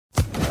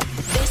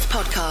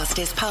podcast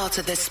is part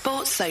of the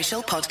Sports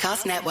Social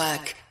Podcast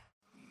Network.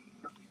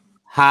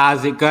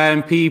 How's it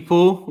going,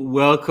 people?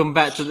 Welcome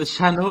back to the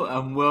channel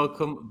and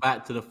welcome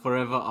back to the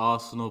Forever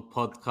Arsenal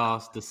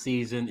podcast. The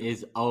season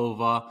is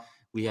over.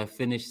 We have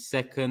finished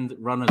second,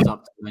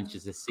 runners-up to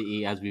Manchester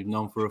City, as we've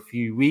known for a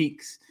few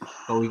weeks.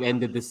 But we've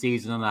ended the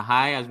season on a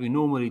high, as we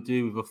normally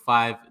do, with a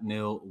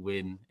 5-0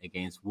 win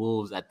against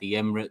Wolves at the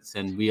Emirates.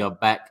 And we are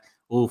back,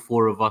 all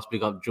four of us.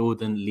 Big up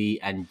Jordan, Lee,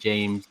 and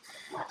James.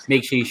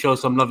 Make sure you show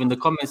some love in the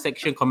comment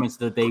section. Comments of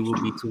the day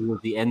will be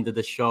towards the end of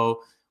the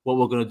show. What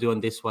we're going to do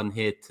on this one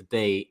here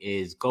today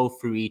is go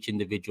through each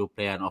individual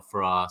player and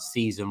offer our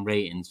season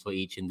ratings for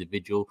each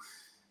individual.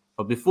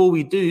 But before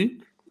we do,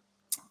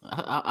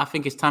 I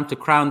think it's time to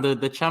crown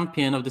the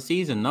champion of the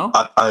season, no?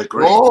 I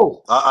agree.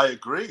 Oh. I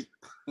agree.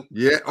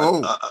 Yeah.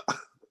 Oh, I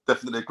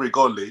definitely agree.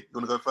 Go on, Lee. You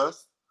want to go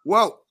first?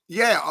 well,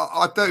 yeah,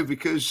 I do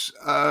because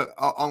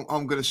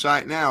I'm going to say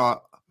it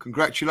now.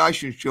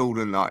 Congratulations,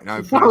 Jordan.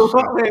 For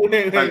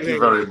this, Thank you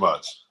very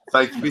much.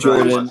 Thank you,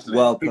 Jordan. very much, Lee.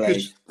 Well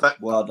played. Because,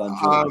 Well done,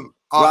 Jordan.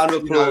 I- Round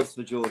of you know, applause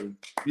for Jordan.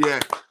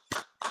 Yeah.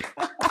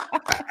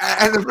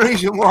 And the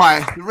reason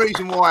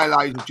why,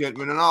 ladies and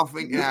gentlemen, and I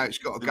think it's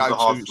got to It was a go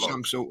hard to slog.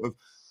 some sort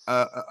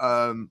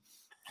of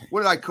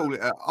what do they call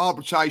it?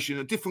 Arbitration,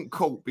 a different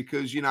court,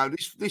 because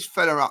this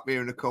fella up here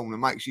in the corner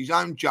makes his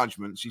own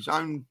judgments, his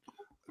own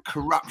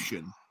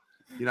corruption.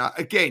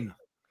 Again,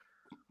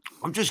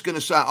 I'm just going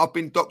to say I've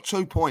been docked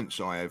 2 points.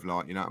 I have, and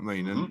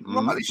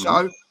rightly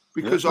so,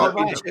 because Yeah, I've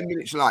been right. 10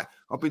 minutes late.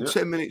 I've been Yeah.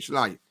 10 minutes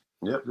late.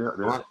 Yep.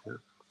 Right.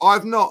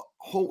 I've not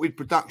halted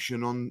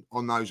production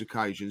on those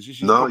occasions. This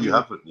is No, probably you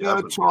haven't. the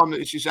third time that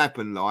this has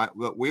happened. That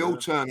we all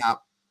turn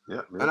up,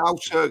 Yeah. and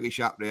old Turkish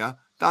up there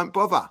don't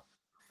bother.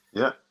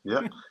 Yeah.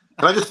 Can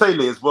I just say,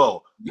 Lee, as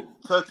well?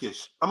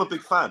 Turkish. I'm a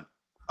big fan.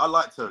 I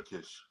like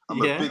Turkish.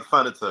 I'm a big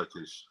fan of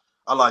Turkish.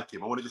 I like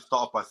him. I want to just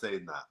start off by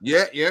saying that.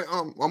 Yeah,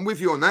 I'm with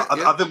you on that.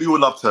 I think we all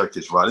love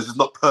Turkish, right? This is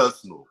not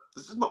personal.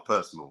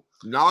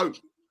 No,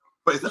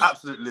 But it's an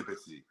absolute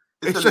liberty.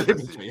 It's a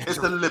liberty. It's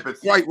a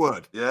liberty. great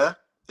word. Yeah,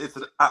 it's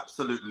an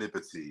absolute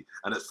liberty.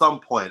 And at some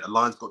point, a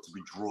line's got to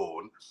be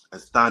drawn and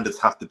standards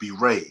have to be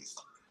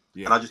raised.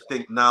 Yeah. And I just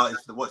think now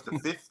it's the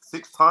fifth,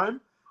 sixth time?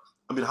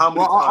 I mean, how many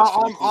Well, times?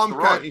 can you call I'm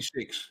Sarri? counting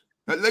 6.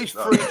 At least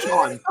 3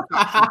 times.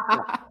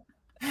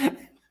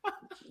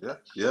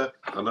 Yeah,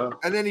 I know.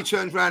 And then he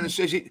turns around and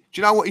says, "Do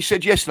you know what he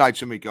said yesterday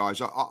to me, guys?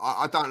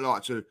 I don't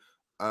like to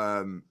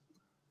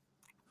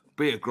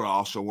be a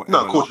grass or whatever.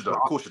 No, of course you don't.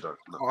 Of course you don't.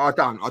 No. I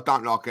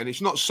don't like it. And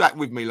it's not sat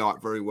with me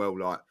very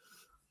well.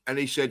 And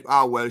he said,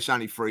 "Oh well, it's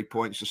only 3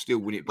 points. I still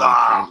win it by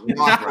a point."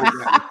 And I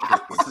thought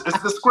that was tricky. It's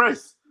a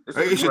disgrace. It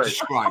is a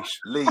disgrace.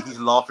 Lee, he's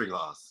laughing at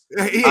us.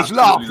 He is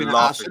Absolutely laughing at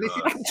us, and if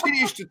he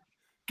continues to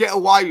get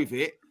away with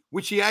it,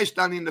 which he has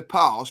done in the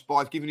past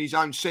by giving his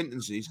own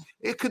sentences,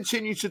 he'll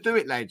continue to do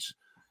it, lads.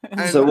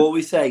 And So what are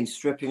we saying?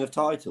 Stripping of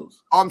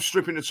titles? I'm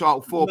stripping the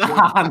title 4 points.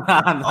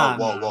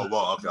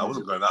 Whoa. Okay, I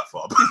wasn't going that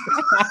far.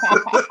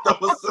 That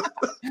was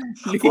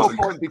 4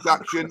 point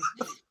deduction.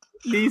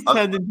 Lee's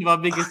turned into my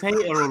biggest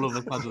hater all of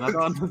a sudden. I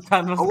don't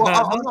understand what's Oh, going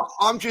well,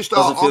 on. I'm just.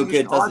 Doesn't feel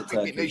good, I does it,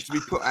 think it Turkish? needs to be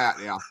put out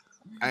there,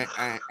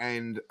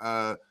 and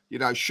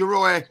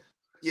Sharoy,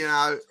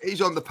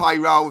 he's on the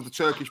payroll, the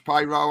Turkish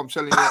payroll. I'm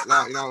telling you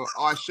that.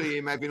 I see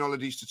him having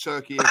holidays to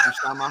Turkey every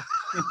summer.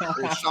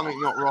 There's something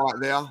not right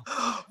there.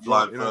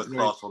 flying You know first what I mean?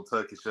 class on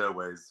Turkish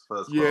Airways.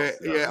 First Yeah,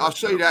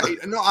 class. I see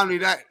that. Not only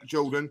that,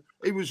 Jordan,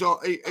 he was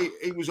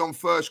on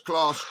first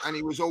class, and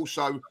he was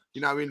also,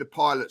 in the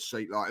pilot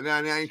seat,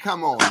 and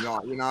come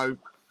on,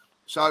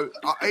 So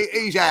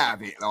he's out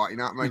of it, you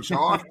know what I mean. So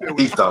I feel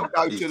He's done.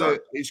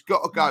 He's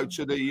got to go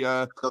to the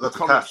Got to go to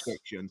comment Cass.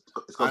 section,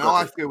 It's got and to go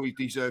I to- feel he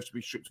deserves to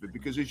be stripped of it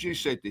because, as you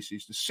said, this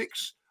is the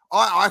 6th.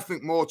 I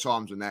think more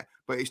times than that,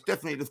 but it's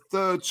definitely the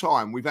 3rd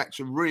time we've had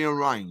to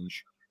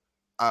rearrange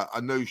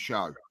a new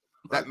show.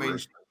 I agree.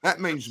 That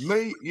means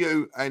me,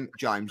 you, and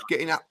James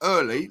getting up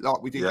early,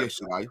 like we did Yeah.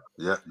 yesterday.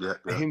 Yeah.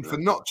 Him for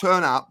not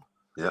turn up,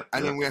 Yeah.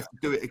 and then we have to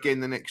do it again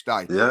the next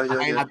day. Yeah.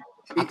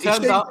 It He turns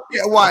seems out- to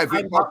get away with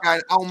it by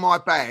going, "Oh, my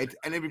bad,"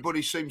 and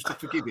everybody seems to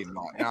forgive him.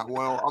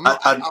 Well, I'm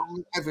not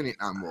having it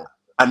no more.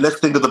 And let's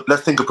think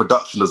of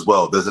production as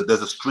well. There's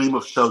a stream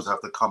of shows that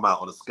have to come out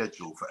on a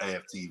schedule for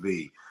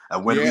AFTV.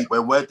 And when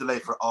we're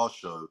delayed for our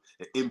show,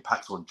 it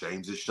impacts on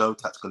James's show,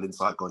 Tactical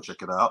Insight. Go and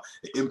check it out.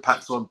 It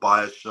impacts on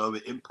Bayer's show.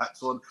 It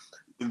impacts on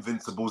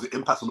Invincibles. It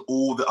impacts on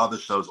all the other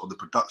shows on the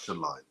production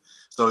line.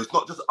 So it's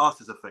not just us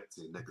it's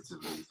affecting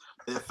negatively.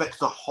 It affects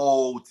the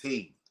whole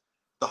team,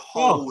 the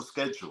whole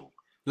schedule.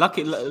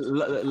 Lucky,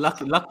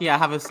 I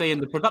have a say in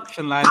the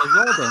production line as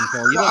well. Then, so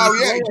you don't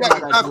need to worry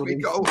exactly. about that,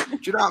 Jordan. Do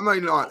you know what I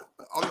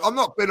mean? I'm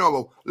not being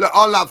horrible. Look,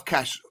 I love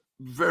Cass.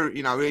 Very,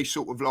 he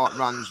sort of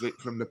runs it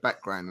from the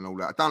background and all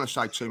that. I don't want to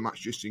say too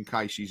much just in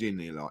case he's in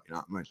there, you know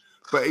what I mean?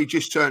 But he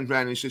just turns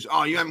around and says,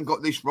 "Oh, you haven't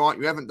got this right.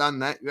 You haven't done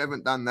that. You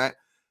haven't done that."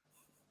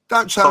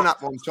 Don't turn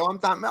up one time.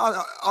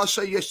 I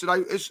see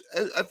yesterday.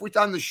 Have we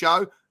done the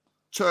show?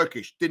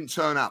 Turkish didn't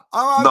turn up.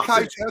 Oh, okay,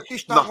 Nothing.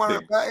 Turkish. Don't worry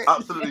about it.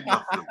 Absolutely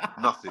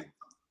nothing.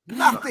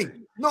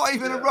 Nothing. Not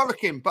even a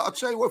rollicking. But I'll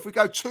tell you what, if we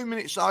go 2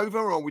 minutes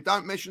over or we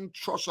don't mention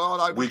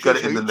Trossard over, we get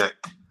it in the neck.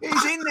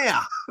 He's in there.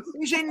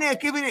 He's in there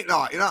giving it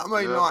like, you know what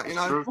I mean? Yeah, like, you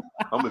know. true.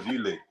 I'm with you,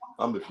 Lee.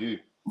 I'm with you.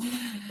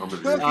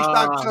 Turkish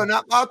don't turn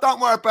up. Oh, don't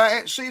worry about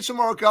it. See you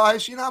tomorrow,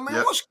 guys. You know what I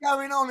mean? What's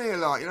going on here?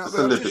 Like, you know, it's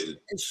a liberty.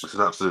 It's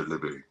an absolute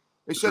liberty.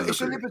 It's a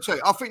liberty.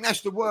 I think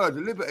that's the word, a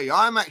liberty.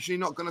 I'm actually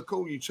not going to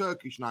call you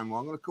Turkish no more.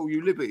 I'm going to call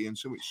you Liberty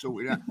until it's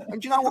sorted out.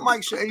 And do you know what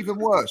makes it even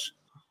worse?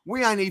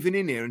 We ain't even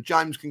in here, and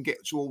James can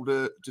get to all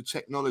the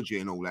technology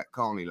and all that,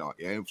 can't he? Like,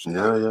 yeah. So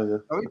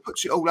he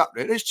puts it all up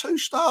there. There's 2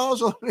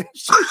 stars on it.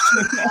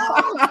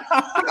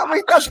 I mean,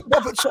 he doesn't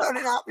bother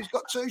turning up. He's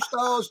got 2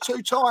 stars,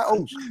 2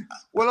 titles.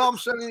 Well, I'm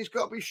saying he's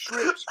got to be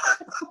stripped.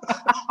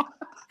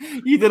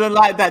 You didn't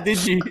like that,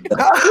 did you?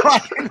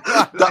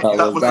 That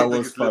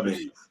was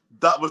funny.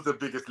 That was the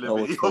biggest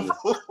liberty.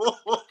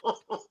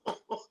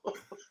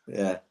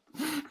 Yeah.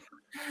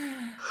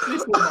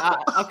 Listen,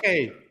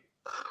 okay.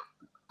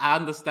 I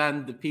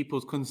understand the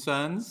people's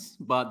concerns,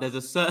 but there's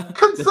a certain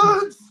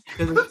concerns.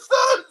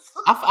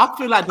 I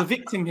feel like the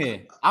victim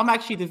here. I'm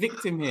actually the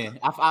victim here.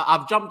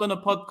 I've jumped on a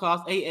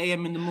podcast 8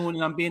 a.m. in the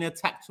morning. I'm being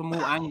attacked from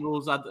all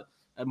angles.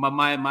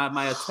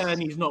 My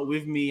attorney's not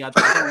with me. I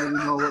don't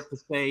really know what to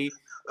say.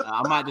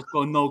 I might just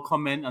go no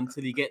comment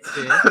until he gets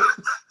here.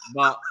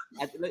 But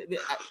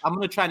I'm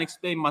going to try and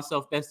explain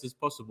myself best as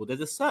possible. There's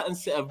a certain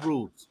set of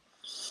rules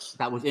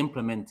that was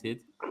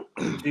implemented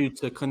due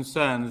to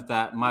concerns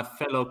that my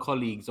fellow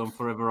colleagues on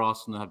Forever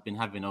Arsenal have been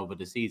having over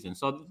the season.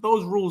 So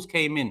those rules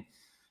came in.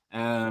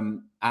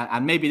 And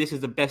maybe this is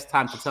the best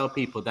time to tell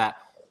people that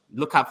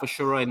look out for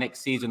Sharoy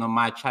next season on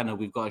my channel.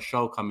 We've got a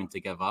show coming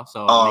together.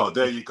 So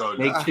there you go.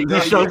 Make sure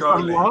there you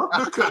go.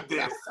 Look at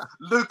this.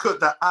 Look at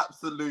the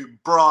absolute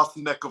brass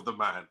neck of the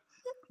man.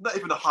 Not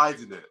even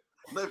hiding it.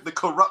 The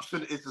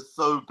corruption is just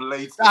so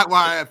blatant. Don't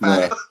worry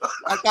about it.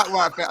 Don't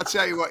worry about it. I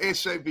tell you what, he'll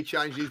soon be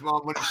changing his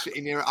mind when he's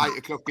sitting here at 8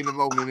 o'clock in the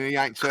morning and he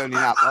ain't turning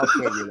up. I'll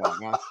tell you that,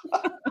 man.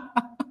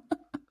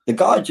 The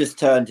guy just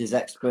turned his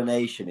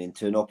explanation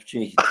into an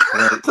opportunity to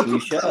promote a new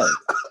show.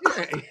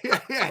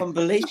 Yeah.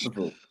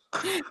 Unbelievable.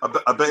 I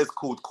bet it's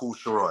called Call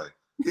Sharoy.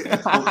 Yeah.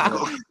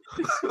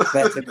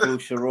 Better Call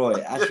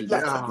Sharoy. Actually,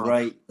 that's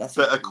great. That's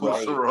Better Call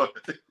Sharoy.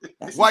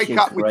 Wake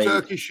up with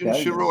Turkish and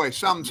Sharoy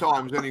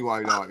sometimes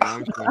anyway, like,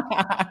 you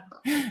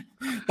know.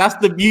 That's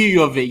the beauty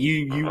of it.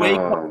 You wake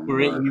up for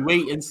it, you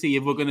wait and see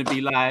if we're going to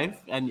be live,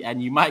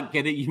 and you might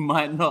get it, you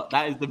might not.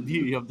 That is the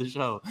beauty of the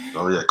show.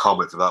 Oh yeah,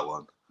 comment to that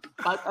one.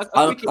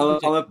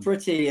 I'm a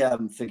pretty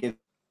forgiving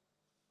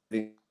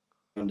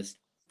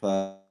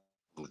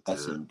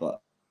person,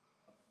 but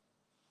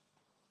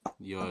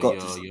your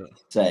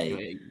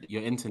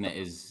internet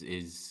is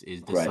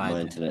deciding. Great, my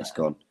internet's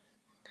gone.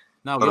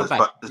 No, we're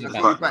back.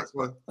 You're back.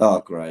 Oh,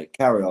 great.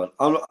 Carry on.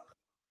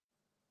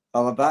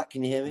 I'm back.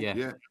 Can you hear me?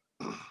 Yeah.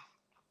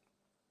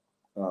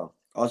 Oh,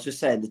 I was just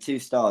saying the 2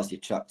 stars you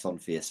chucked on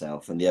for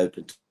yourself and the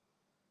open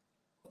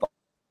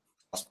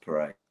bus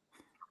parade.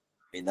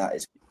 I mean, that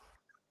is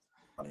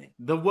funny.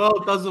 The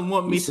world doesn't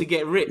want me to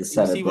get rich.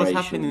 You see what's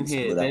happening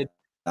here?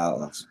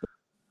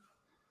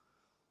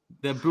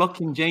 They're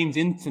blocking James'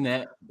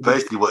 internet.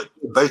 Basically, what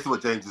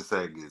James is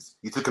saying is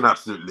he took an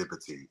absolute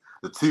liberty.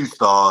 The 2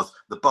 stars,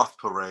 the bus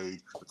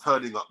parade, the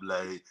turning up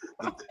late,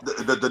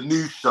 the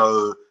new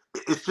show.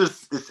 It's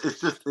just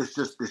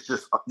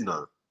you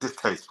know,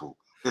 distasteful.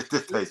 It's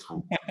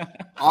distasteful.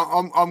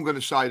 I'm going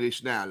to say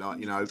this now, like,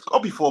 you know, I'll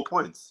be 4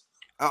 points.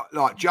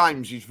 Like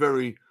James is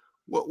very.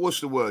 What's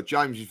the word?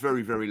 James is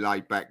very, very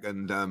laid back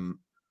and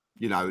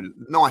you know,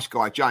 nice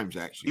guy. James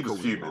actually. He was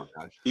fuming.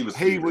 He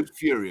was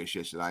furious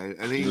yesterday,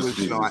 and he was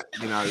like,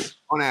 you know,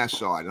 on our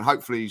side. And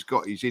hopefully, he's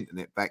got his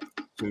internet back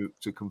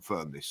to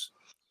confirm this.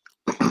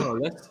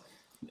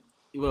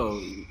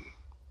 Well,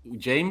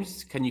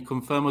 James, can you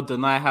confirm or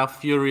deny how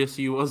furious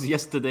you was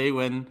yesterday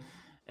when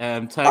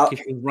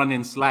Turkish was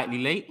running slightly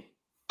late?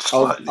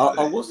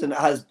 I wasn't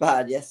as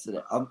bad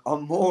yesterday.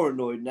 I'm more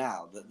annoyed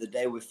now that the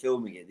day we're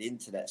filming it, the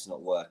internet's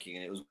not working,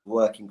 and it was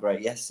working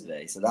great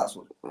yesterday. So that's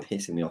what's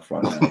pissing me off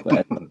right now.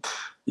 But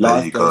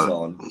life goes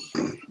on.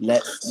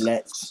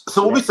 Let's.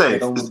 So what we say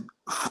is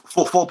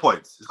 4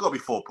 points. It's got to be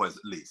 4 points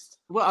at least.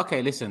 Well,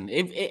 okay. Listen,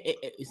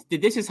 if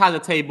this is how the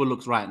table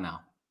looks right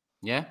now,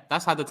 yeah,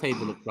 that's how the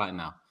table looks right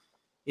now.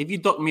 If you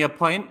dock me a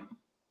point,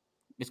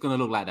 it's gonna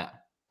look like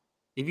that.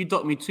 If you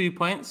dock me 2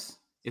 points,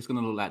 it's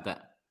gonna look like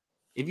that.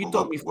 If you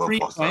dock me 3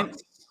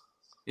 points,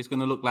 it's going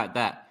to look like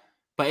that.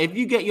 But if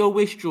you get your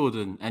wish,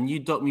 Jordan, and you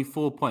dock me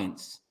 4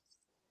 points,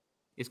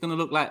 it's going to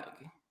look like...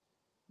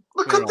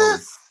 Look at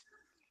this.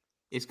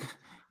 It's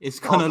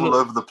going to look... all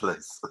over the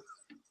place.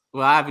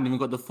 Well, I haven't even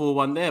got the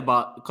 4-1 there,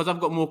 but because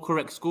I've got more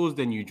correct scores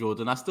than you,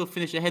 Jordan, I still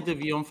finish ahead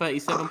of you on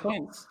 37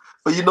 points.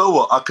 But you know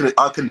what? I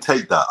can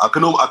take that. I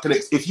can.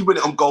 If you win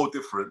it on goal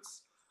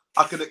difference,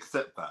 I can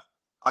accept that.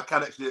 I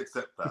can actually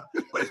accept that.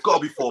 But it's got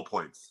to be 4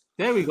 points.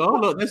 There we go.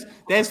 Look,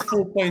 there's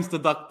 4 points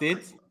deducted.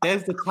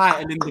 There's the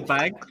title in the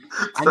bag.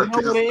 And you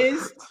know what it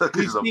is?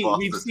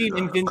 We've seen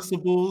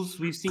Invincibles,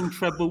 we've seen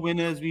treble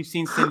winners, we've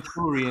seen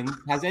Centurions.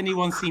 Has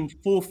anyone seen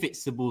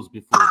forfeitables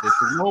before?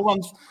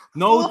 Because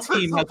no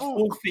team has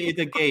forfeited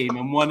a game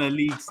and won a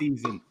league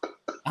season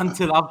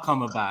until I've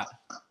come about.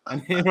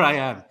 And here I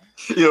am.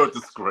 You're a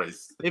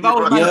disgrace. You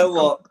know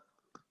what?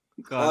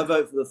 I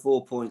vote for the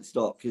 4-point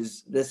stop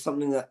because there's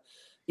something that,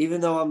 even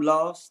though I'm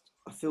last,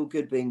 I feel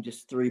good being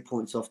just 3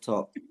 points off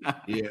top.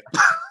 Yeah.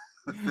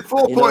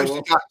 4 points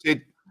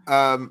deducted.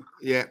 I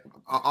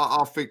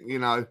think,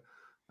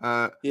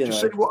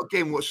 see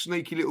what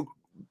sneaky little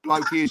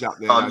bloke he is up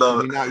there. I know.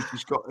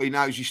 He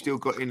knows he's still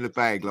got in the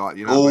bag, all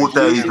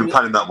day he's been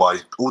planning that way.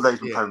 All day he's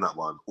been planning that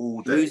one.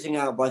 All day. Losing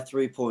out by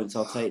 3 points,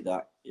 I'll take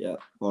that. Yeah.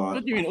 All right.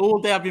 What do you mean all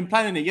day I've been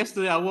planning it?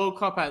 Yesterday I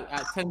woke up at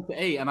 10 to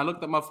 8 and I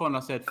looked at my phone and I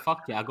said,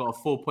 fuck it, I got a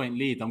 4-point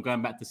lead. I'm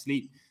going back to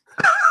sleep.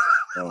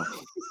 Oh,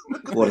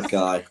 what a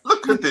guy.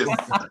 Look at this.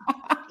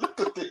 Look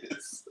at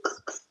this.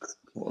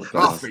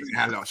 I think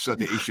now, like I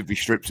said, he should be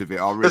stripped of it.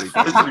 I really do.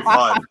 It should be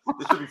fine.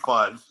 It should be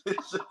fine. It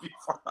should be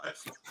fine.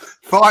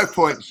 5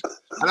 points.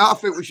 And I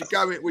think we should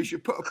go in, we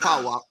should put a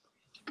poll up.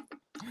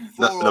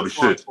 No, we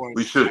should.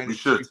 We should. Be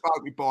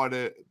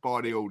voted by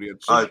the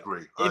audience. I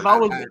agree.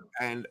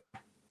 And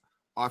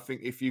I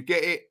think if you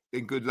get it,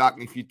 then good luck.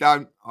 And if you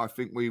don't, I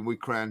think we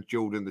crown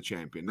Jordan the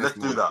champion. Let's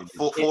do that.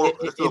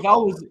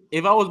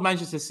 If I was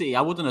Manchester City,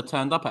 I wouldn't have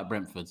turned up at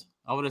Brentford.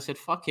 I would have said,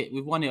 fuck it,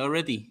 we've won it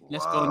already.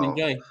 Let's go and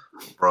enjoy.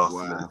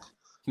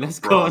 Let's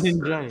go and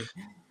enjoy.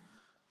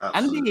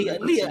 Absolutely.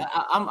 And Lee,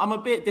 I'm a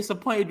bit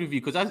disappointed with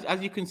you because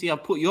as you can see,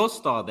 I've put your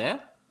star there.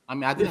 I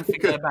mean, I didn't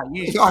forget about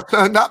you. I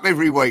turned up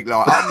every week. He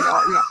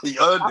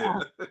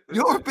earned it.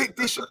 You're a bit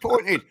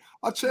disappointed.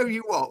 I tell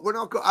you what, when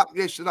I got up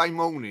yesterday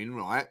morning,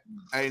 right,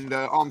 and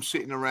I'm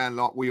sitting around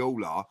like we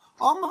all are,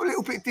 I'm a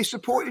little bit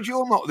disappointed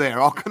you're not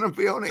there. I'm going to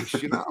be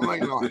honest. You know what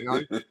I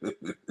mean?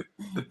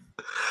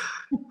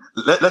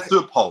 Let's do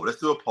a poll. Let's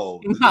do a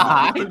poll with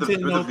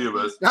the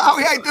viewers. No,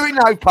 he ain't doing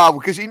no poll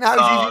because he knows.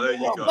 There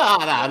you go.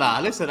 No.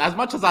 Listen, as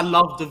much as I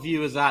love the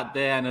viewers out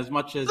there, and as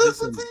much as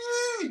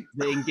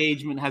the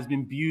engagement has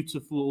been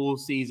beautiful all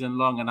season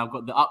long, and I've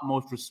got the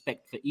utmost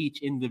respect for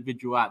each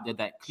individual out there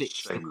that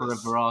clicks the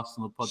Forever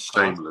Arsenal podcast.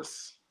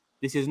 Shameless.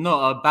 This is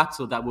not a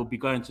battle that will be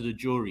going to the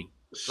jury.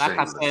 Like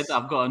I said,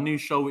 I've got a new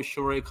show with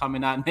Shore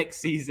coming out next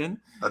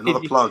season. Another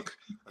plug.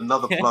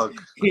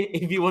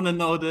 If you want to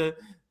know the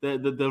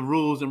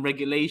rules and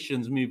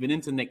regulations moving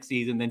into next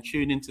season, then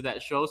tune into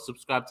that show.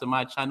 Subscribe to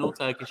my channel,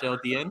 Turkish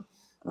LDN.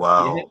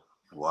 Wow. Yeah.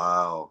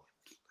 Wow.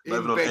 In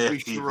bed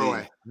with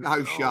Shroy.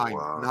 No shame.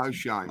 No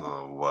shame.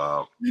 Oh,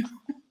 wow.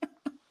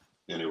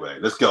 Anyway,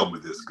 let's get on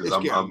with this because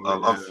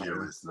I'm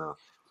furious now.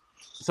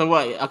 So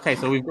what? Okay,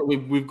 so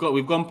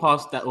we've gone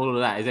past that. All of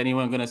that. Is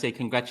anyone going to say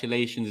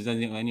congratulations? Is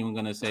anyone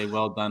going to say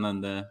well done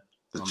on the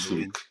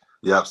cheek?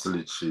 The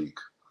absolute cheek.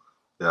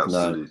 The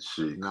absolute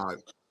cheek. No.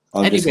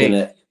 I'm just going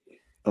to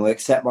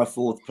accept my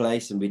 4th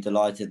place and be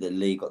delighted that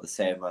Lee got the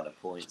same amount of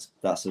points.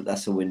 That's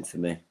a win for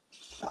me.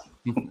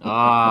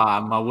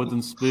 My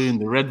wooden spoon,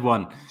 the red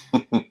one.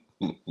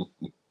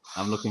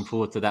 I'm looking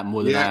forward to that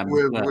more than I am.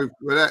 With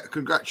that,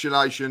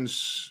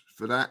 congratulations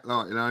for that,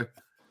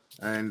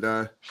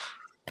 and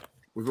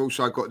we've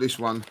also got this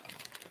one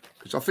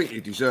because I think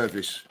you deserve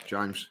this,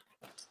 James.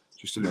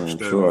 Just a little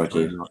stir. Sure, I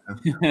do.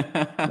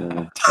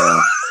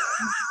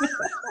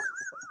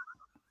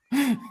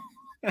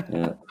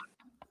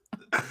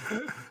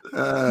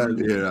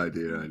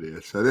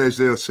 Dear. So there's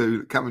the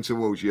two coming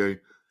towards you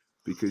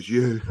because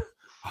you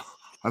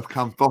have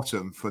come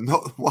bottom for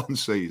not one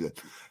season,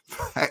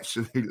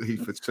 absolutely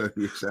for 2.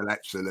 It's an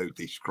absolute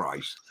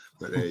disgrace.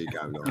 But there you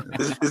go.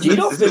 Do you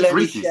not feel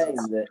any shame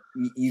that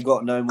you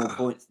got no more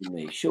points than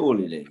me?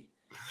 Surely, Lee.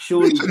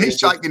 Surely, he's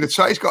taking the.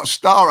 He's got a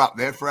star up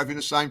there for having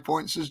the same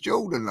points as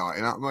Jordan. You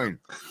know what I mean?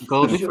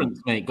 Goal difference,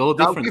 mate. Goal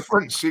difference. No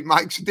difference. It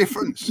makes a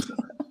difference.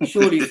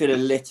 Surely you feel a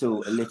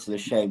little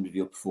ashamed of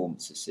your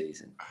performance this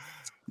season.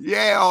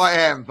 Yeah, I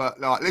am. But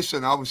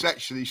listen, I was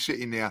actually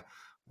sitting there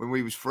when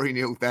we was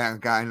 3-0 down,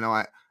 going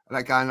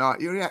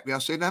you're happy? I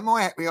said, am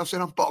I happy? I said,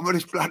 I'm bottom of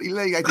this bloody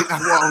league. I didn't know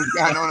what I was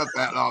going on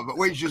about, but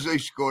when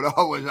Jesus scored,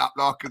 I was up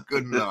like a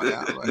good night.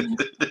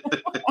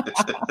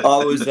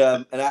 I was,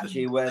 and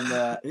actually, when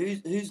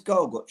whose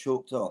goal got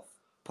chalked off?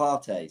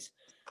 Partey's.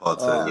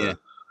 Yeah.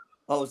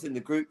 I was in the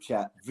group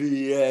chat.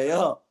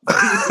 VAR.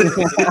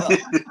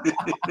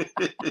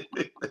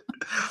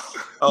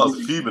 I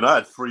was fuming. I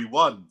had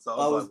 3-1. So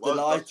I was delighted.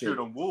 I was cheering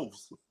on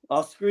Wolves. I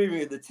was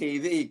screaming at the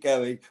TV,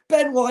 going,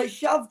 "Ben White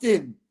shoved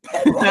him.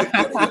 Ben White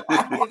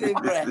got him,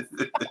 ref.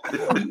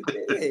 What are you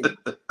doing?"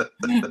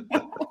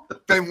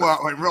 Ben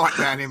White went right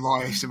down in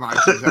my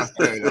estimations.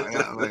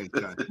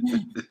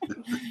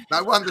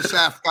 No wonder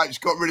Southgate's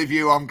got rid of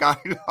you. I'm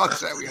going. I'll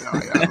tell you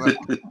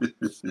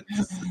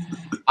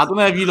I don't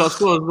know if you lot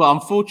saw as well.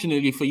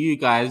 Unfortunately for you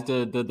guys,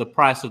 the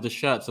price of the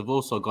shirts have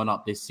also gone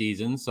up this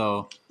season.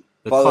 So,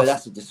 by the way,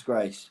 that's a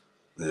disgrace.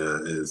 Yeah,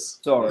 it is.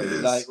 Sorry,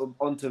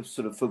 onto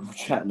sort of football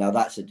chat now.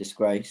 That's a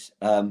disgrace.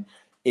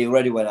 It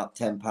already went up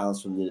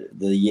 £10 from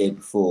the year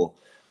before.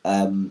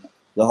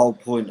 The whole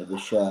point of the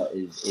shirt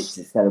is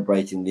it's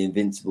celebrating the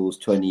Invincibles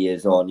 20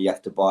 years on. You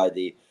have to buy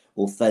the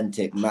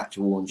authentic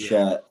match-worn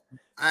shirt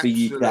for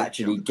you to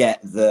actually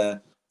get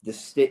the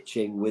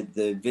stitching with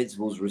the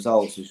Invincibles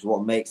results, which is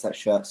what makes that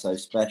shirt so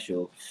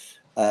special.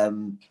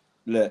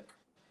 Look,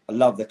 I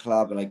love the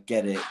club and I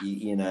get it.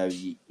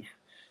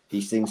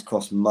 These things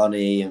cost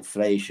money,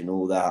 inflation,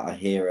 all that. I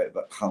hear it,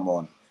 but come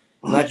on.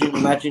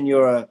 Imagine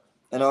you're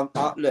I'm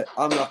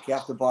lucky I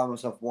have to buy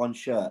myself one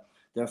shirt.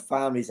 There are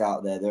families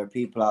out there. There are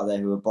people out there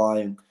who are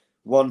buying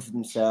one for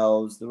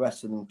themselves, the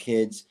rest of them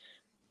kids.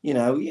 I'm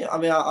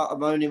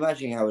only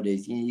imagining how it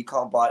is. You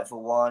can't buy it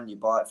for one. You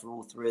buy it for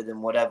all three of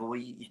them, whatever.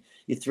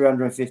 You're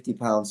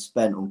 £350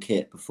 spent on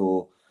kit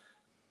before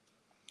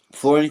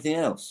anything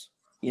else.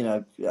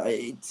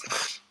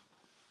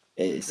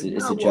 It's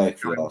a joke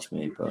if you ask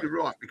me. But you're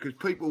right, because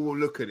people will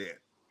look at it,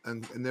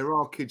 and there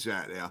are kids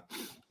out there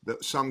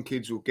that some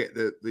kids will get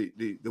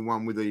the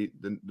one with the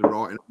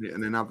writing on it,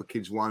 and then other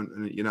kids won't.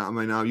 And you know what I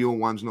mean? Oh, your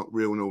one's not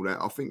real and all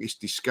that. I think it's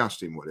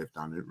disgusting what they've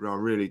done. I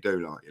really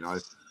do,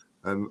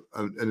 and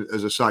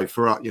as I say,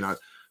 for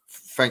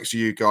thanks to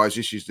you guys,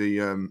 this is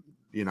the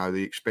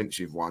the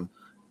expensive one.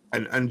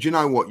 And you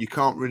know what? You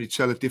can't really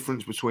tell a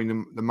difference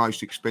between the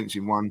most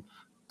expensive one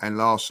and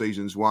last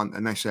season's one,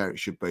 and that's how it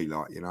should be. You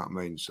know what I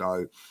mean?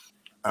 So,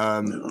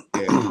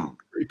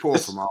 pretty poor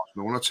from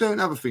Arsenal. And I'll tell you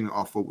another thing that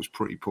I thought was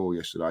pretty poor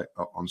yesterday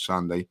on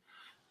Sunday,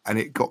 and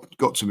it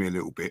got to me a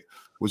little bit,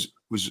 was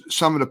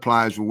some of the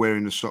players were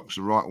wearing the socks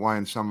the right way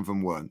and some of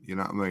them weren't. You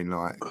know what I mean?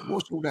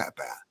 What's all that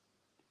about?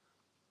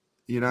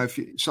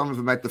 Some of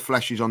them had the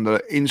flashes on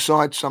the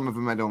inside, some of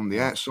them had on the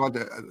outside.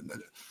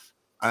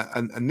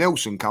 And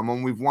Nelson come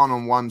on with one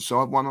on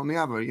side, one on the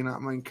other. You know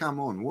what I mean? Come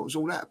on, what was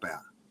all that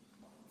about?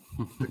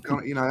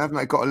 Haven't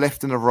they got a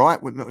left and a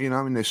right with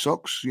in their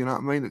socks? You know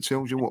what I mean? That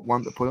tells you what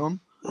one to put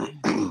on.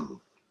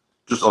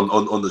 Just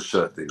on the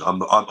shirt thing, I'm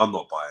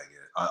not buying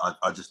it.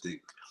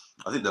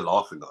 I think they're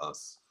laughing at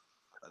us.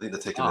 I think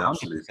they're taking an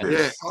absolute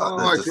piss. Yeah,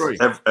 I agree.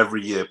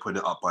 Every year putting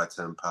it up by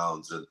 £10,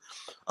 and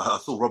I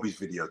saw Robbie's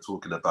video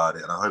talking about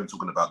it, and I heard him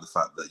talking about the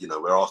fact that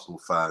we're Arsenal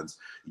fans.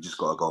 You just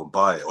got to go and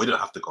buy it, or you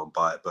don't have to go and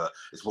buy it, but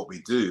it's what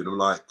we do. And I'm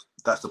like,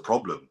 that's the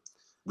problem.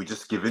 We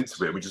just give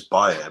into it, and we just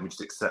buy it, and we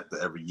just accept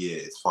that every year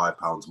it's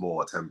 £5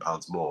 more,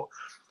 £10 more.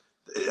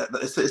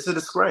 It's a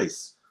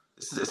disgrace.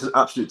 It's an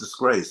absolute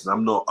disgrace, and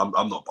I'm not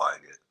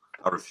buying it.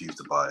 I refuse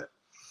to buy it.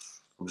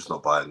 I'm just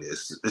not buying it.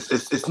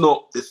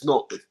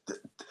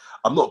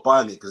 I'm not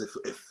buying it because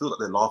it feels like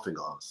they're laughing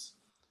at us.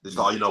 It's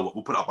like, you know what,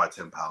 we'll put it up by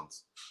 £10.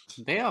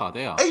 They are.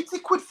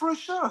 £80 for a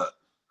shirt.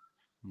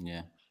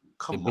 Yeah.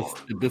 Come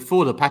on.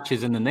 Before the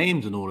patches and the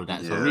names and all of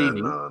that. Yeah, so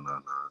really, no.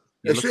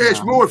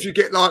 It's more if you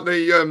get like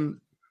the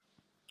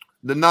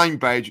name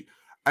badge,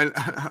 and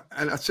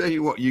I tell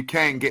you what, you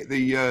can get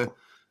the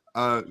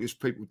as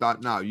people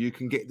don't know, you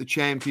can get the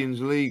Champions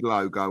League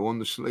logo on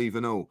the sleeve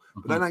and all,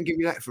 but they don't give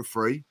you that for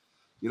free.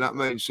 You know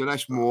what I mean? So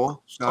that's more.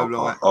 So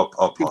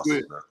I'll pass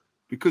it now.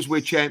 Because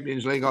we're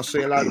Champions League, I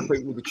see a lot of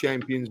people with the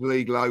Champions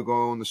League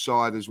logo on the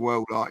side as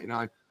well.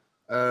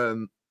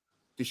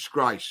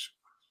 Disgrace,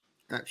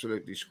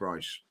 absolute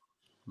disgrace.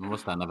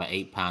 What's that? Another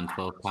 £8,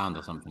 £12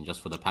 or something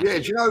just for the package? Yeah,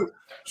 do you know,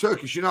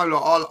 Turkish?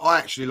 I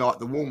actually like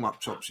the warm-up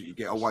tops that you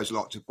get. I always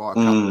like to buy a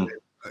couple of them.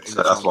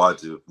 So that's what I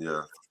do.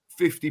 Yeah,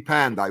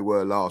 £50 they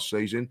were last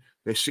season.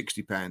 They're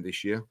 £60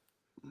 this year.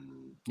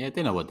 Yeah,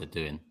 they know what they're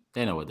doing.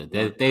 They know what they're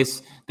doing.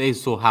 They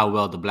saw how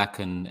well the black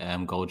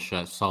and gold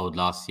shirt sold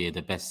last year,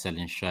 the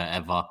best-selling shirt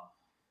ever,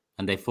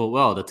 and they thought,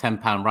 well, the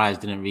 £10 rise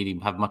didn't really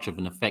have much of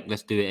an effect.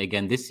 Let's do it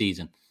again this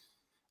season.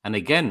 And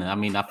again, I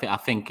mean, I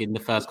think in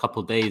the first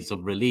couple of days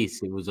of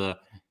release, it was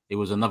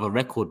another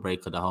record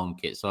breaker, the home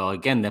kit. So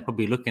again, they're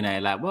probably looking at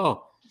it like,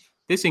 well,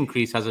 this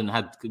increase hasn't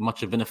had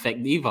much of an effect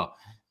either.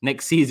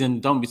 Next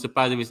season, don't be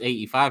surprised if it's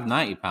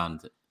 £85,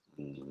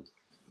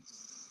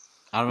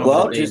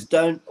 £90. Just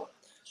don't.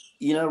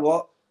 You know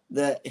what?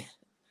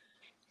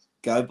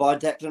 Go buy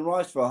Declan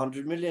Rice for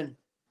 100 million.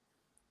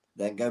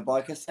 Then go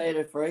buy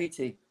Caicedo for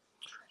 80.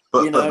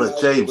 But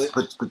James,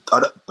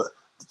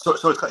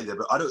 sorry to cut you there,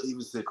 but I don't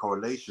even see a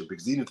correlation,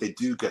 because even if they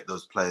do get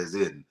those players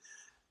in,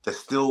 they're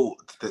still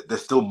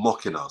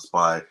mocking us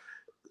by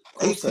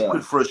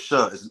 £80 for a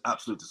shirt is an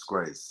absolute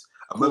disgrace.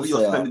 And whether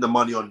you're spending the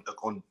money on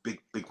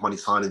big money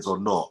signings or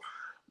not,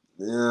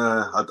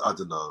 yeah, I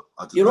don't know.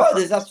 You're right.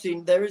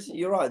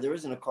 You're right. There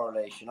isn't a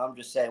correlation. I'm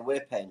just saying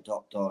we're paying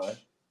top dollar.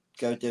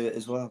 Go do it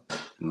as well.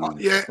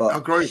 I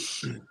agree.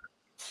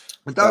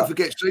 And don't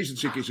forget, season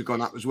tickets have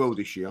gone up as well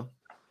this year.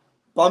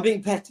 But I'm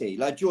being petty.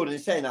 Like Jordan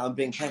is saying that I'm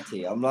being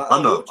petty. I'm like,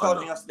 you're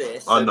charging us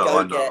this. So I know.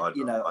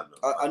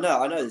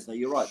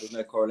 You're right. There's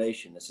no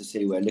correlation. That's a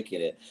silly way of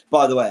looking at it.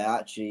 By the way, I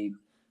actually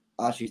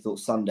thought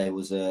Sunday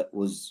was.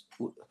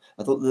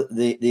 I thought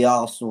the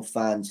Arsenal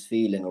fans'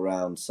 feeling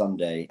around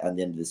Sunday and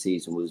the end of the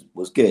season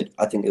was good.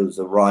 I think it was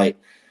the right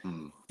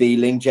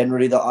feeling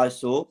generally that I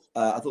saw.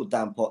 I thought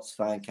Dan Potts'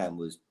 fan cam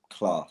was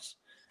class.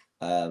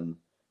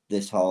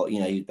 This whole, he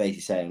was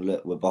basically saying,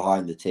 look, we're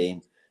behind the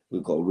team.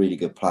 We've got a really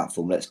good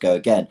platform. Let's go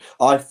again.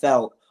 I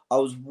felt I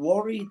was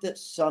worried that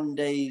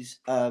Sunday's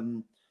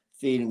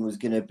feeling was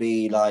going to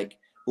be like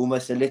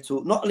almost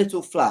not a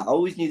little flat. I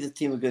always knew the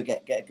team would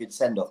get a good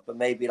send off, but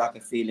maybe like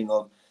a feeling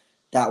of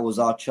that was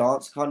our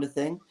chance kind of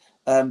thing.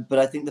 But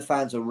I think the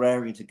fans are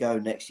raring to go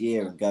next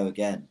year and go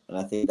again, and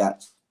I think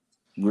that's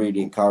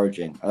really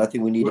encouraging. And I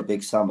think we need a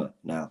big summer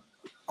now.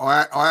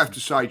 I have to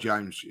say,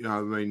 James, you know,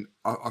 I mean,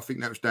 I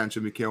think that was down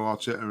to Mikel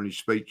Arteta and his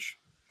speech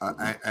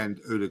and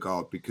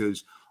Odegaard,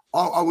 because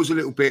I was a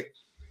little bit,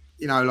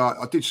 you know, like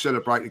I did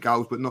celebrate the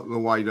goals, but not the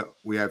way that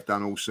we have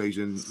done all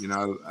season, you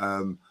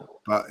know.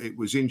 But it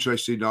was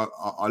interesting.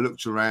 I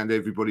looked around,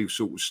 everybody was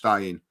sort of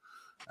staying.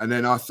 And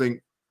then I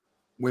think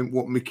when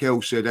what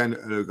Mikel said and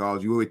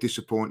Odegaard, you were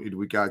disappointed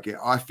we go again.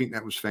 I think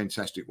that was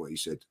fantastic what he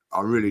said.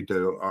 I really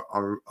do.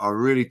 I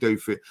really do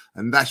feel,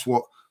 and that's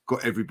what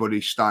got everybody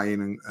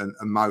staying and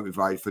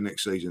motivated for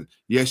next season.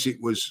 Yes,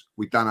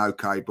 we've done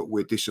okay, but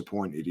we're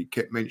disappointed. He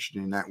kept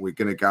mentioning that we're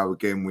going to go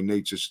again. We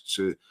need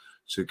to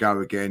go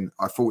again.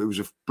 I thought it was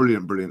a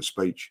brilliant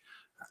speech,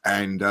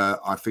 and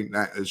I think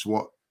that is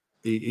what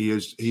he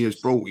has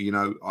brought. You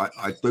know,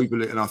 I do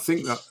believe, and I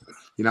think that,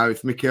 you know,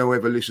 if Mikel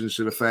ever listens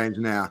to the fans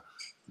now,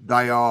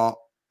 they are.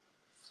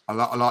 I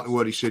like the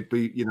word he said.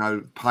 Be, you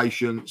know,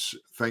 patience.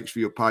 Thanks for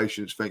your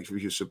patience. Thanks for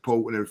your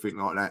support and everything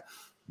like that.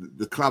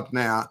 The club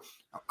now,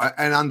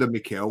 and under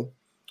Mikel,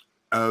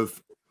 are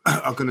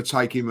going to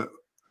take him at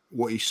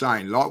what he's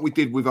saying, like we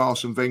did with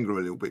Arsene Wenger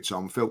a little bit.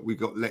 So I felt we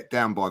got let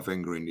down by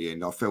Wenger in the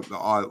end. I felt that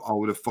I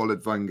would have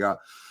followed Wenger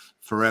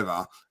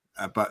forever,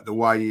 but the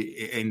way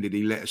it ended,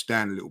 he let us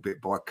down a little bit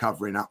by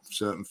covering up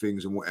certain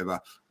things and whatever.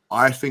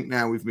 I think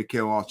now with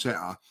Mikel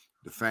Arteta,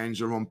 the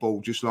fans are on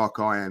board just like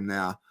I am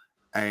now,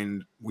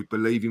 and we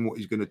believe in what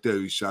he's going to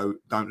do. So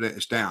don't let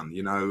us down.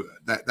 You know,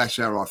 that's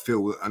how I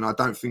feel, and I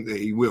don't think that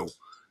he will.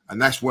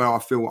 And that's where I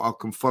feel I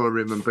can follow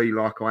him and be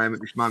like I am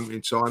at this moment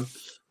in time.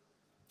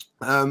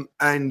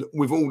 And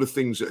with all the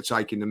things that are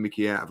taking the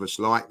mickey out of us,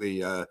 like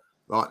the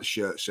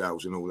shirt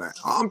sales and all that,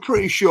 I'm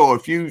pretty sure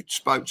if you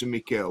spoke to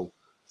Mikel,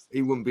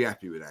 he wouldn't be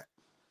happy with that.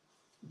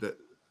 That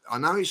I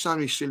know it's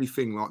only a silly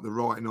thing like the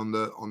writing on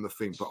the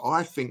thing, but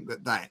I think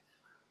that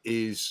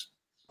is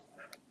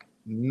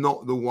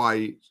not the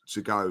way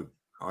to go.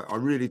 I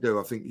really do.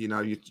 I think, you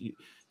know, you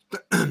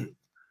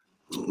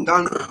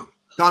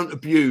don't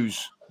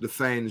abuse the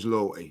fans'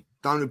 loyalty.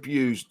 Don't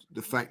abuse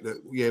the fact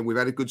that, yeah, we've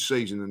had a good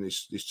season in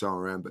this time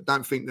around, but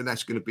don't think that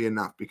that's going to be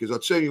enough, because I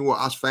tell you what,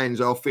 us fans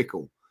are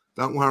fickle.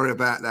 Don't worry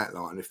about that.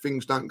 Like, and if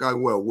things don't go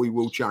well, we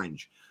will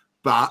change.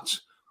 But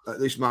at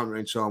this moment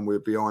in time, we're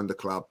behind the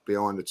club,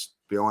 behind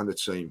the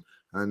team,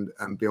 and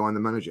behind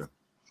the manager.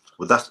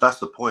 Well, that's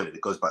the point. It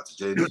goes back to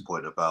James'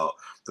 point about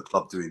the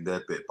club doing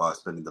their bit by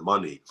spending the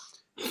money.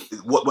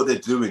 What they're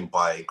doing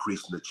by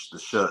increasing the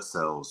shirt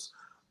sales,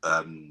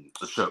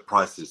 the shirt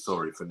prices,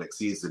 for next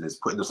season, is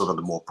putting themselves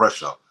under more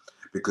pressure.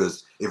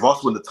 Because if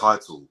us win the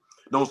title,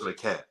 no one's going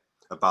to care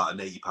about an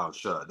 £80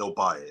 shirt. They'll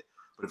buy it.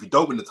 But if you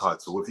don't win the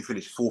title, if you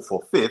finish 4th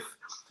or 5th,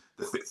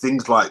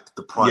 things like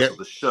the price of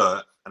the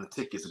shirt and the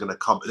tickets are going to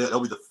come. They'll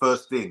be the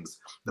first things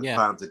the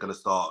fans are going to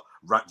start.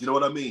 Do you know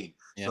what I mean?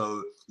 Yeah.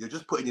 So you're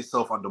just putting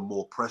yourself under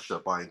more pressure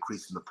by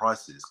increasing the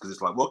prices, because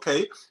it's like, well,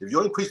 okay, if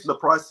you're increasing the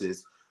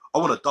prices, I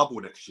want to double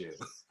next year.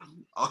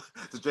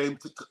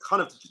 James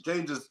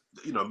has,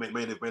 you know,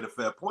 made a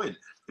fair point.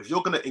 If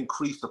you're going to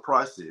increase the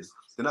prices,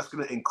 then that's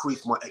going to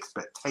increase my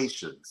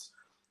expectations.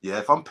 Yeah,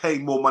 if I'm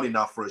paying more money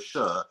now for a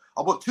shirt,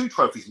 I want 2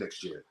 trophies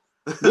next year.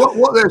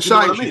 What they're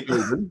saying to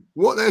you,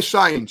 what they're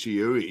saying to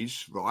you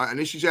is, right, and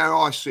this is how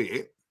I see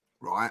it,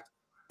 right.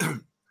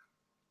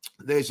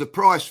 There's a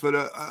price for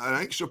an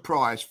extra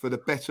price for the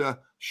better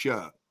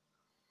shirt,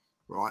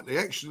 right?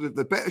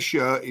 The better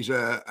shirt is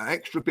an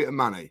extra bit of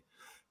money.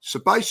 So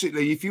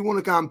basically, if you want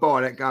to go and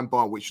buy that, go and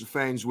buy, which the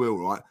fans will,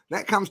 right?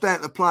 That comes down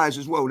to the players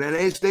as well. Now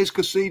there's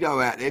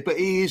Casido out there, but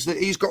he's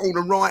got all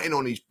the writing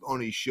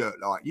on his shirt.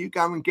 Like, you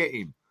go and get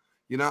him.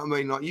 You know what I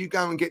mean? Like, you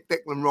go and get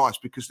Declan Rice,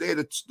 because they're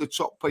the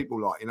top people.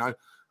 Like, you know.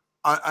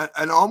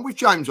 And I'm with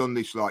James on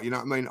this. Like, you know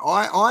what I mean?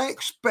 I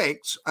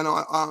expect, and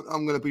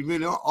I'm going to be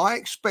really honest, I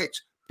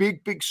expect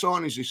big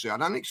signings this year. I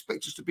don't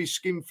expect us to be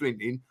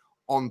skinflinting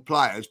on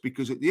players,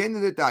 because at the end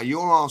of the day,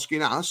 you're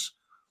asking us,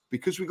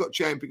 because we've got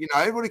champion. You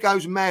know, everybody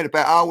goes mad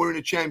about, we're in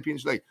the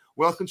Champions League.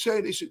 Well, I can tell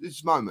you this at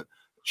this moment: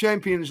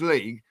 Champions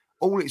League,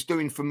 all it's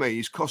doing for me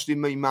is costing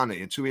me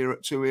money to hear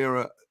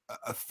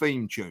a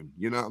theme tune.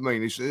 You know what I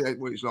mean? It's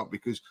what it's like,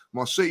 because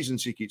my season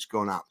ticket's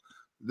gone up.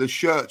 The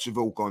shirts have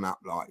all gone up,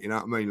 like, you know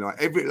what I mean?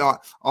 Like,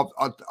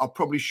 I'm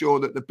probably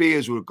sure that the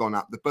beers would have gone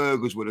up, the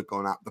burgers would have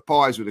gone up, the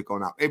pies would have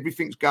gone up.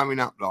 Everything's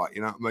going up, like,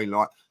 you know what I mean?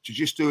 Like, to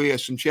just do here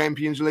some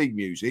Champions League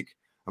music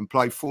and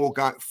play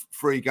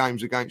 3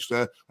 games against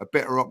a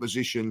better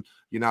opposition,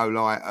 you know,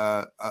 like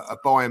a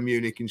Bayern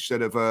Munich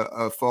instead of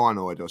a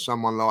Feyenoord or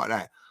someone like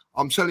that.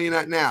 I'm telling you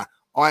that now.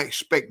 I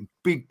expect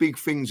big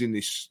things in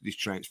this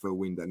transfer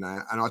window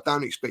now, and I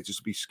don't expect us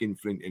to be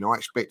skinflinting. I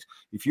expect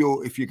if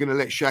you're going to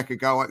let Xhaka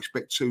go, I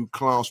expect 2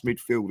 class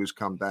midfielders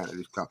come down to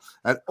this club,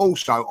 and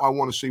also I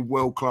want to see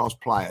world class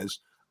players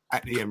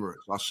at the Emirates.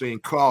 I'm seeing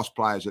class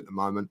players at the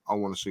moment. I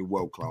want to see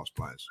world-class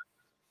players.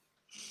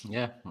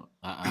 Yeah,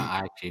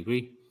 I actually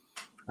agree.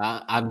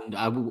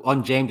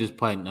 On James's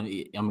point,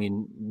 I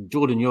mean,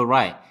 Jordan, you're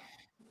right.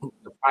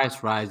 The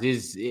price rise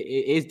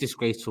is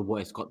disgraceful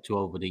what it's got to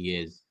over the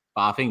years.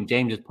 But I think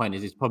James's point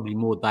is it's probably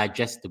more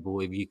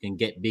digestible if you can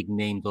get big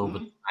names over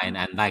the line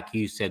and, like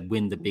you said,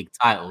 win the big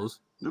titles.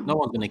 No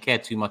one's going to care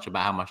too much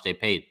about how much they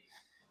paid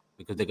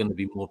because they're going to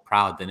be more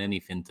proud than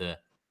anything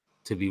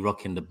to be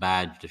rocking the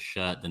badge, the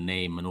shirt, the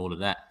name, and all of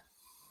that.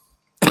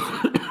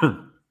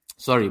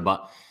 Sorry,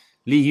 but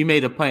Lee, you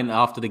made a point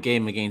after the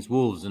game against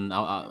Wolves, and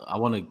I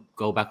want to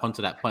go back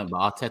onto that point. But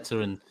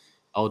Arteta and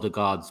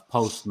Odegaard's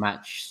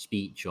post-match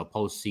speech or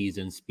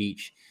post-season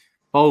speech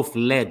both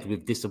led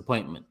with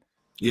disappointment.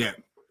 Yeah.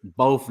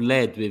 Both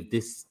led with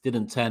this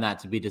didn't turn out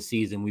to be the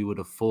season we would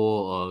have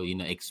thought or,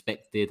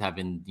 expected,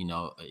 having,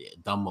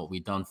 done what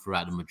we've done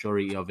throughout the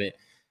majority of it.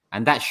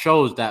 And that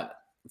shows that,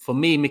 for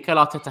me, Mikel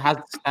Arteta has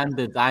the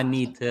standards I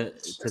need to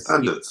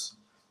see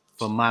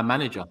from my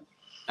manager.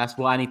 That's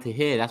what I need to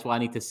hear. That's what I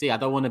need to see. I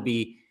don't want to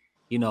be,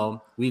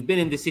 we've been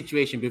in this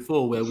situation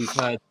before where we've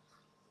heard,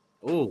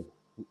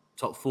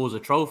 top four's a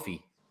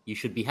trophy. You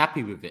should be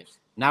happy with it.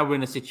 Now we're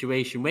in a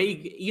situation where,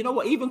 you know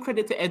what, even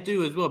credit to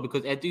Edu as well,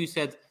 because Edu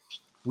said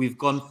we've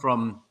gone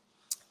from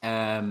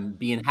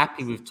being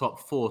happy with top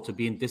four to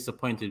being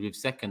disappointed with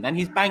second. And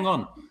he's bang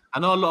on. I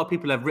know a lot of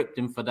people have ripped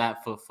him for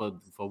that for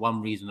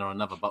one reason or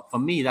another, but for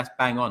me, that's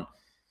bang on.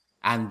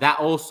 And that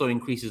also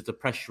increases the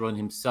pressure on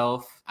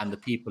himself and the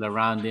people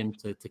around him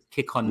to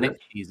kick on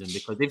next season.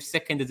 Because if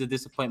second is a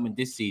disappointment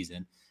this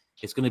season,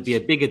 it's going to be a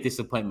bigger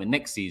disappointment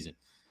next season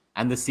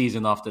and the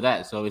season after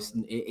that. So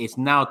it's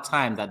now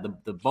time that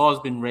the bar's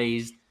been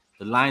raised,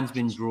 the line's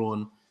been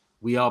drawn.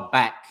 We are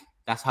back.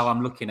 That's how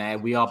I'm looking at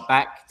it. We are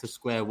back to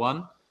square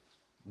one.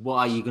 What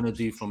are you going to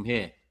do from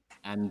here?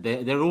 And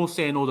they're all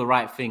saying all the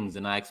right things,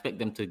 and I expect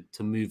them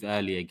to move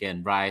early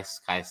again. Rice,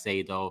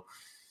 Caicedo,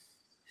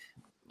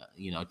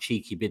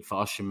 cheeky bid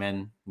for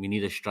Osimhen. We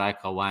need a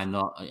striker. Why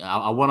not?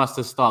 I want us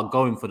to start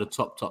going for the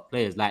top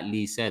players, like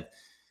Lee said.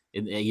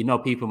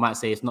 People might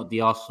say it's not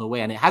the Arsenal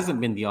way, and it hasn't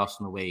been the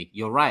Arsenal way.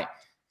 You're right.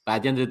 But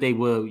at the end of the day,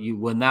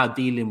 we're now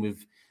dealing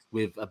with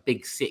a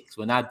big six.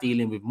 We're now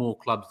dealing with more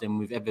clubs than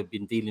we've ever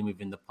been dealing with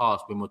in the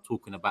past when we're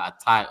talking about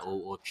a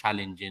title or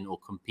challenging or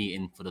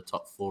competing for the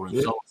top four and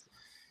so on.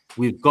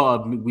 We've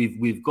got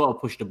to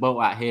push the boat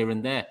out here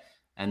and there,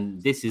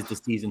 and this is the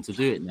season to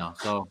do it now.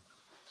 So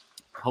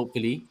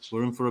hopefully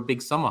we're in for a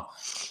big summer.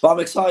 But I'm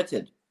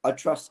excited. I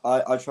trust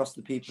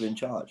the people in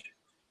charge.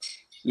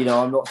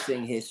 I'm not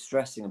sitting here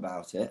stressing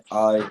about it.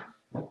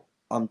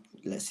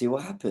 Let's see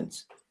what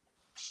happens.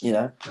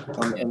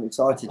 I'm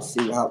excited to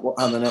see how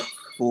the next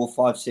 4,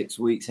 5, 6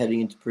 weeks heading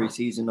into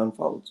pre-season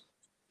unfolds.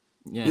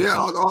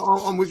 Yeah,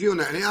 I'm with you on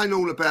that. And it ain't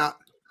all about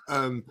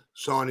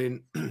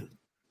signing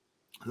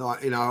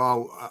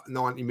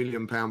 £90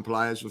 million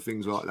players or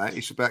things like that.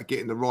 It's about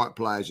getting the right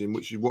players in,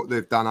 which is what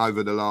they've done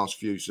over the last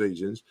few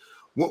seasons.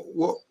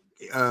 What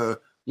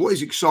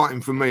is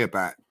exciting for me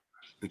about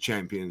the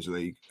Champions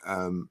League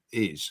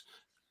is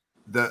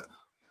that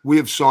we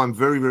have signed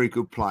very, very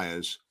good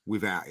players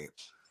without it.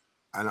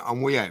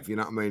 And we have, you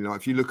know what I mean?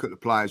 Like if you look at the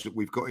players that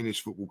we've got in this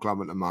football club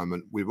at the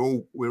moment, we're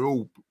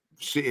all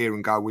sit here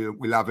and go,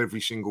 we love every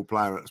single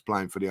player that's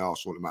playing for the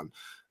Arsenal at the moment.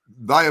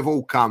 They have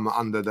all come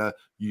under the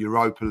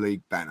Europa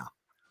League banner,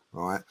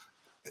 right?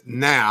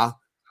 Now,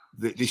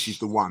 this is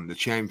the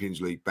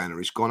Champions League banner.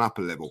 It's gone up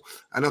a level.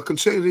 And I can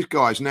tell you this,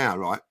 guys, now,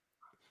 right?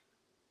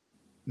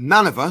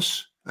 None of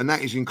us, and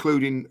that is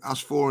including us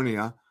four in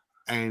here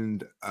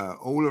and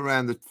all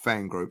around the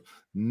fan group,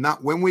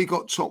 when we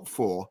got top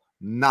four,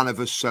 none of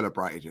us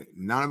celebrated it.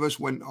 None of us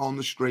went on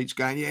the streets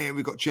going, yeah,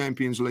 we got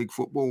Champions League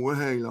football.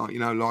 Hey,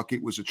 like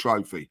it was a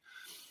trophy.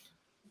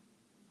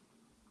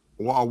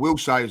 What I will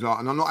say is,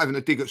 and I'm not having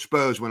a dig at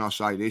Spurs when I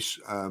say this,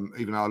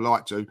 even though I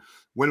like to,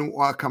 when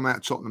I come out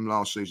of Tottenham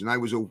last season, they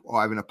was all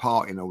having a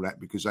party and all that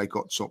because they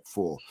got top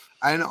four.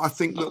 And I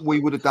think that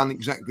we would have done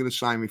exactly the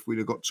same if we'd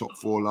have got top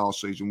four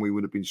last season. We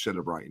would have been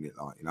celebrating it,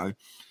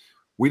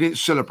 We didn't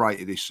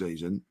celebrate it this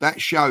season. That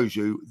shows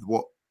you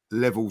what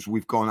levels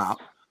we've gone up.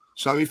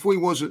 So if we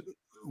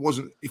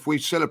if we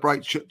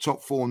celebrate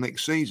top four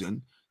next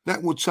season,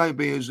 that would say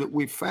that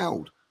we've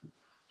failed.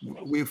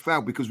 We've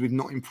failed because we've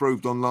not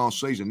improved on last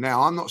season.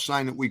 Now, I'm not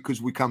saying that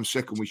because we come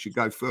second, we should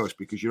go first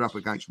because you're up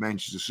against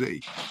Manchester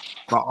City.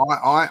 But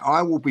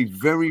I will be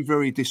very,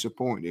 very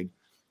disappointed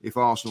if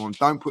Arsenal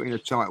don't put in a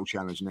title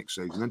challenge next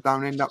season and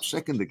don't end up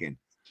second again.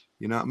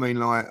 You know what I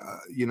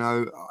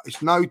mean?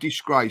 It's no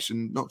disgrace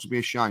and not to be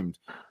ashamed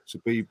to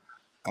be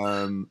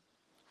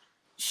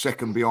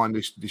second behind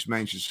this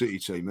Manchester City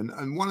team.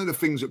 And one of the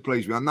things that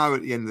pleased me, I know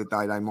at the end of the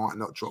day they might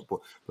not drop,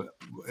 but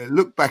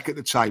look back at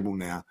the table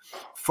now.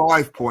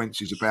 5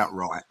 points is about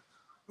right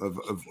of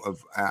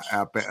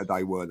how better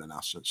they were than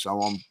us.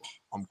 So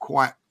I'm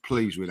quite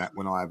pleased with that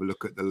when I have a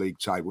look at the league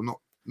table.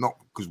 Not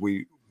because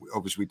we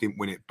obviously didn't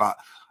win it, but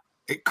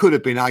it could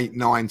have been 8,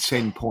 9,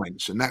 10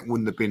 points, and that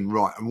wouldn't have been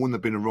right, and wouldn't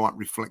have been a right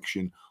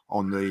reflection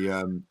on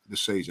the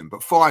season.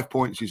 But 5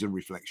 points is a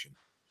reflection.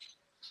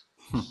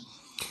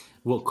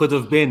 What could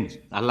have been?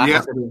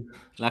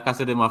 Like I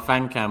said in my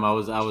fan cam, I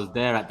was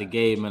there at the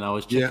game and I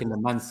was checking the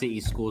Man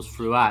City scores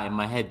throughout in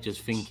my head,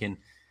 just thinking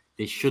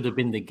this should have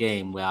been the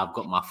game where I've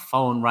got my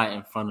phone right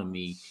in front of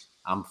me.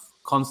 I'm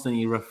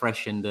constantly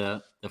refreshing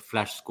the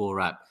flash score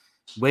app,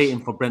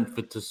 waiting for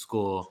Brentford to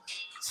score,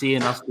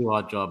 seeing us do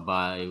our job.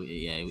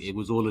 It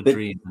was all a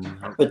dream.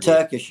 But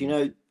Turkish,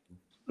 and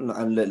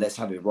look, let's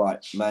have it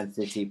right. Man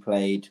City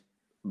played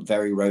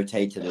very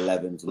rotated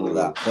 11s and all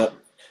that,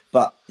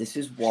 but this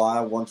is why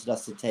I wanted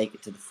us to take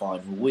it to the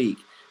final week.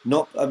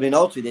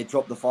 Ultimately they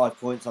dropped the 5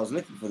 points I was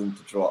looking for them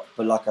to drop,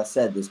 but like I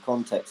said, there's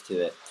context to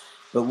it.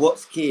 But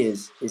what's key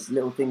is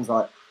little things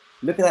like,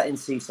 look at that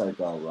Enciso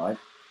goal, right?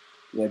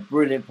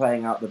 Brilliant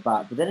playing out the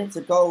back, but then it's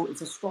a goal,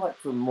 it's a strike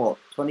from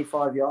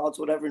 25 yards,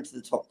 whatever, into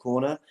the top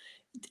corner.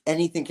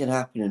 Anything can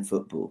happen in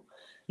football.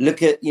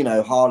 Look at,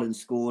 Haaland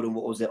scored and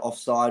what was it,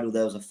 offside, or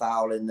there was a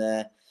foul in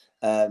there.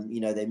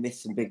 They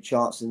missed some big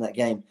chances in that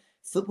game.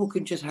 Football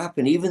can just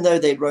happen. Even though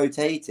they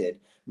rotated,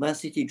 Man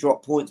City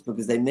dropped points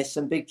because they missed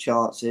some big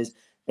chances.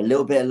 A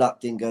little bit of luck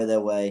didn't go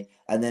their way.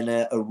 And then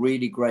a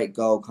really great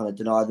goal kind of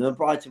denied them. And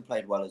Brighton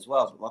played well as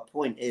well. But my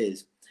point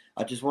is,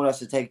 I just want us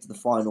to take it to the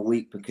final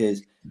week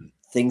because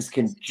things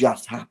can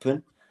just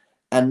happen.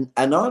 And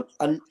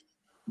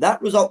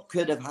that result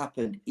could have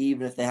happened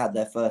even if they had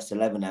their first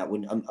 11 out.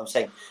 I'm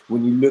saying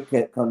when you look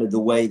at kind of the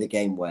way the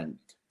game went.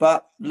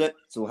 But look,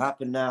 it's all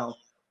happened now.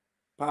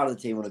 Proud of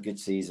the team on a good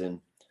season.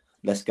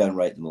 Let's go and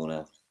rate them all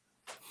now.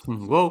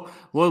 Well,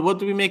 what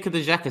do we make of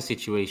the Xhaka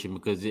situation?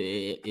 Because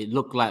it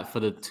looked like for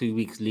the 2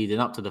 weeks leading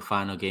up to the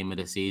final game of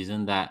the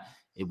season that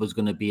it was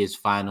going to be his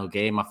final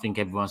game. I think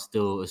everyone's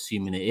still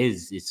assuming it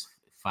is his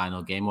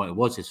final game, or it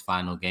was his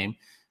final game.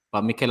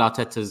 But Mikel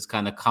Arteta's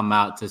kind of come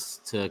out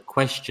to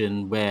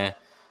question where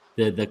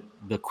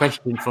the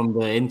question from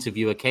the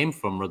interviewer came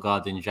from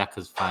regarding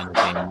Xhaka's final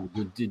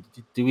game.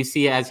 Do we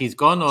see it as he's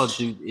gone, or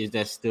is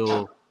there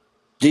still...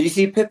 Did you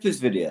see Pippa's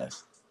video?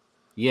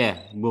 Yeah,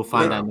 we'll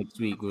find out next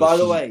week. By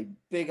the way,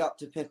 big up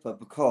to Pippa,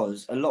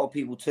 because a lot of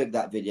people took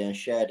that video and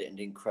shared it and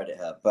didn't credit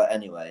her. But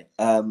anyway,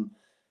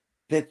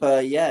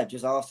 Pippa,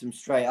 just asked him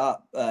straight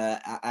up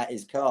at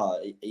his car,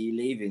 are you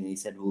leaving? And he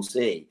said, we'll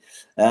see.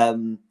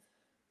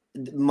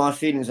 My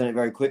feelings on it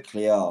very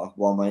quickly are,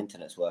 while my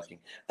internet's working,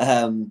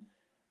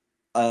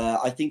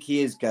 I think he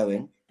is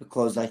going,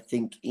 because I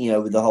think,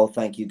 with the whole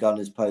thank you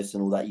Gunners post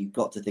and all that, you've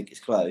got to think it's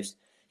close.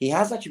 He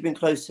has actually been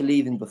close to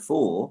leaving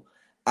before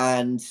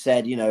and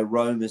said,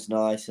 Rome is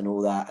nice and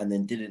all that, and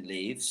then didn't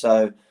leave.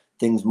 So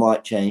things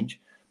might change.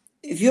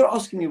 If you're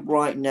asking me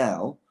right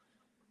now,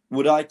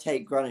 would I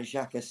take Granit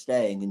Xhaka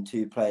staying and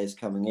 2 players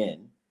coming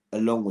in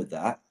along with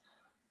that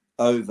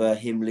over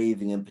him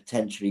leaving and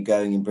potentially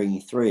going and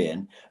bringing 3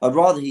 in? I'd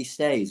rather he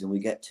stays and we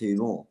get 2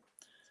 more.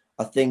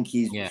 I think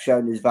he's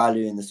shown his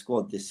value in the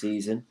squad this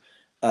season.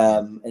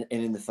 And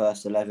in the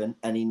first 11,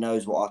 and he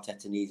knows what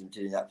Arteta needs him to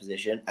do in that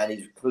position, and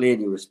he's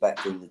clearly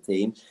respecting the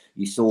team.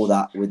 You saw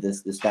that with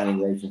the standing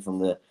ovation from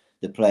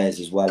the players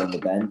as well on the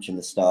bench and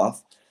the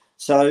staff.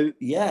 So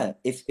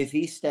if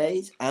he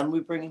stays and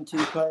we bring in 2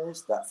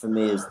 players, that for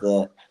me is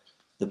the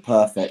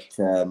perfect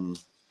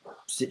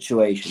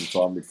situation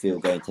for our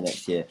midfield going to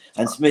next year.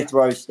 And Smith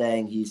Rowe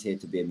staying, he's here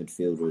to be a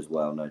midfielder as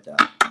well, no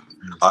doubt.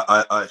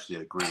 I actually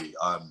agree.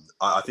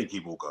 I think he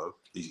will go.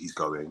 He's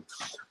going.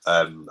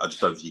 I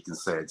just don't think he can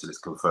say it until it's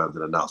confirmed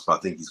and announced, but I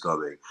think he's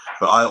going.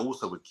 But I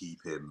also would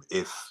keep him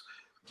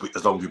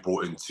as long as we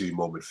brought in 2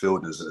 more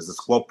midfielders. As a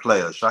squad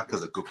player,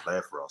 Xhaka's a good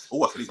player for us.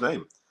 Oh, I said his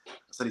name.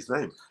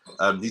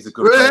 He's a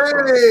good player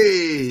for us.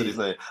 I said his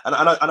name. And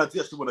I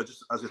just want to,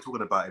 just as we're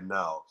talking about him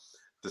now,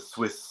 the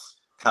Swiss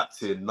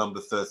captain,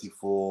 number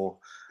 34,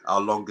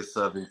 our longest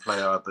serving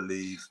player, I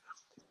believe,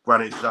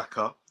 Granit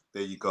Xhaka.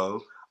 There you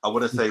go. I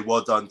want to say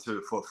well done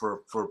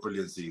for a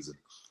brilliant season.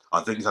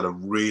 I think he's had a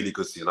really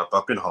good season.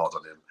 I've been hard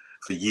on him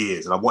for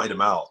years, and I wanted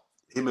him out.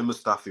 Him and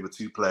Mustafi were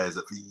 2 players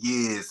that for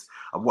years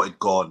I wanted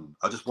gone.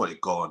 I just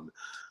wanted gone.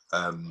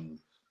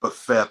 But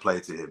fair play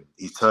to him.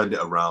 He's turned it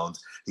around.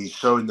 He's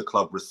showing the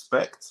club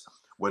respect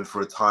when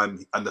for a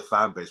time, and the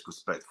fan base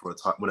respect for a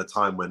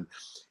time when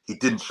he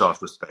didn't show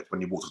us respect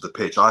when he walked off the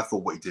pitch. I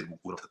thought what he did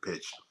walking off the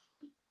pitch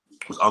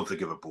was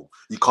unforgivable.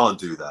 You can't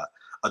do that.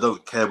 I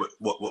don't care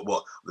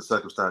what the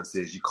circumstance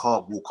is. You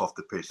can't walk off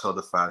the pitch, tell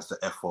the fans to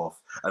F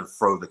off and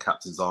throw the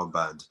captain's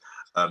armband.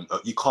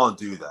 You can't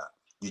do that.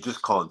 You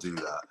just can't do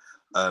that.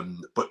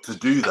 But to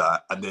do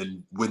that and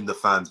then win the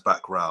fans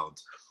back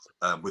round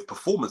with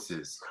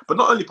performances, but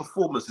not only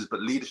performances,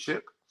 but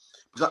leadership.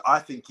 Because I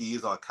think he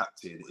is our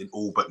captain in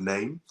all but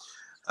name.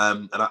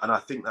 And I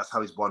think that's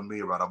how he's won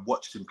me around. I've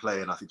watched him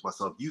play and I think to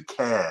myself, you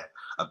care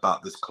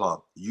about this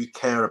club. You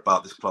care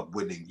about this club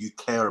winning. You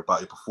care about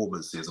your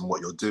performances and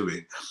what you're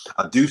doing.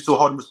 I do still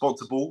hold him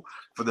responsible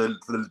for the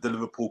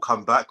Liverpool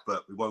comeback,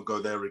 but we won't go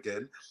there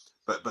again.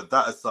 But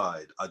that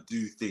aside, I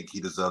do think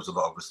he deserves a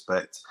lot of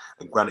respect.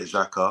 And Granit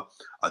Xhaka,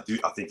 I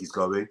think he's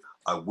going.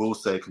 I will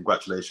say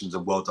congratulations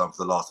and well done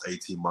for the last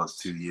 18 months,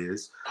 2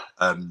 years.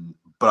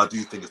 But I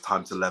do think it's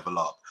time to level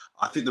up.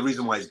 I think the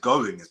reason why he's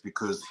going is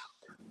because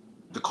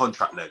the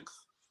contract length.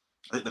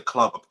 I think the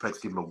club are prepared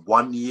to give him a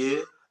 1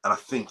 year, and I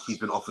think he's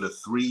been offered a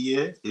 3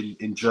 year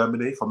in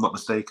Germany, if I'm not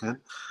mistaken.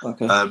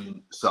 Okay.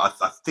 So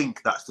I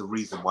think that's the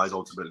reason why he's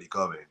ultimately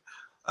going.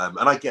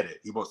 And I get it;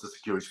 he wants to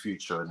secure his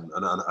future,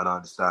 and I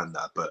understand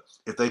that. But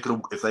if they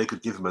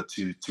could give him a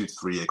 2 to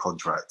 3 year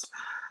contract,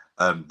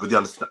 with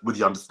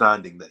the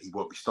understanding that he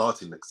won't be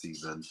starting next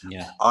season,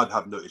 I'd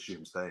have no issue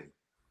him staying.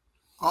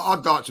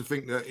 I'd like to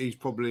think that he's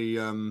probably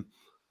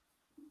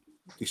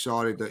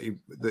decided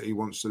that he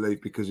wants to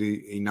leave because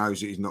he knows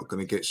that he's not going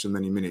to get so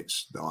many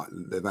minutes. Like,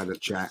 they've had a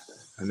chat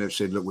and they've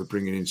said, look, we're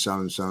bringing in so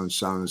and so and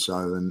so and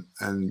so,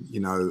 and you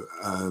know,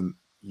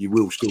 you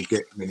will still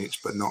get minutes,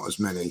 but not as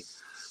many.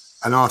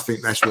 And I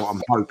think that's what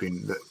I'm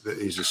hoping that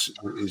is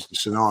the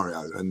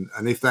scenario.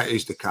 And if that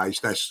is the case,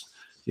 that's,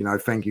 you know,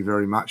 thank you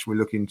very much. We're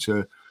looking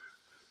to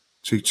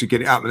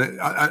get it up.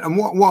 And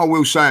what I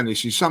will say on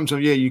this is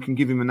sometimes, you can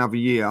give him another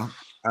year,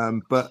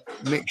 but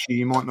next year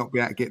you might not be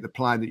able to get the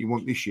player that you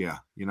want this year.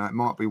 You know, it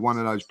might be one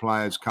of those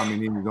players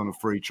coming in who's on a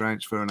free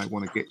transfer and they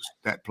want to get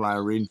that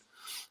player in.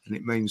 And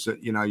it means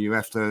that, you know, you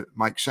have to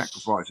make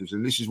sacrifices.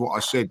 And this is what I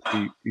said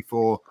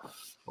before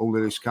all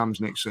of this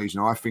comes next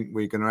season. I think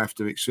we're going to have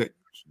to accept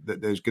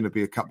that there's going to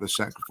be a couple of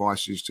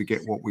sacrifices to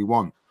get what we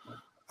want.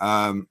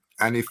 And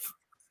if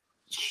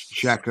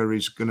Xhaka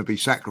is going to be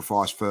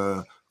sacrificed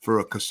for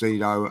a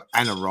Caicedo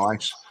and a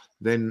Rice,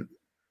 then,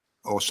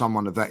 or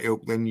someone of that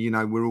ilk, then, you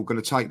know, we're all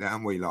going to take that,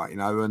 aren't we? Like, you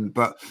know,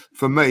 but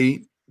for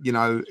me, you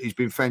know, he's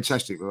been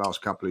fantastic the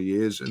last couple of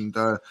years. And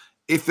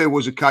if there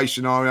was a case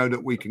scenario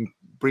that we can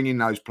bring in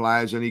those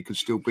players and he could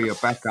still be a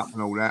backup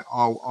and all that,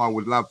 I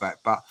would love that.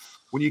 But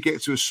when you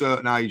get to a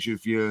certain age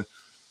of your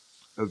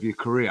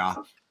career,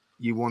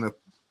 you want to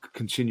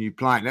continue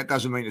playing. That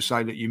doesn't mean to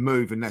say that you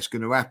move and that's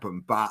going to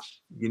happen, but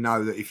you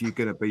know that if you're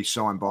going to be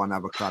signed by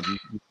another club,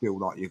 you feel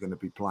like you're going to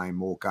be playing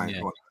more games.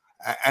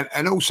 Yeah.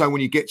 And also when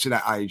you get to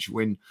that age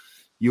when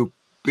you're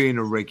being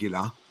a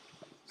regular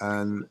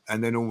and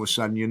then all of a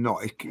sudden you're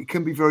not, it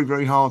can be very,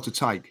 very hard to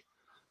take.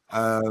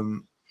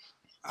 And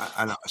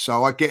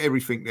so I get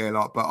everything there.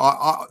 Like,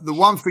 but the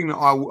one thing that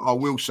I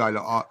will say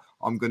that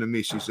I'm going to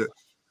miss is that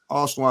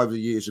Arsenal over the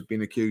years have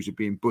been accused of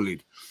being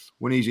bullied.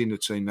 When he's in the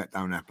team, that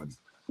don't happen.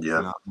 Yeah,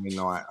 you know I mean,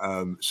 like,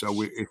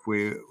 so if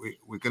we're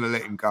going to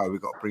let him go,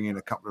 we've got to bring in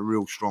a couple of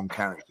real strong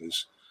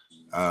characters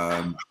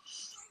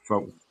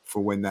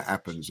for when that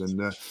happens.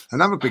 And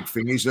another big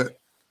thing is that,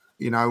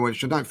 you know,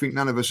 which I don't think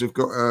none of us have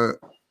got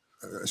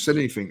said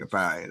anything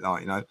about it.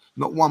 Like, you know,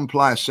 not one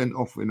player sent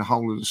off in the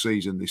whole of the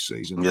season this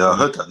season. Yeah, I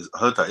heard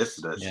that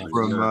yesterday. Yeah.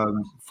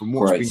 From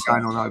what's been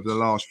going on over the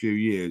last few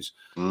years,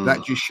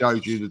 that just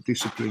shows you the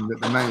discipline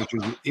that the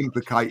managers are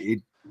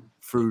implicated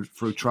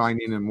through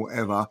training and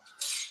whatever.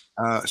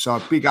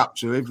 So big up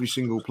to every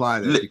single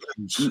player there.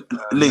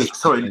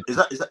 Sorry, is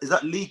that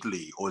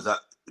legally or is that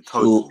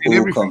total? In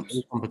everything,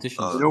 all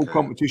competitions. In all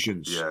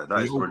competitions. Yeah,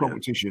 that is all brilliant.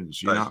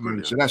 competitions. You know what I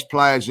mean? So that's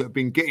players that have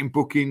been getting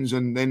bookings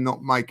and then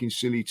not making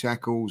silly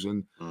tackles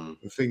and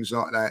things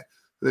like that.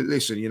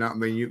 Listen, you know what I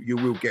mean? You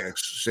will get a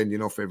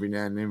sending off every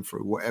now and then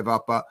for whatever,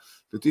 but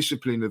the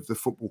discipline of the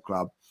football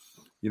club,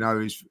 you know,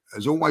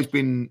 has always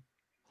been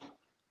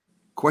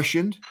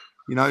questioned.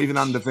 You know, even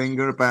under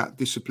Wenger about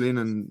discipline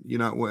and, you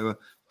know, whatever.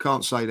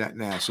 Can't say that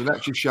now. So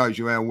that just shows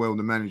you how well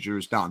the manager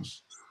has done.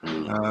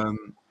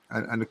 And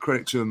a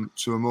credit to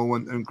them all.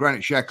 And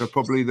Granit Xhaka,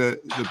 probably the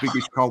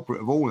biggest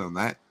culprit of all on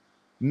that.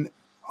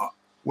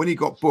 When he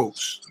got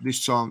booked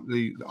this time,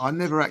 I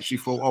never actually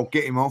thought, I'll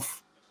get him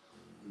off.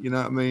 You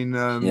know what I mean?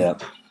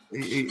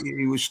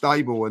 He was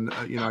stable and,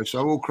 you know,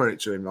 so all credit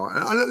to him. Like,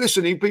 and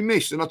listen, he'd been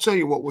missed. And I'll tell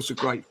you what's a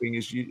great thing,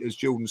 as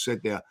Jordan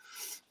said there,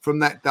 from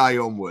that day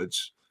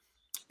onwards,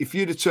 if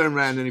you'd have turned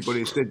around anybody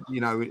and said, you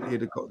know,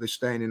 he'd have got this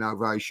standing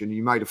ovation,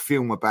 you made a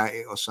film about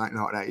it or something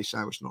like that, you say,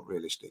 well, it's not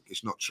realistic.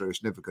 It's not true.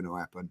 It's never going to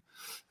happen.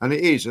 And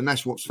it is. And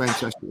that's what's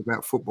fantastic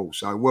about football.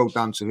 So well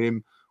done to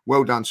him.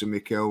 Well done to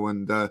Mikel.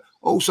 And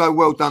also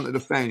well done to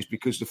the fans,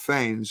 because the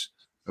fans'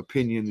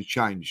 opinion has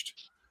changed.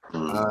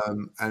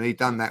 And he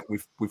done that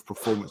with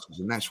performances.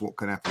 And that's what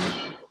can happen.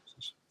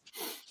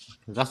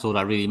 That's all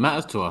that really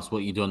matters to us,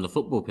 what you do on the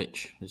football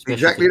pitch. Especially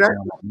exactly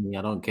that.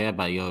 I don't care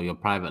about your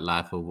private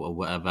life or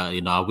whatever.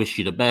 You know, I wish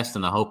you the best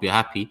and I hope you're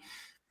happy.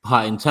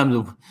 But in terms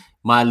of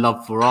my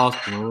love for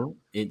Arsenal,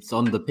 it's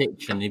on the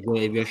pitch. And if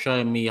you're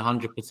showing me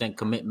 100%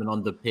 commitment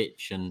on the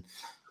pitch and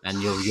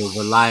you're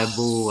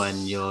reliable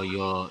and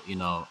you're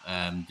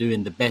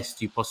doing the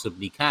best you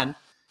possibly can,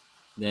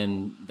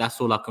 then that's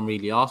all I can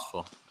really ask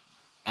for.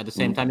 At the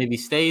same time, if he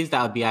stays,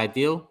 that would be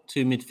ideal.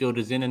 2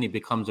 midfielders in and he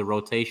becomes a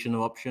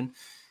rotational option.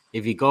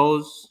 If he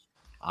goes,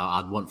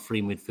 I'd want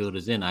 3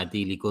 midfielders in,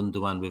 ideally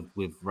Gundogan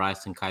with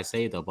Rice and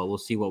Caicedo, but we'll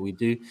see what we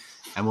do.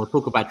 And we'll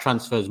talk about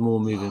transfers more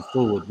moving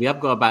forward. We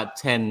have got about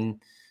 10,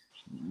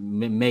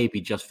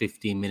 maybe just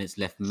 15 minutes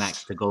left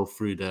max to go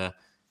through the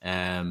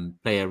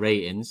player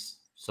ratings.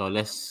 So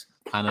let's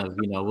kind of,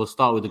 we'll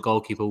start with the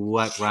goalkeeper. We'll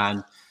work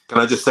around Can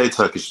I just say,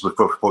 Turkish,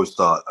 before we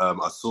start?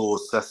 I saw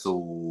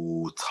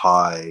Cecil,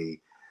 Ty,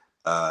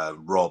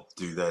 Rob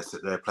do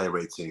their play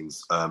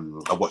ratings. I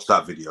watched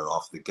that video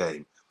after the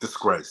game.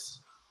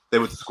 Disgrace. They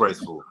were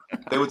disgraceful.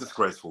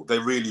 They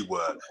really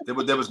were.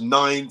 There was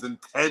 9s and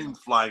 10s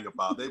flying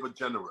about. They were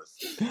generous.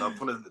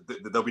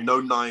 There'll be no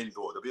 9s,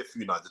 or there'll be a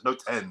few 9s. There's no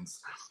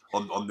 10s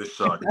on this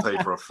show. I can tell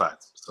you for a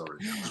fact. Sorry.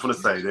 I just want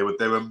to say they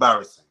were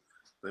embarrassing.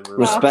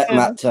 Respect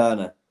Matt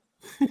Turner.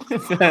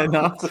 Fair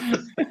enough.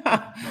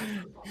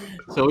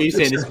 So what are you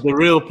saying? This is the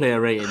real player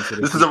rating?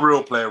 This is a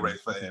real player rate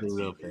for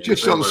him.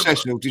 Just on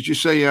Cecil, did you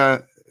see,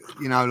 like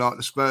the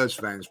Spurs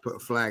fans put a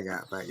flag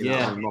out back,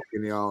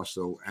 mocking the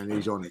Arsenal, and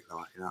he's on it,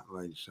 like, you know what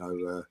I mean?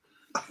 So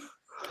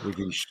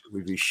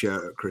with his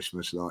shirt at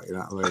Christmas, like, you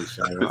know what I mean?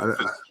 So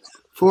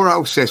poor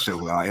old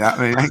Cecil, like, I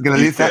mean, ain't gonna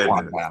live that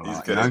one down,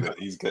 like,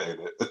 He's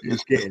getting it.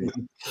 He's getting it.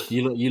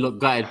 You look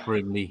gutted for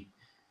him, Lee.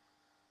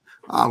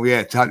 Oh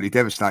yeah, totally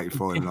devastated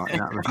for him. Like,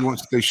 if he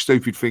wants to do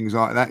stupid things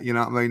like that, you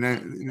know what I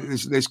mean.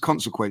 There's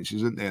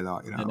consequences, isn't there?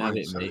 Like, you know, have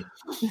it, mate.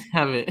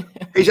 Have it.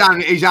 He's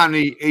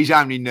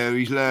only new.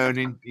 He's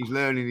learning. He's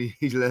learning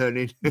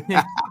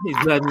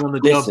on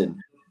the job.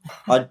 Listen,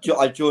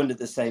 I joined at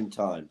the same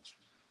time.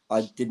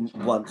 I didn't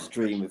once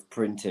dream of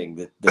printing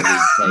the league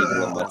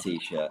table on my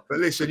T-shirt. But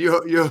listen,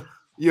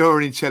 you're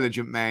an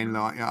intelligent man,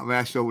 like, you know,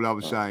 that's all I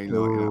was saying.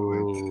 Like, you know,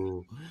 I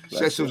mean?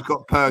 Cecil's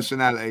got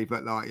personality,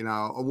 but, like, you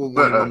know, I wouldn't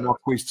want him on my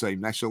quiz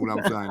team. That's all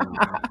I'm saying.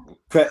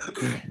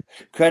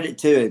 Credit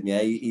to him,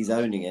 yeah, he's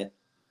owning it.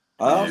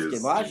 I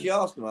actually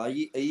asked him, are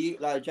you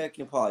like,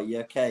 joking apart, are you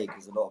okay?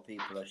 Because a lot of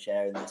people are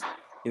sharing this.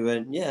 He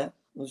went, yeah, it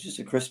was just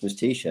a Christmas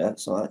T-shirt.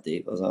 It's not that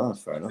deep. I was like, oh,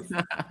 fair enough.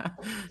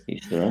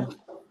 He's around.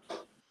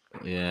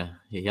 Yeah,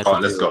 he had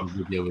to do a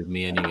video with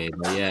me anyway.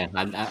 But yeah,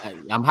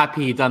 I'm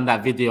happy he done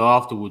that video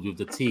afterwards with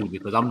the team,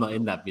 because I'm not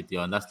in that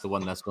video, and that's the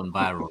one that's gone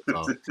viral.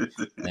 So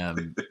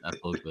that's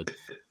all good.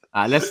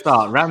 Let's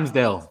start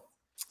Ramsdale.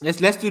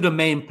 Let's do the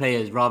main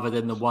players rather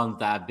than the ones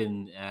that have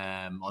been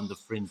on the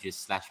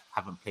fringes /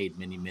 haven't played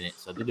many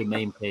minutes. So do the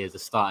main players, the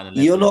starting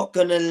 11. You're not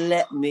going to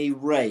let me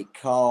rate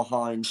Karl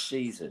Heinz'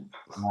 season?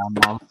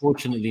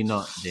 Unfortunately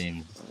not,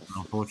 James.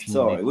 Unfortunately.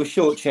 Sorry, we're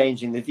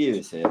shortchanging the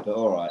viewers here, but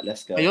all right,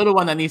 let's go. You're the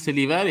one that needs to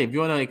leave early. If you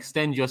want to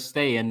extend your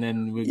stay, and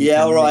then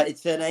all right,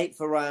 it's an 8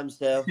 for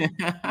Ramsdale.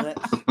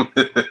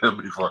 It'll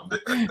be fun.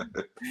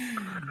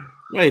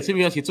 Wait, to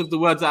be honest, you took the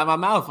words out of my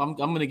mouth. I'm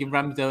going to give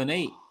Ramsdale an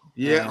 8.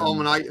 Yeah, I'm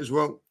an 8 as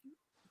well.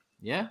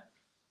 Yeah.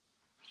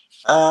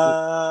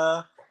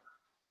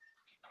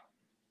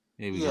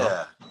 Here we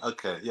go.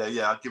 Okay.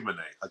 Yeah. I'll give him an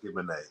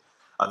 8.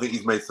 I think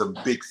he's made some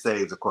big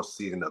saves across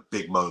the season at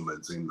big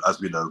moments. And as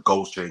we know,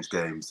 goals change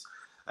games.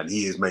 And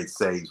he has made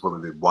saves when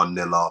we've been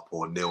 1-0 up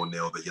or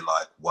 0-0 that you're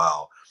like,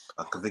 wow.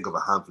 I can think of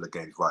a handful of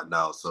games right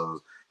now.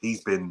 So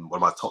he's been one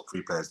of my top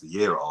 3 players of the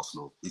year at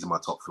Arsenal. He's in my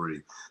top 3.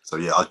 So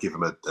yeah, I'd give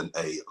him an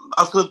 8.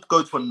 I was going to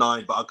go to a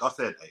 9, but I'll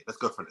say an 8. Let's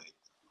go for an 8.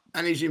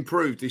 And he's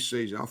improved this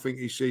season. I think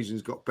his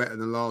season's got better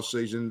than last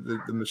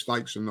season. The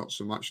mistakes are not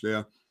so much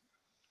there.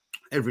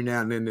 Every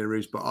now and then there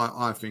is, but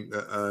I think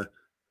that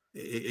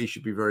he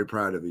should be very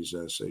proud of his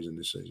season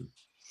this season.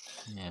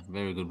 Yeah,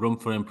 very good. Room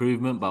for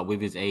improvement, but with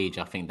his age,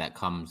 I think that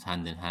comes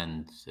hand in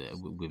hand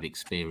with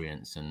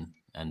experience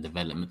and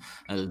development.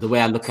 The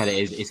way I look at it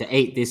is it's an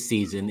 8 this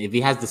season. If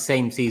he has the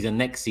same season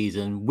next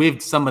season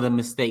with some of the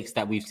mistakes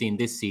that we've seen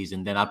this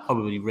season, then I'd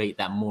probably rate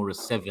that more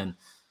as 7,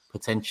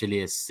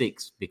 potentially a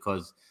 6,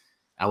 because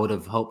I would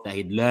have hoped that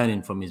he'd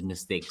learning from his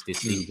mistakes this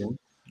season.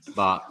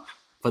 But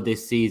for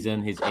this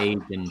season, his age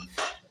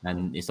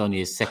and it's only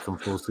his second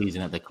full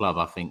season at the club,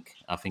 I think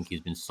he's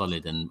been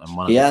solid and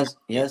one. He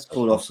has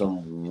pulled off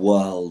some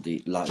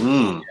worldy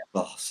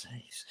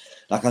saves.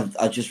 Like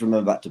I just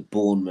remember back to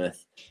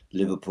Bournemouth,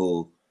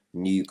 Liverpool,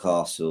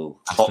 Newcastle,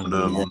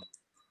 Tottenham,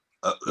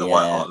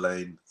 White Hart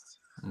Lane.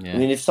 Yeah. I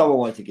mean, if someone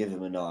wanted to give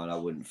him a 9, I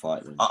wouldn't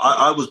fight them.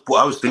 I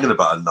was thinking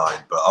about a 9,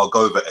 but I'll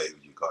go over 8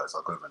 with you guys.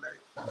 I'll go over an 8.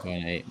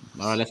 Okay, 8.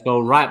 All right, let's go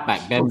right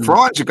back. Ben. I'm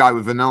trying to go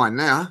with a 9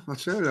 now. I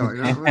tell you,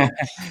 you know what I mean?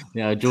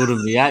 Yeah,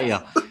 Jordan, be at you.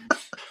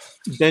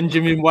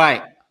 Benjamin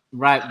White,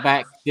 right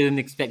back. Didn't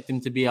expect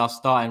him to be our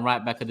starting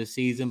right back of the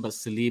season, but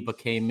Saliba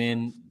came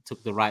in,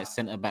 took the right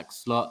centre back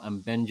slot,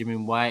 and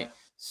Benjamin White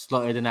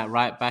slotted in that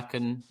right back,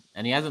 and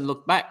he hasn't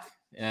looked back.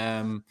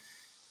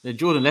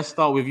 Jordan, let's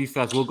start with you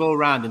first. We'll go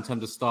around in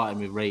terms of starting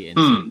with ratings.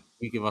 So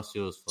you give us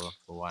yours for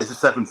White. It's a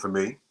 7 for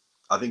me.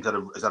 I think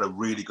he's had a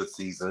really good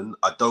season.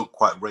 I don't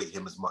quite rate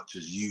him as much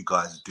as you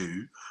guys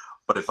do,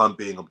 but if I'm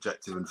being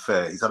objective and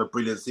fair, he's had a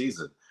brilliant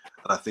season.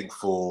 And I think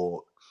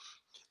for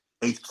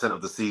 80%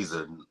 of the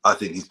season, I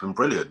think he's been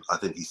brilliant. I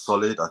think he's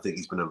solid. I think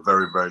he's been a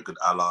very, very good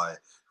ally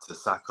to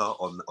Saka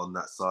on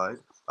that side.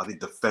 I think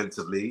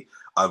defensively,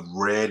 I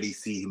rarely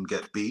see him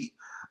get beat.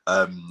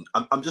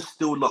 I'm just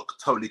still not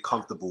totally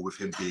comfortable with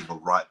him being a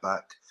right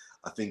back.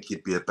 I think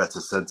he'd be a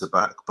better centre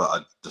back, but I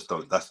just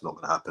don't. That's not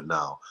going to happen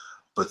now.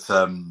 But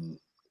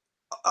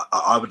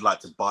I would like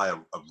to buy a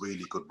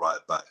really good right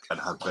back and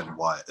have Ben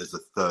White as a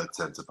third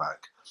centre back.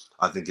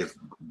 I think if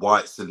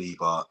White,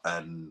 Saliba,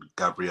 and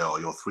Gabriel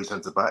are your 3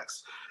 centre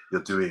backs,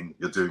 you're doing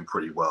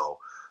pretty well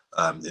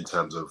in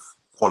terms of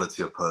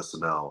quality of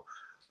personnel.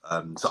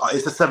 So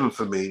it's a 7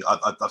 for me.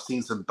 I've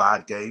seen some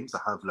bad games,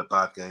 a handful of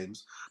bad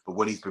games, but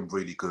when he's been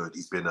really good,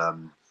 he's been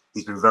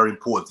very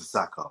important to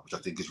Saka, which I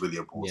think is really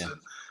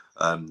important.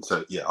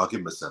 So yeah, I'll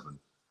give him a 7.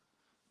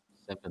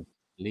 7.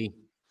 Lee.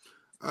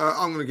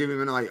 I'm going to give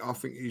him an 8. I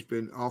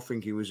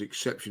think he was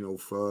exceptional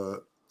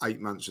for 8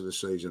 months of the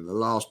season. The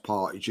last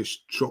part, he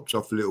just dropped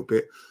off a little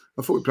bit.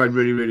 I thought he played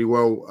really, really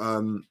well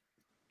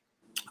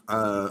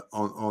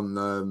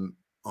on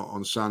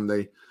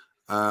Sunday.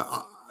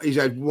 He's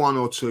had 1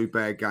 or 2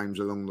 bad games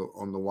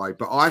on the way,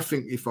 but I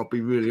think, if I'll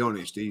be really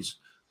honest, he's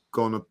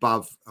gone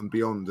above and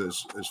beyond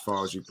as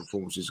far as his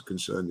performances are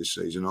concerned this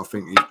season. I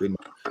think he's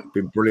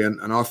been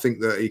brilliant, and I think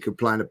that he could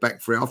play in a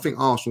back three. I think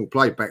Arsenal will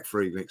play back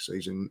three next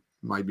season,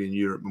 maybe in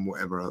Europe and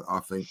whatever.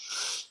 I think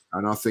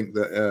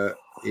that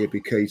he'll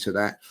be key to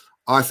that.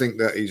 I think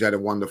that he's had a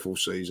wonderful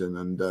season,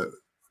 and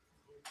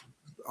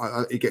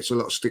he gets a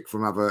lot of stick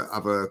from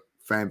other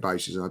fan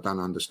bases, and I don't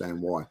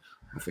understand why.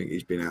 I think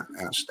he's been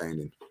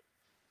outstanding.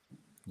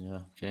 Yeah,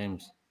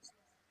 James.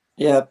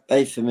 Yeah,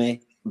 8 for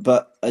me,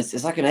 but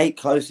it's like an 8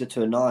 closer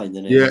to a 9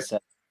 than it is.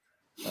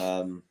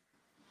 Yeah,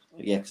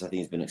 because I think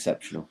he's been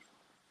exceptional.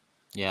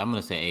 Yeah, I'm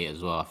gonna say 8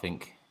 as well. I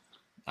think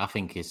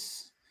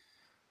it's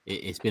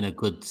been a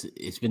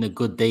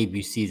good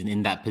debut season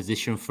in that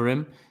position for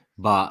him.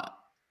 But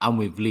I'm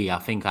with Lee. I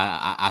think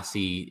I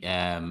see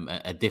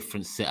a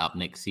different setup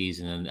next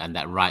season, and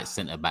that right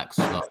centre back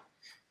slot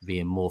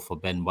being more for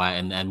Ben White,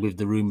 and with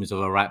the rumours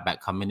of a right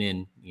back coming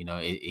in,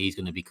 he's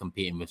going to be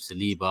competing with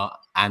Saliba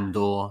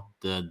and/or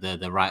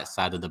the right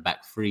side of the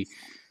back three.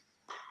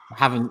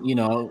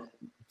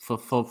 For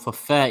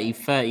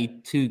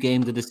 32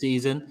 games of the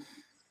season,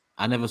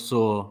 I never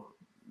saw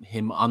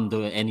him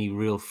under any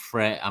real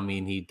threat. I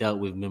mean, he dealt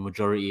with the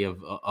majority of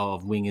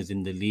wingers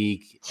in the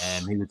league.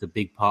 He was a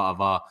big part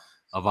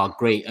of our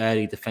great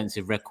early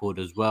defensive record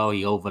as well.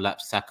 He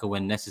overlapped Saka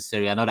when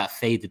necessary. I know that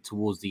faded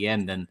towards the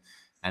end,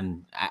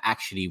 and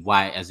actually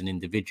White as an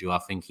individual, I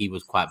think he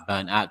was quite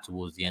burnt out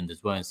towards the end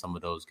as well in some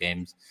of those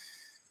games.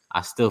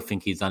 I still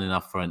think he's done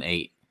enough for an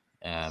 8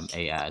 out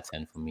of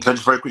 10 for me. Can I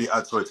just very quickly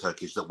add, sorry,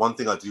 Turkish, that one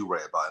thing I do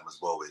rate about him as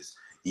well is,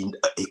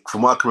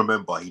 from what I can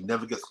remember, he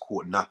never gets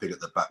caught napping at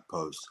the back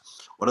post.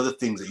 One of the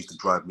things that used to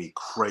drive me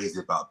crazy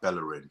about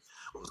Bellerin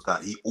was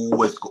that he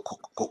always got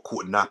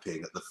caught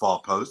napping at the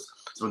far post.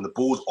 So when the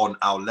ball's on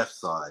our left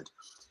side,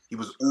 he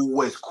was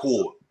always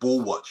caught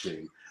ball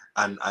watching.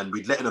 And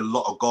we'd let in a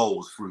lot of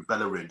goals through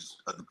Bellerin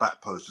at the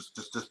back post,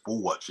 just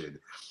ball watching.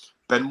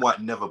 Ben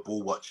White never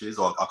ball watches,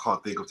 or I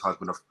can't think of times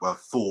when I've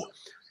thought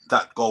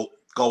that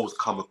goals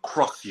come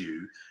across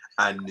you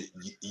and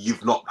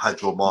you've not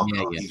had your marker.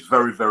 Yeah. He's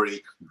very,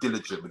 very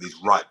diligent with his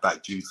right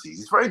back duties.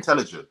 He's very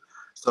intelligent.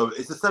 So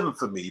it's a 7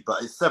 for me,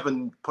 but it's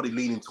 7 probably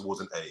leaning towards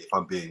an 8 if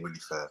I'm being really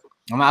fair.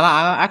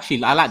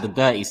 I like the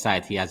dirty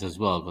side he has as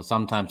well, but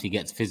sometimes he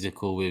gets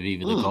physical with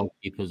either the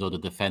goalkeepers or the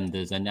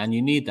defenders, and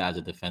you need that as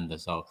a defender.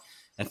 So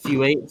a few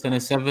 8s and a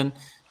 7.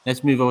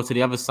 Let's move over to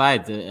the other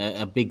side.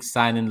 A big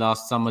signing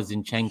last summer,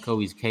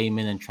 Zinchenko. He's came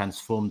in and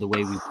transformed the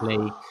way we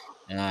play.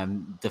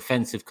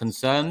 Defensive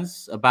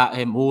concerns about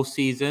him all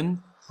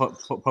season,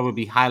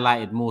 probably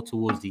highlighted more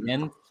towards the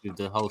end with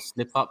the whole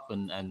slip up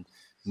and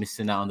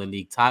missing out on the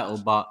league title.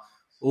 But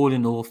all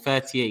in all,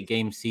 38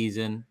 game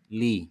season.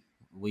 Lee,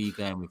 where are you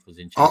going with for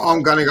Zinchenko?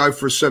 I'm going to go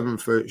for a 7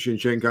 for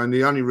Zinchenko, and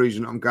the only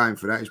reason I'm going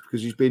for that is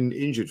because he's been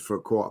injured for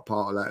quite a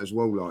part of that as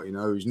well.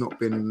 He's not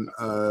been,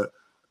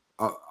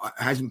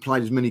 hasn't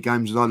played as many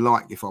games as I'd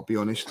like, if I'll be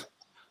honest.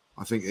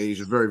 I think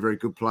he's a very, very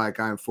good player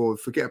going forward.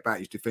 Forget about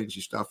his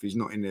defensive stuff. He's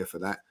not in there for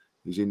that.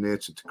 He's in there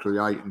to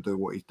create and do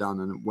what he's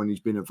done. And when he's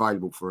been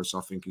available for us,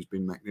 I think he's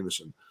been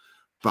magnificent.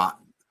 But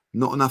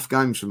not enough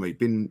games for me.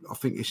 I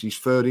think it's his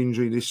 3rd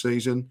injury this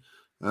season.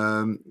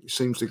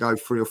 Seems to go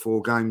 3 or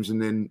 4 games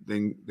and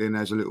then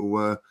has a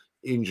little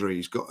injury.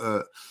 He's got,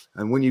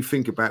 and when you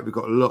think about it, we've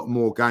got a lot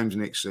more games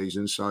next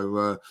season.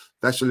 So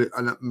that's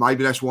and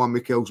maybe that's why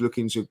Mikel's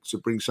looking to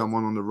bring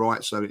someone on the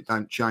right so that it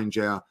don't change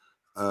our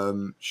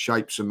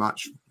shape so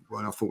much.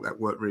 Well, I thought that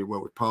worked really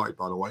well with Partey,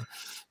 by the way.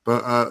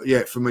 But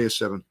yeah, for me, a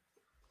 7.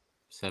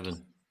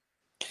 7.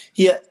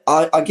 Yeah,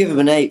 I give him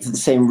an 8 for the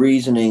same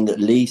reasoning that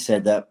Lee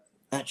said, that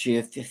actually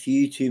a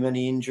few too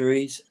many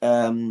injuries.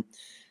 The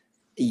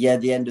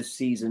end of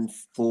season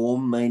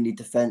form, mainly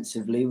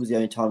defensively, was the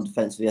only time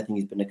defensively I think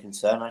he's been a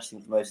concern. I just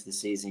think for most of the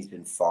season he's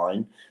been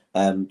fine.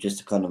 Just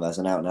to kind of as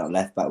an out-and-out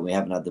left back, we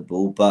haven't had the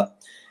ball.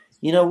 But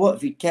you know what?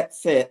 If he kept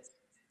fit,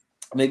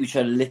 maybe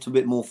showed a little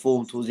bit more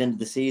form towards the end of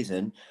the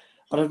season,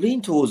 but I've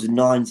leaned towards the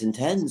 9s and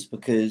 10s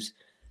because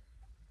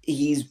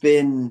he's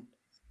been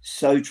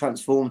so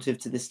transformative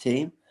to this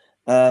team.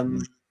 All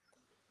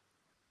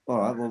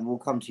right, well, we'll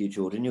come to you,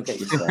 Jordan. You'll get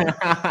your say.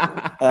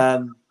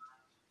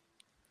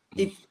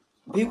 If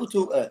people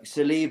talk,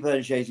 Saliba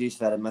and Jesus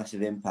have had a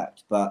massive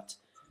impact, but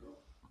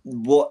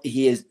what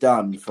he has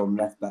done from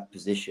left back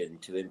position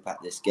to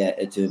impact this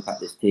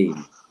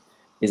team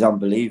is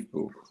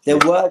unbelievable. There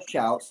were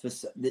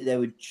shouts there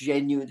were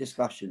genuine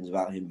discussions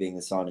about him being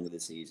the signing of the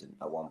season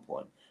at one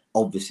point.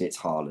 Obviously, it's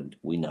Haaland.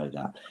 We know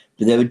that,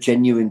 but there were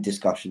genuine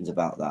discussions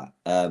about that,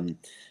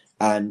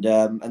 and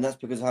that's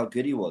because of how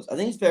good he was. I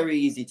think it's very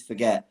easy to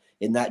forget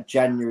in that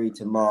January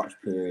to March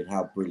period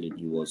how brilliant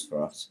he was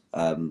for us.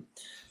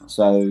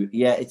 So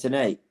yeah, it's an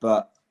 8,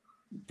 but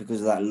because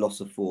of that loss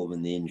of form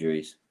and the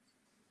injuries.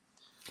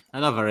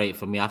 Another 8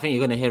 for me. I think you're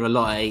going to hear a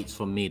lot of 8s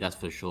from me, that's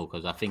for sure,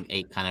 because I think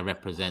 8 kind of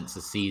represents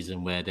a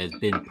season where there's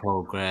been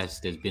progress,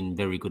 there's been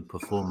very good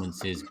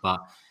performances,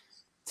 but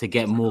to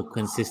get more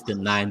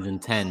consistent 9s and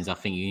 10s, I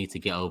think you need to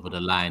get over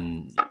the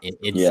line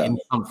in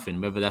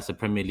something, whether that's a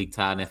Premier League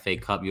title, FA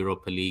Cup,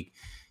 Europa League.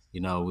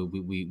 You know,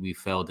 we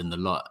failed in the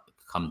lot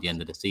come the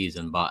end of the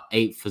season, but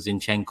 8 for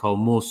Zinchenko,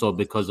 more so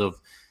because of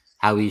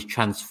how he's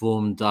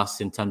transformed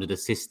us in terms of the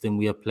system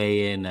we are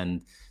playing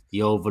and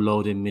the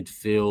overload in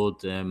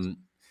midfield,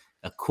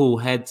 a cool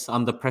head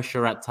under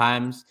pressure at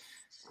times.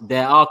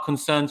 There are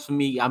concerns for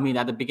me. I mean,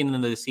 at the beginning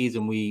of the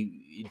season,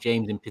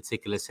 James in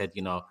particular said,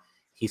 you know,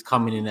 he's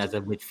coming in as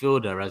a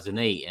midfielder, as an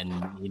 8, and,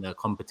 you know,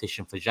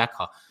 competition for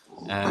Xhaka.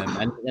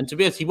 And to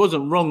be honest, he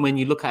wasn't wrong when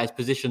you look at his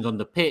positions on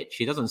the pitch.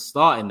 He doesn't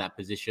start in that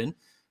position,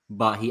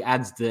 but he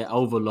adds the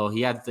overload.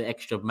 He adds the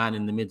extra man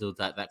in the middle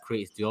that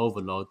creates the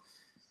overload.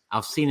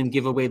 I've seen him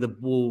give away the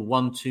ball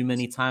one too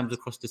many times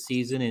across the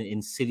season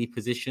in silly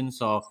positions.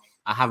 So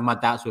I have my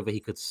doubts whether he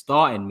could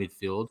start in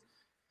midfield.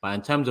 But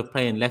in terms of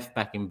playing left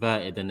back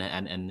inverted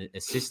and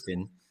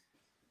assisting,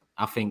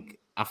 I think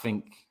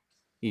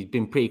he's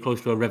been pretty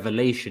close to a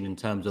revelation in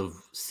terms of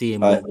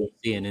seeing what we're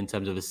seeing in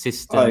terms of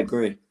assistance. I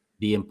agree.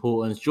 The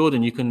importance.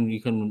 Jordan, you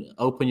can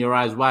open your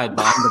eyes wide,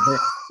 but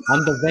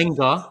under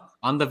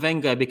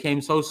Wenger, it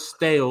became so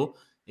stale.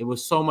 It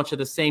was so much of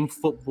the same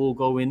football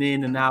going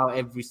in and out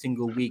every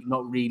single week,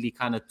 not really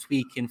kind of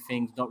tweaking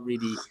things, not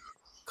really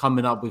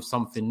coming up with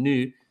something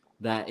new,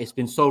 that it's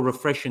been so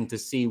refreshing to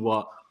see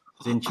what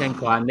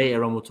Zinchenko and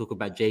later on we'll talk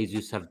about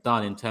Jesus have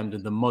done in terms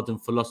of the modern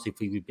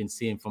philosophy we've been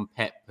seeing from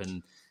Pep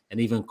and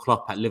even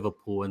Klopp at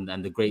Liverpool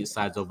and the great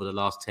sides over the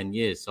last 10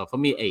 years. So for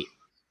me, 8.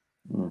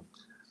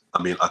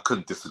 I mean, I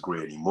couldn't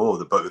disagree anymore.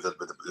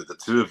 The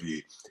two of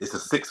you, it's a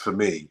 6 for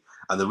me.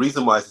 And the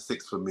reason why it's a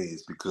 6 for me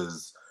is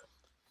because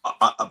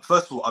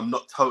first of all, I'm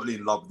not totally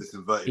in love with this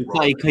inverted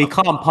role. He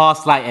can't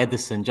pass like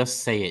Edison.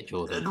 Just say it,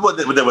 Jordan. Well,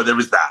 there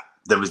is that.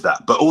 There is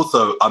that. But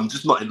also, I'm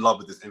just not in love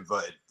with this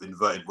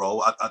inverted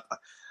role.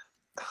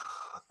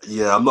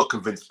 I'm not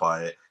convinced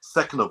by it.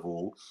 Second of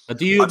all,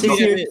 City are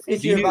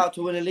about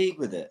to win a league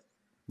with it.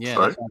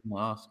 Yeah,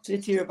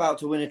 City are about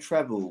to win a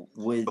treble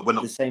with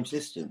the same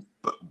system.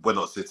 But we're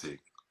not City.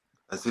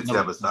 And City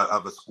have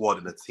a squad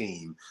and a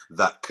team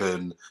that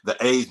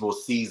is more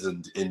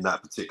seasoned in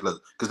that particular,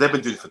 because they've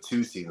been doing it for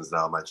 2 seasons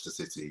now, Manchester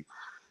City.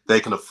 They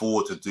can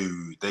afford to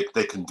do,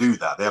 they can do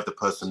that. They have the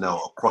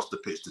personnel across the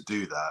pitch to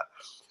do that.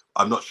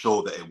 I'm not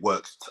sure that it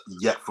works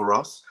yet for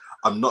us.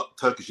 I'm not,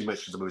 Turkish, you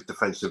mentioned some of his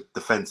defensive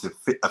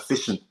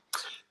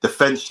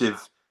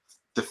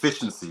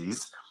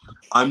deficiencies.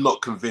 I'm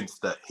not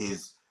convinced that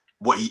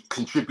what he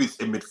contributes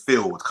in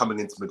midfield, coming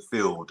into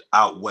midfield,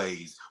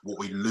 outweighs what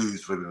we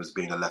lose from him as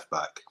being a left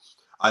back.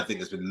 I think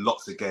there's been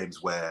lots of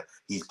games where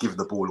he's given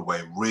the ball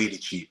away really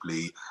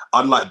cheaply.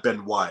 Unlike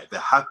Ben White, there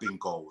have been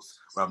goals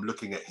where I'm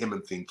looking at him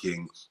and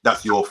thinking,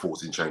 that's your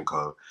fault,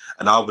 Zinchenko.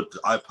 And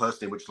I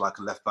personally would like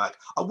a left back.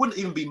 I wouldn't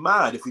even be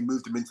mad if we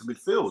moved him into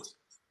midfield.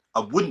 I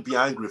wouldn't be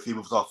angry if he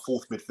was our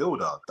 4th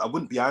midfielder. I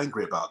wouldn't be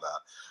angry about that.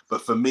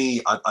 But for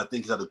me, I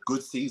think he's had a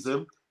good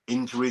season.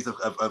 Injuries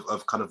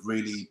have kind of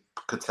really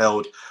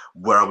curtailed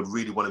where I would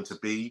really want him to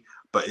be,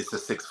 but it's a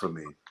 6 for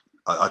me.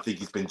 I think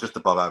he's been just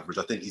above average.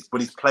 I think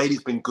when he's played,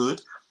 he's been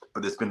good,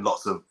 but there's been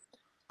lots of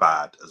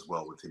bad as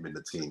well with him in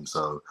the team.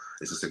 So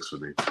it's a 6 for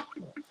me.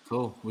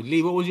 Cool. With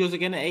Lee, what was yours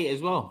again at 8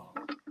 as well?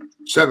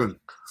 7.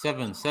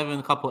 7,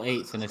 a couple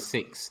 8s and a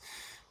 6.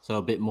 So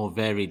a bit more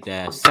varied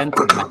there.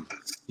 Centre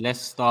backs.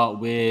 Let's start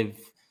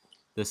with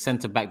the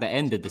centre back that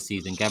ended the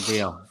season,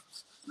 Gabriel.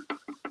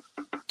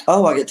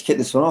 Oh, I get to kick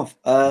this one off.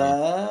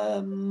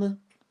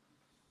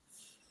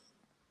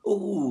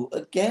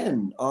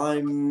 Again,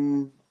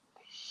 I'm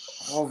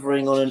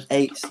hovering on an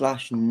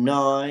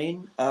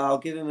 8/9. I'll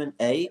give him an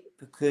 8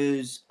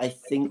 because I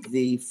think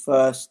the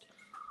first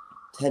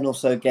 10 or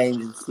so games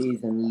of the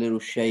season a little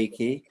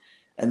shaky.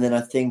 And then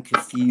I think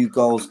a few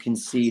goals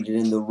conceded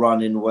in the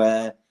run-in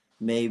where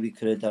maybe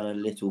could have done a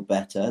little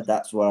better.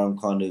 That's where I'm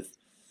kind of,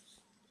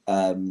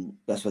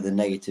 that's where the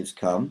negatives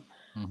come.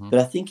 Mm-hmm. But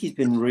I think he's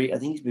been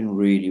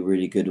really,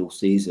 really good all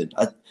season.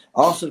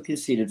 Arsenal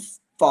conceded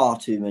far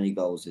too many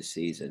goals this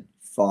season,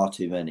 far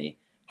too many.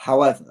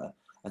 However,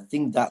 I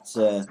think that's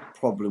a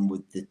problem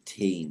with the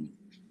team.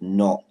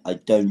 I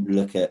don't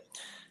look at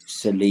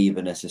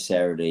Saliba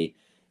necessarily.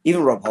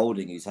 Even Rob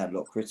Holding, who's had a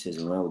lot of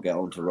criticism, and we'll get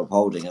on to Rob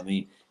Holding. I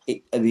mean,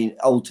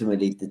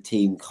 ultimately the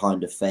team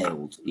kind of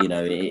failed, in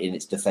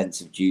its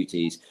defensive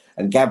duties.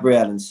 And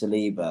Gabriel and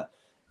Saliba,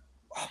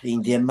 I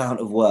mean, the amount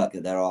of work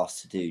that they're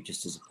asked to do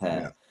just as a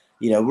pair.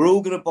 we're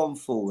all going to bomb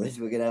forward.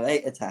 We're going to have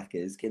 8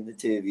 attackers. Can the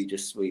 2 of you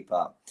just sweep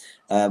up?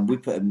 We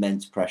put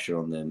immense pressure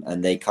on them,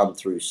 and they come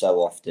through so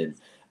often.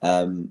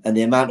 And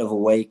the amount of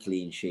away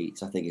clean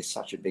sheets, I think, is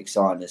such a big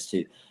sign as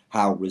to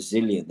how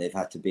resilient they've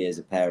had to be as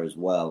a pair as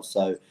well.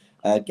 So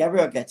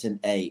Gabriel gets an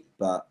 8,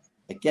 but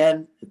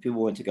again, if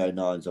people want to go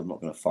 9s, I'm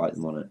not going to fight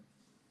them on it.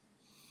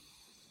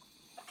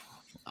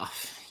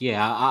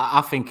 Yeah,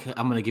 I think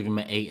I'm going to give him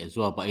an 8 as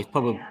well, but he's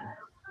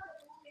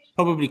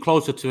probably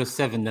closer to a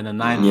 7 than a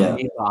 9 for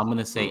me. But I'm going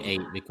to say 8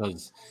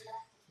 because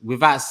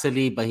without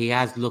Saliba, he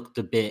has looked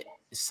a bit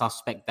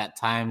suspect at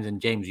times.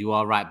 And James, you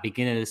are right.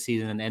 Beginning of the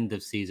season and end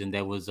of season,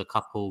 there was a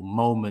couple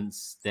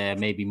moments there,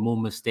 maybe more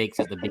mistakes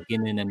at the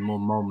beginning and more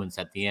moments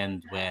at the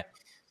end where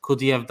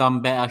could he have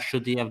done better?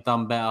 Should he have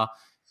done better?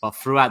 But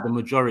throughout the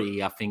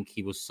majority, I think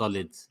he was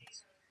solid.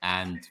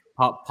 And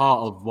part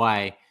of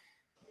why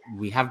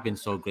we have been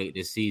so great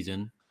this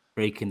season,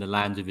 breaking the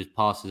lines of his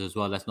passes as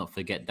well. Let's not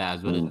forget that,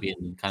 as well as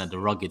being kind of the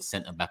rugged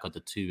centre back of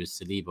the 2 is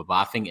Saliba. But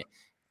I think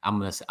I'm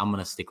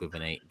gonna stick with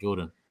an 8.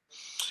 Jordan.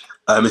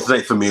 It's an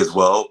 8 for me as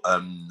well.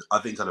 I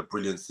think he's had a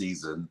brilliant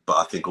season, but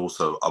I think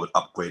also I would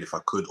upgrade if I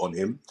could on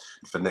him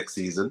for next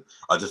season.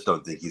 I just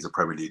don't think he's a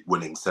Premier League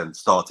winning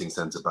starting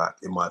centre back,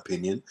 in my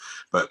opinion.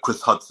 But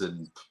Chris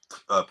Hudson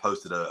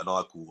posted an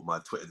article on my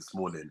Twitter this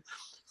morning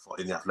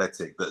in The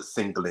Athletic that's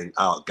singling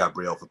out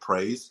Gabriel for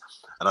praise,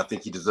 and I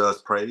think he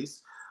deserves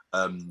praise.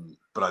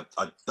 But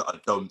I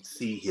don't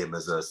see him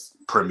as a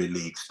Premier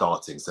League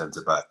starting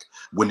centre-back,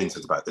 winning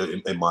centre-back,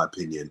 in my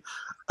opinion.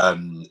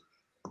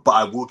 But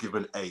I will give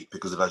him an 8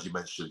 because of, as you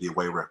mentioned, the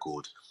away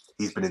record.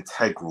 He's been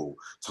integral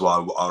to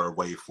our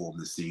away form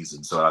this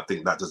season. So I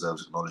think that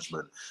deserves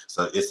acknowledgement.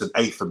 So it's an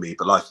 8 for me.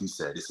 But like you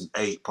said, it's an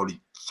 8,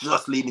 probably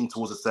just leaning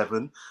towards a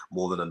 7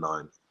 more than a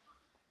 9.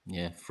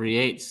 Yeah,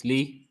 3 8s.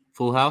 Lee,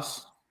 full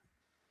house?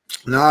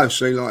 No,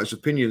 see, like, it's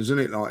opinions, isn't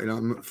it?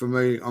 Like, for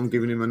me, I'm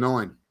giving him a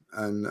 9.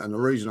 And the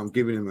reason I'm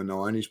giving him a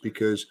 9 is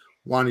because,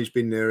 one, he's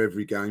been there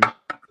every game.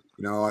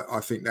 I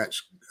think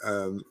that's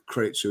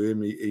credit to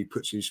him. He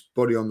puts his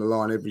body on the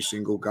line every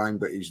single game,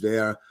 but he's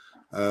there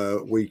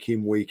week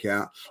in, week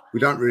out. We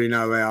don't really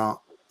know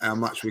how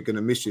much we're going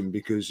to miss him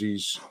because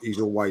he's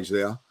always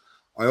there.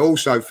 I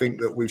also think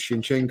that with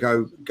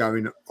Zinchenko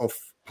going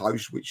off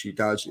post, which he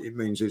does, it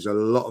means there's a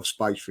lot of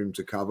space for him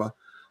to cover.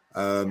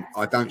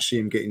 I don't see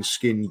him getting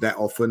skinned that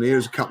often.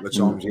 There's a couple of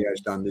times he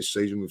has done this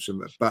season with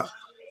some, but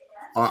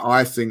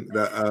I think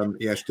that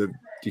he has to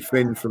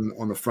defend from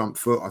on the front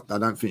foot. I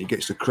don't think he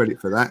gets the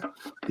credit for that.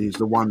 He's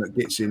the one that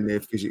gets in there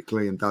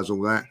physically and does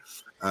all that.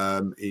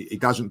 He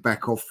doesn't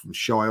back off and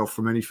shy off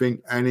from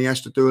anything, and he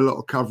has to do a lot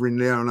of covering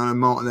there. I know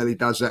Martinelli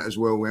does that as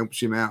well,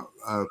 helps him out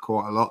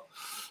quite a lot.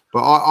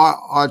 But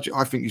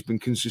I think he's been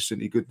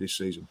consistently good this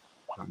season.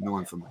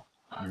 9 for me.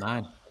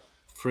 9.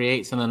 3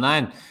 8s and a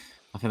 9.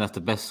 I think that's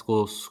the best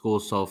score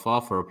so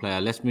far for a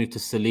player. Let's move to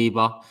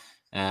Saliba.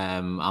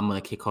 I'm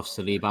going to kick off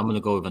Saliba. I'm going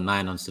to go with a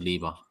 9 on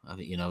Saliba. I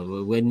think,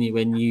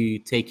 when you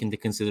take into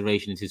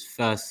consideration it's his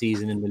first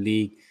season in the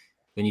league,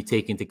 when you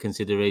take into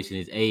consideration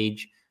his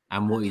age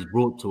and what he's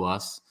brought to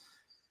us,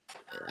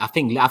 I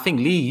think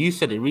Lee, you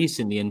said it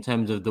recently in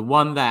terms of the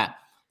one that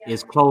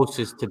is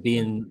closest to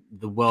being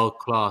the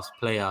world-class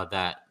player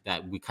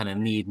that we kind of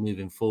need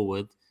moving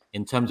forward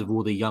in terms of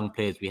all the young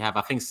players we have.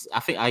 I think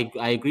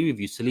I agree with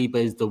you. Saliba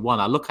is the one.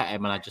 I look at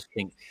him and I just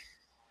think,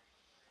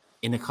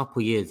 in a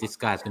couple of years, this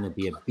guy's going to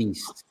be a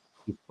beast.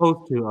 He's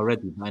supposed to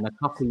already, but in a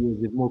couple of years,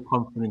 with more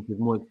confidence, with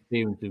more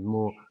experience, with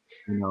more,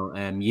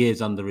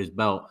 years under his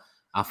belt,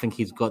 I think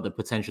he's got the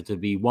potential to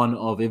be one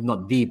of, if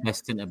not the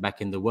best centre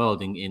back in the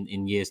world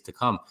in years to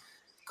come.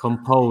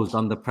 Composed,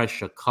 under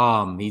pressure,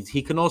 calm.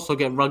 He can also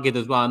get rugged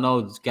as well. I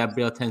know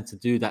Gabriel tends to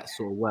do that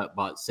sort of work,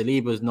 but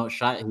Saliba's not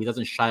shy. He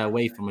doesn't shy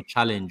away from a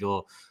challenge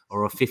or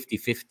a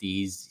 50-50.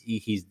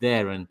 He's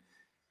there, and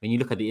when you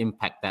look at the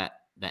impact that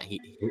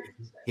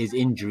his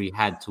injury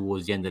had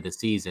towards the end of the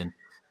season,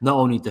 not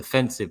only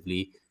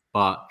defensively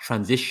but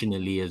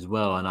transitionally as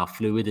well, and our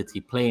fluidity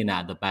playing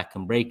at the back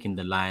and breaking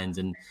the lines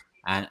and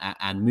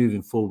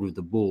moving forward with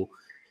the ball,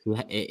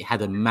 it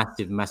had a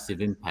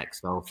massive impact.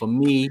 So for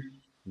me,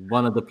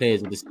 one of the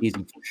players of the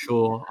season for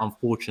sure.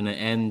 Unfortunate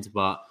end,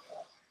 but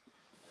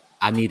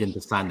I need him to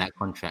sign that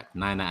contract.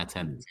 9 out of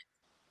 10.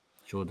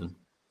 Jordan.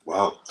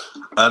 Wow,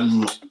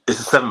 it's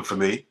a 7 for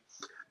me.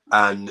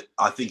 And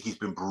I think he's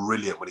been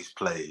brilliant when he's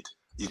played.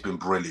 He's been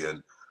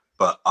brilliant,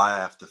 but I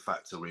have to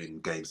factor in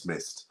games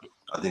missed.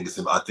 I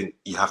think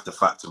you have to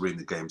factor in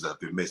the games that have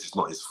been missed. It's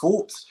not his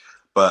fault,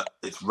 but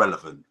it's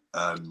relevant.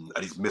 And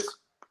he's missed,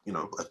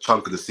 a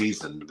chunk of the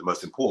season, the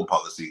most important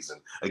part of the season.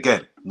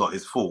 Again, not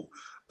his fault,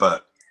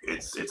 but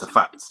it's a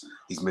fact.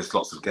 He's missed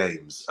lots of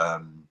games.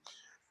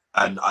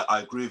 And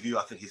I agree with you.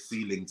 I think his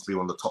ceiling to be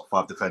one of the top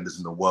 5 defenders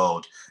in the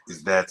world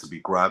is there to be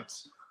grabbed.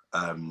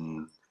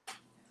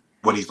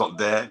 When he's not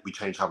there, we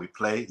change how we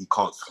play. He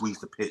can't squeeze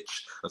the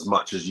pitch as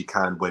much as you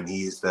can when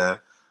he is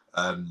there.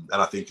 And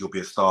I think he'll be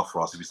a star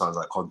for us if he signs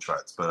that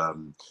contract. But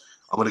I'm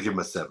going to give him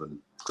a 7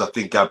 because I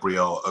think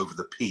Gabriel, over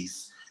the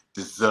piece,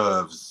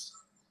 deserves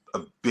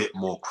a bit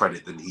more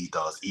credit than he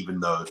does, even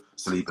though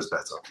Saliba's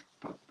better.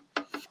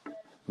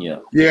 Yeah,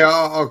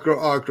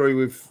 I agree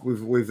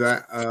with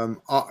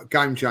that.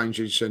 Game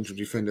changing central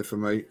defender for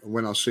me.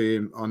 When I see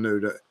him, I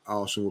knew that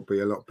Arsenal would be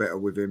a lot better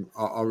with him.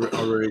 I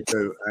really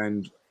do,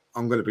 and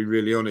I'm going to be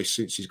really honest.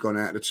 Since he's gone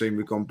out of the team,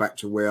 we've gone back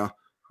to where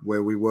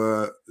we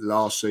were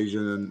last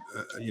season, and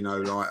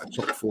like a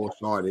top 4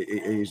 side. He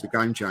is the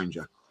game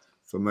changer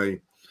for me.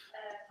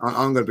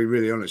 I'm going to be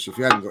really honest. If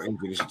he hadn't got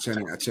injured, it's a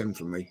 10 out of 10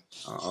 for me.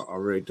 I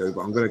really do,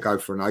 but I'm going to go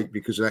for an 8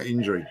 because of that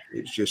injury.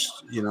 It's just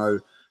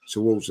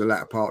towards the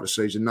latter part of the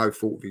season, no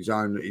fault of his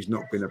own that he's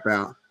not been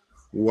about.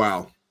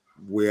 Wow,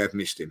 we have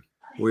missed him.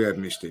 You know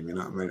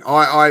what I mean?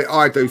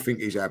 I do think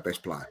he's our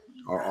best player.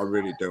 I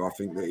really do. I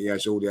think that he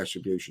has all the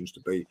attributions to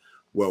be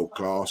world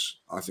class.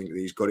 I think that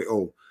he's got it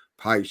all: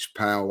 pace,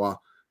 power,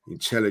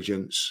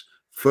 intelligence.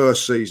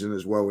 First season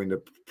as well in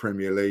the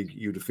Premier League,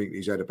 you'd think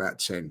he's had about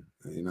 10.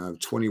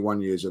 21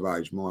 years of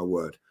age, my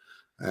word.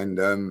 And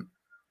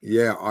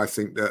I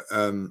think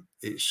that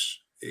it's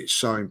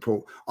so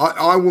important.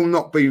 I will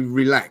not be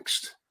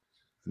relaxed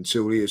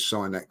until he has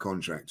signed that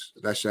contract.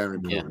 That's how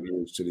important he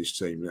is to this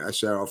team.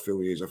 That's how I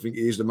feel he is. I think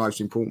he is the most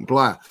important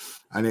player.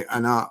 And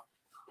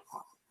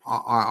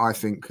I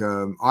think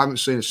I haven't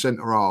seen a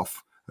centre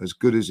half as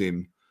good as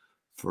him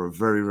for a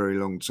very, very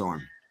long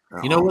time.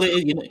 You know what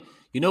it is?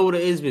 You know what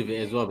it is with it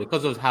as well,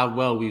 because of how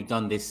well we've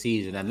done this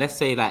season. And let's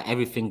say like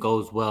everything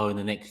goes well in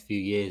the next few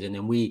years, and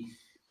then we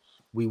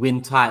win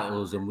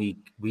titles and we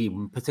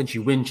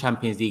potentially win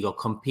Champions League or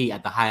compete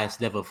at the highest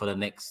level for the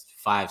next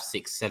 5,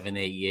 6, 7,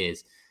 8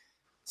 years.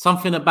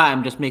 Something about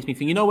him just makes me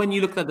think, when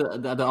you look at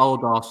the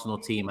old Arsenal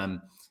team,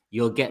 and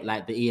you'll get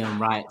like the Ian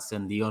Wrights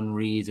and the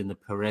Henrys and the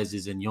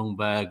Perez's and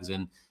Youngbergs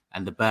and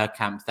the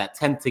Bergkamps that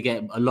tend to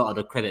get a lot of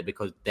the credit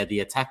because they're the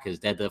attackers,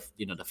 they're the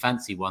the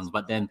fancy ones.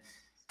 But then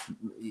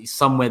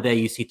somewhere there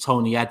you see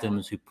Tony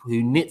Adams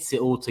who knits it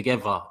all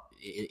together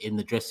in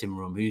the dressing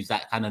room, who's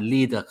that kind of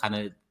leader, kind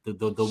of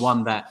the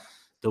one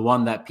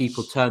that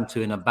people turn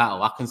to in a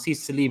battle. I can see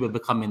Saliba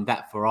becoming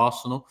that for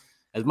Arsenal.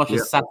 As much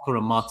as Saka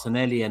and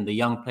Martinelli and the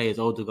young players,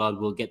 Odegaard,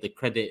 will get the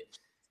credit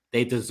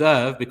they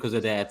deserve because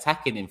of their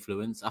attacking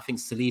influence, I think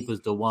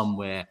Saliba's the one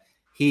where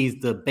he's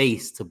the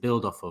base to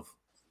build off of.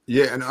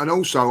 Yeah, and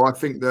also I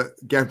think that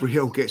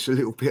Gabriel gets a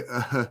little bit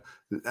less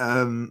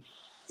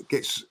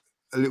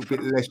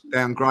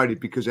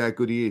downgraded because of how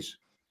good he is.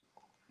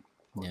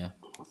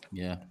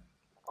 Yeah.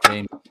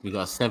 James, we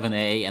got a 7,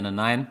 8, and a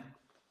 9.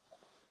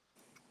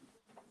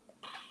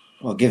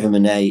 I'll give him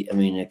an 8. I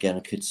mean, again,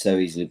 it could so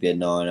easily be a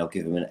 9. I'll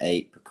give him an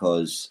 8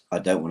 because I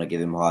don't want to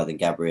give him higher than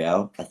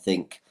Gabriel. I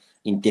think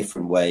in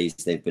different ways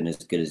they've been as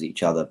good as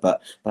each other,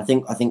 but I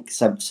think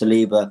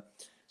Saliba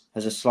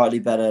has a slightly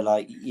better,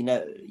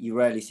 you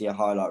rarely see a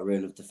highlight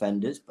reel of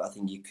defenders, but I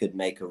think you could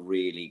make a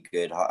really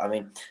good. I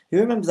mean, who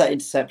remembers that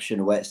interception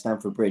away at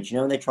Stamford Bridge?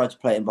 When they tried to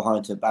play it in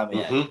behind to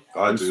Aubameyang,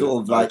 and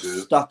sort of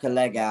stuck a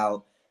leg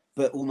out,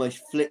 but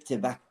almost flicked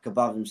it back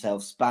above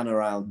himself, span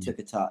around, took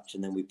a touch,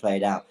 and then we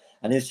played out.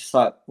 And it's just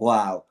like,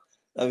 wow.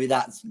 I mean,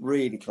 that's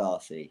really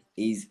classy.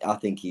 I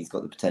think he's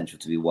got the potential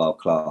to be world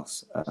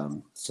class.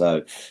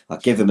 So I'll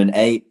give him an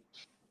 8.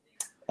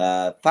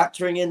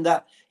 Factoring in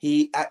that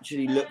he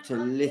actually looked a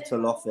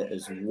little off it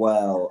as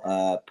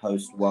well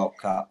post World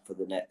Cup for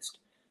the next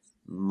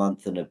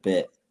month and a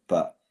bit.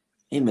 But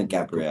him and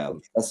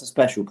Gabriel, that's a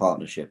special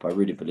partnership. I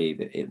really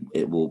believe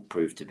it will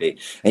prove to be.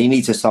 And you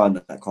need to sign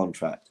that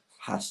contract.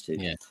 Has to.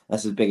 Yeah.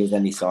 That's as big as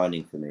any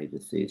signing for me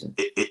this season.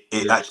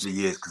 It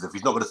actually is, because if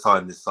he's not going to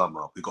sign this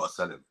summer, we've got to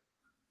sell him.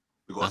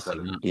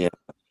 Yeah.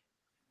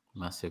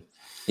 Massive.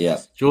 Yeah.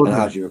 Jordan,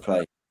 and how do you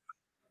replace?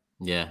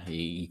 Yeah,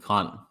 you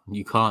can't.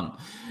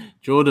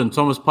 Jordan,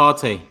 Thomas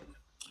Partey.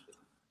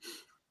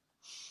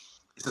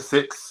 It's a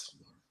 6.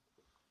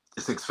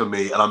 It's 6 for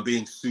me, and I'm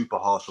being super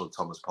harsh on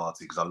Thomas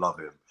Partey because I love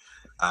him.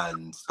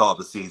 And start of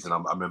the season,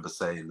 I remember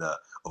saying that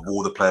of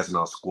all the players in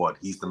our squad,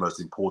 he's the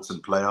most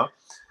important player.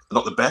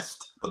 Not the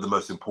best, but the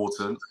most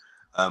important.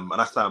 And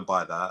I stand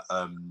by that.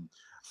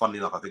 Funnily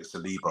enough, I think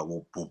Saliba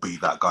will be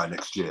that guy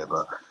next year,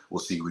 but we'll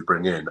see who we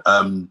bring in.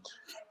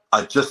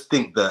 I just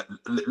think that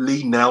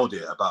Lee nailed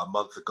it about a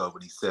month ago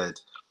when he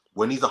said,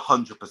 when he's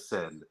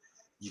 100%,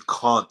 you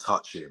can't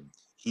touch him.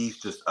 He's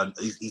just,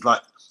 he's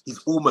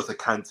almost a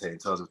Kante in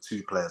terms of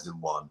 2 players in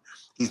one.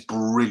 He's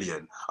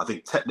brilliant. I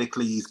think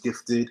technically he's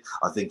gifted.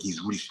 I think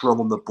he's really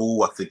strong on the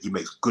ball. I think he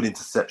makes good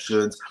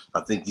interceptions.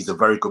 I think he's a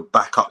very good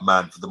backup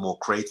man for the more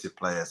creative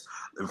players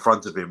in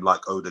front of him,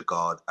 like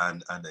Odegaard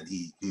and then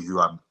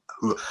who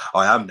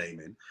I am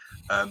naming.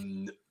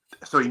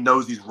 So he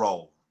knows his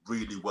role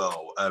really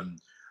well.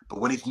 But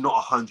when he's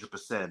not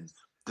 100%,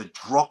 the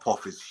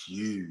drop-off is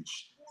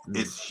huge.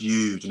 It's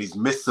huge, and he's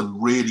missed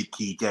some really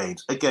key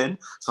games. Again,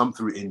 some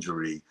through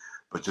injury,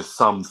 but just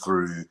some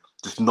through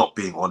just not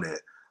being on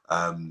it.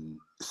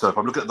 So if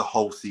I'm looking at the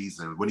whole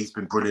season, when he's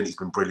been brilliant, he's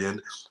been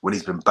brilliant. When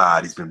he's been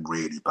bad, he's been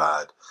really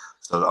bad.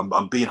 So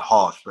I'm being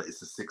harsh, but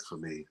it's a 6 for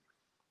me.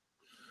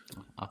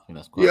 I think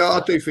that's quite. Yeah,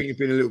 I do think you've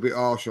been a little bit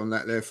harsh on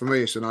that there. For me,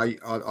 it's an 8.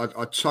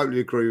 I totally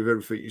agree with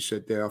everything you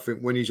said there. I think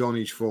when he's on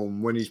his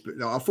form,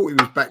 I thought he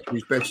was back to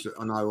his best.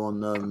 I know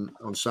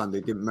on Sunday,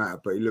 it didn't matter,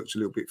 but he looked a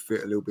little bit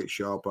fit, a little bit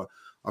sharper.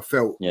 I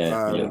felt, he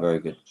looked very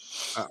good.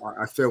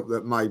 I felt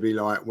that maybe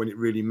like when it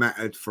really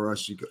mattered for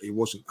us, he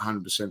wasn't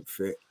 100%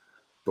 fit,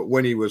 but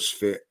when he was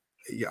fit,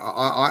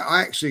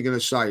 I actually going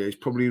to say it's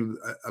probably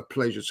a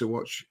pleasure to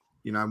watch.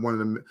 You know,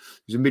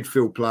 he's a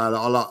midfield player that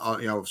I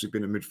like. Obviously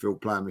been a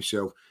midfield player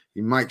myself. He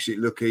makes it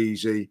look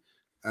easy,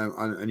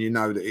 and you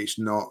know that it's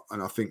not.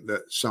 And I think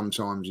that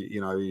sometimes,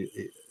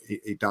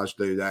 he does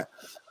do that.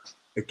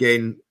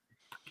 Again,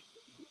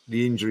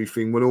 the injury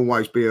thing will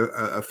always be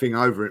a thing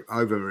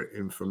over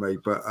him for me.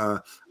 But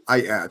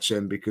 8 out of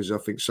 10 because I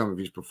think some of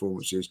his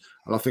performances,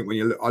 and I think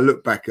when I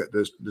look back at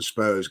the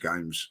Spurs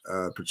games,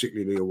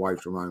 particularly the away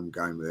from home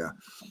game there,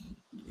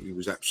 he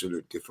was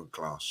absolute different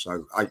class.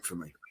 So 8 for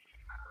me.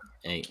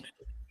 8.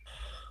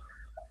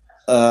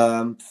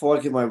 Before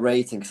I give my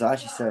rating, because I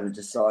actually still haven't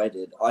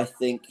decided, I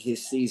think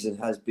his season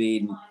has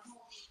been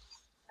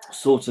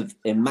sort of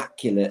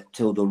immaculate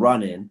till the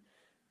run-in,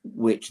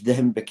 which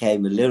then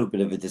became a little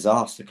bit of a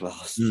disaster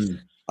class.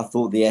 I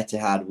thought the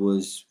Etihad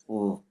was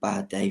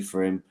bad day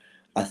for him.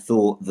 I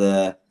thought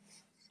the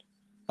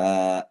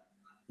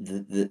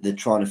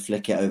trying to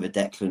flick it over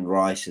Declan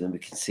Rice and then we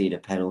concede a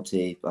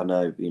penalty. I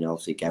know,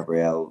 obviously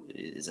Gabriel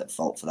is at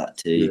fault for that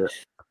too. Yeah.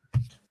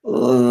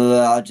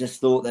 I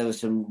just thought there was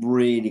some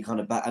really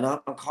kind of bad, and I'm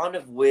kind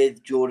of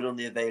with Jordan on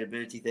the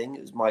availability thing.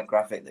 It was my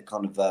graphic that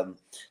kind of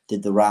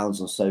did the rounds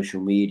on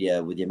social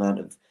media with the amount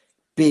of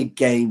big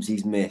games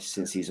he's missed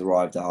since he's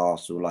arrived at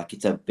Arsenal. Like,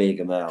 it's a big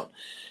amount.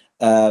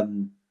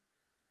 I'll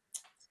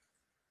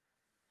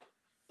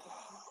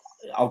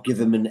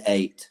give him an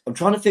 8. I'm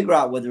trying to figure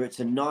out whether it's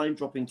a 9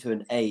 dropping to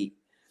an 8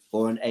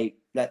 or an 8.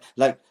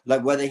 Like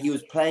whether he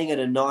was playing at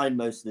a 9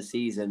 most of the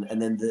season and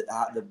then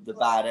the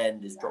bad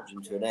end has dropped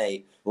him to an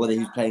 8, or whether he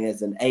was playing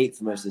as an 8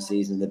 for most of the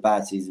season and the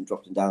bad season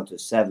dropped him down to a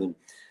 7.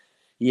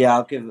 Yeah,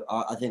 I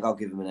think I'll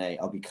give him an 8.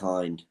 I'll be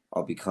kind.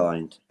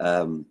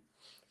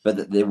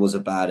 But there was a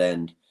bad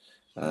end.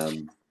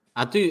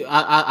 I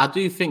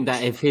do think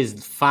that if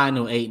his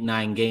final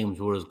 8-9 games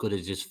were as good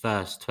as his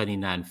first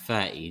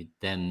 29-30,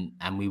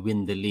 and we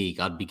win the league,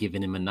 I'd be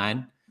giving him a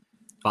 9.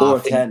 But or a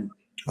 10.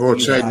 Or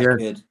 10, yeah.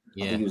 Good.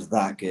 I think he was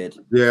that good.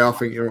 Yeah, I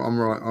think I'm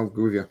right. I'll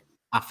go with you.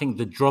 I think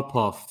the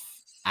drop-off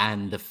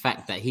and the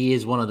fact that he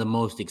is one of the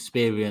most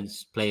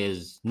experienced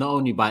players, not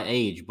only by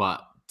age,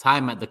 but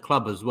time at the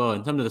club as well.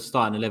 In terms of the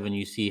starting 11,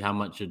 you see how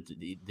much of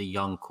the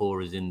young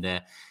core is in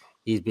there.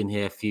 He's been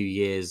here a few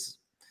years.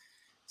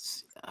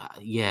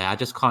 I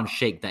just can't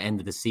shake the end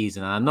of the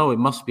season. And I know it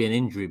must be an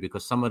injury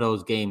because some of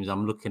those games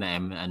I'm looking at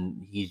him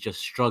and he's just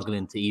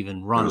struggling to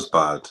even run. It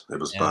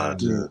was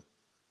bad, yeah.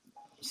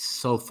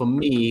 So for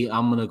me,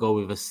 I'm going to go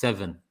with a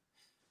 7.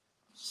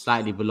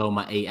 Slightly below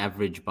my 8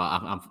 average, but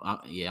I'm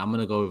going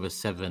to go with a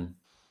 7.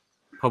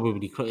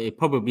 It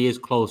probably is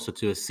closer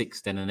to a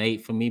 6 than an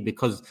 8 for me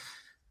because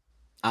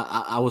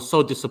I was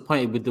so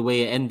disappointed with the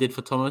way it ended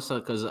for Thomas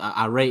because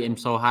I rate him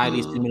so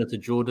highly, similar to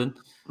Jordan.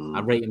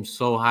 I rate him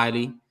so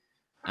highly.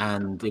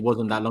 And it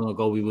wasn't that long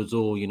ago we was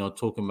all,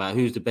 talking about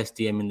who's the best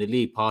DM in the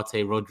league,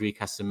 Partey, Rodri,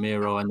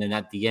 Casemiro, and then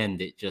at the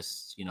end it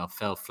just,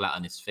 fell flat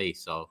on his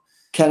face. So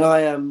can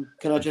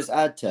I just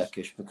add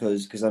Turkish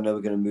because I know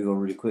we're going to move on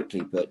really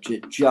quickly, but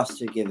just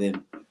to give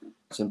him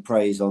some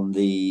praise on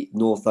the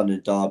North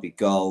London derby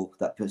goal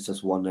that puts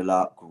us 1-0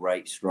 up.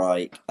 Great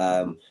strike.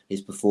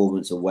 His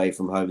performance away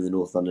from home in the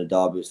North London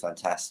derby was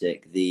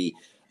fantastic.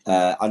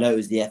 I know it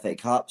was the FA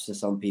Cup to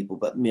some people,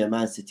 but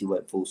Man City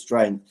went full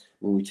strength.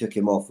 When we took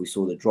him off, we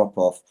saw the drop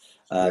off.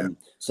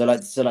 So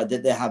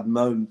there have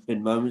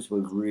been moments where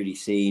we've really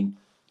seen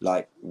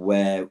like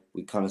where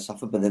we kind of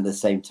suffered, but then at the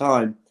same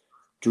time,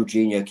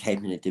 Jorginho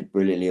came in and did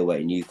brilliantly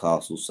away at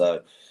Newcastle.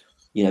 So,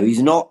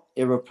 he's not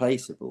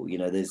irreplaceable.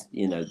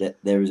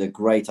 There is a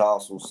great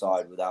Arsenal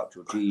side without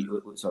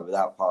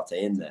without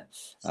Partey in there.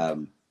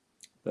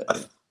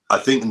 But I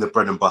think in the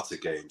bread and butter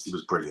games, he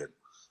was brilliant.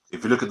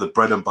 If you look at the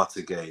bread and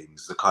butter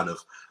games, the kind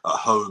of at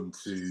home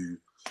to,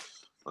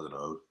 I don't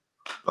know,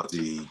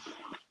 bloody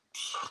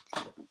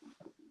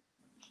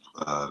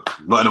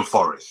Nottingham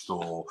Forest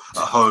or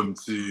at home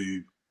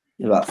to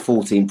about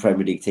 14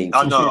 Premier League teams.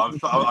 I know, I'm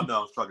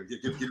struggling.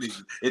 Give me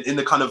in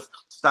the kind of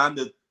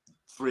standard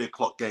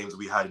 3:00 games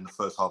we had in the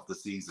first half of the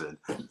season,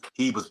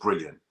 he was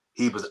brilliant.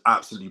 He was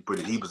absolutely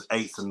brilliant. He was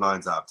 8s and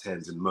 9s out of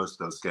 10s in most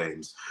of those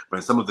games. But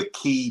in some of the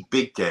key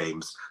big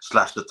games /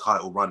 the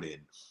title run-in,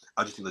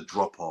 I just think his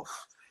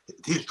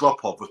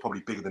drop-off was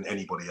probably bigger than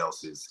anybody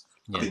else's.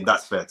 Yeah. I think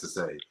that's fair to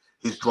say.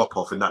 His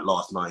drop-off in that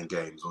last 9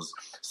 games was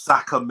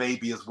Saka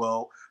maybe as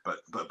well, but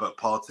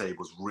Partey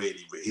was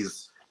really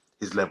his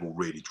level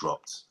really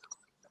dropped.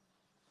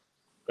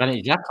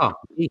 Granit Xhaka.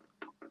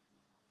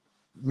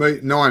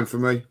 9 for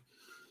me.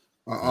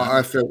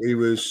 I felt he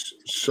was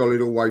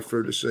solid all the way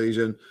through the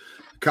season.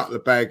 A couple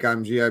of bad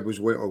games he had was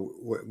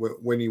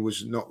when he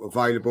was not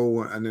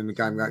available, and then the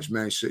game against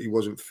Man City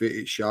wasn't fit.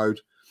 It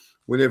showed.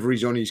 whenever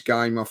he's on his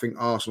game, I think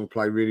Arsenal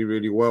play really,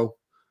 really well.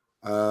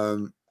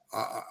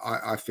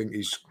 I think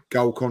his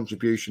goal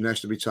contribution has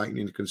to be taken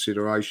into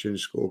consideration.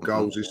 Scored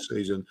goals this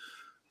season.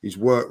 His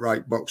work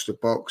rate, box to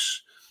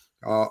box.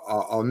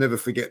 I'll never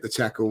forget the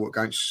tackle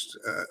against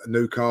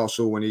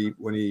Newcastle when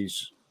he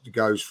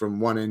goes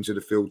from one end of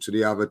the field to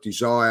the other.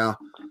 Desire,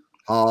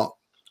 heart.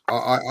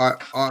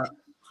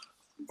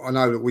 I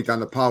know that we done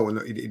the poll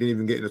and he didn't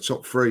even get in the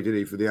top 3, did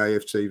he, for the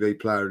AFTV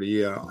Player of the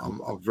Year?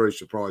 I'm very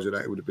surprised at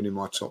that. It would have been in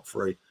my top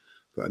 3,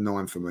 but a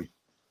 9 for me.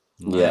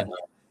 Yeah,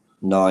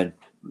 9.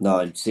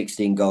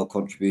 16 goal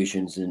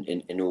contributions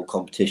in all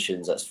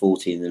competitions. That's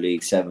 14 in the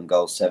league, 7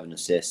 goals, 7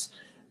 assists.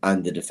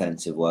 And the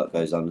defensive work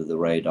goes under the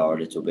radar a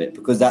little bit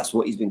because that's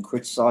what he's been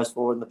criticised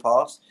for in the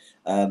past.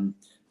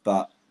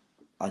 But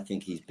I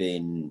think he's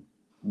been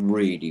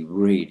really,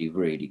 really,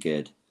 really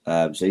good.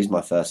 So he's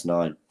my first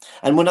 9.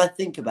 And when I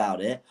think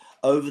about it,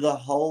 over the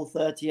whole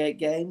 38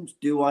 games,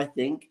 do I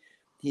think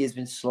he has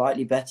been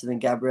slightly better than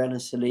Gabriel and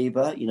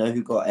Saliba,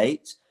 who got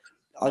 8?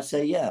 I'd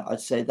say, yeah,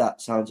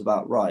 that sounds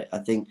about right. I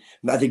think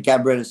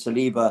Gabriel and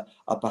Saliba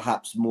are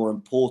perhaps more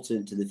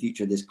important to the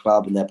future of this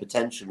club and their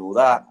potential and all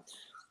that.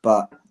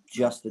 But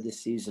just for this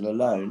season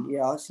alone,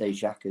 yeah, I'd say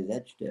Xhaka's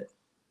edged it.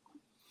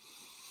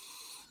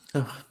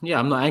 Yeah,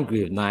 I'm not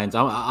angry with 9s.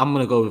 I'm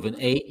going to go with an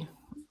 8.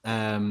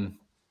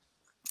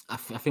 I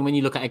think when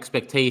you look at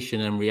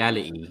expectation and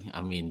reality,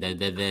 I mean,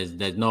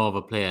 there's no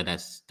other player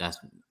that's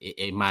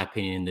in my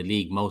opinion in the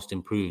league most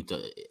improved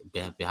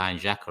behind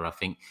Xhaka. I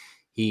think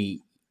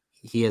he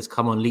has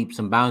come on leaps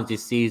and bounds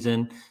this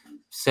season.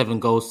 7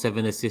 goals,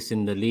 7 assists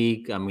in the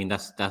league. I mean,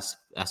 that's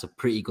a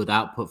pretty good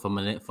output from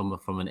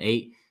an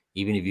 8.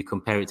 Even if you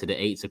compare it to the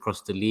 8s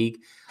across the league,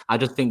 I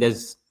just think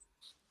there's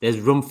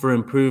room for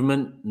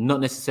improvement.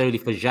 Not necessarily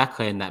for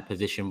Xhaka in that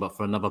position, but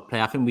for another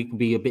player. I think we can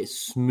be a bit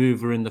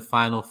smoother in the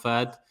final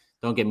third.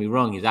 Don't get me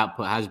wrong; his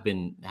output has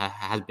been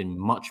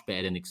much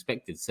better than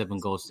expected. 7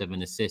 goals,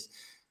 7 assists.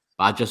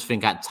 But I just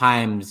think at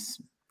times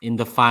in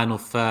the final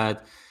third,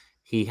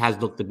 he has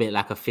looked a bit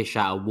like a fish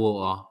out of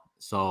water.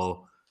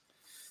 So,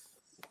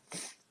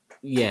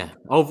 yeah,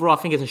 overall, I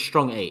think it's a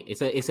strong 8.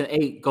 It's an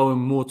 8 going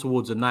more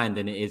towards a 9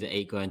 than it is an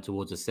 8 going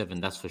towards a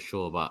 7. That's for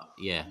sure. But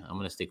yeah, I'm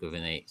gonna stick with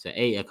an 8. So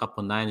 8, a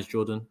couple 9s,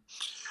 Jordan.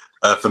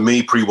 For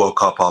me, pre-World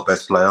Cup, our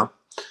best player.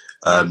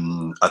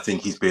 I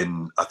think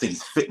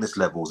his fitness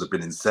levels have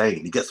been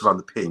insane. He gets around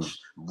the pitch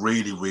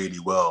really, really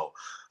well.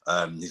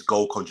 His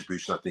goal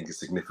contribution, I think, is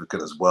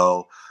significant as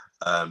well.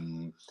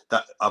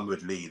 That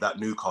Ahmed Lee, that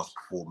Newcastle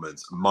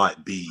performance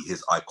might be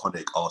his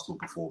iconic Arsenal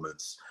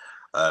performance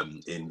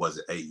in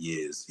 8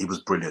 years. He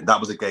was brilliant. That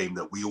was a game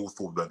that we all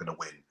thought we were going to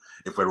win,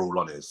 if we're all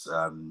honest.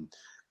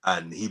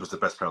 And he was the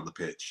best player on the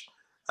pitch.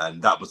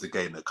 And that was the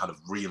game that kind of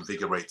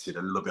reinvigorated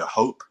a little bit of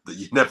hope that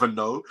you never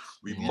know.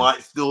 We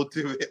might still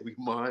do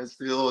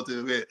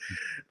it.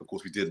 Of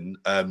course, we didn't.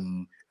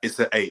 It's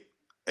an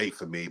 8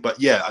 for me.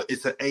 But yeah,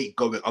 it's an 8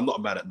 going. I'm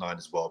not mad at 9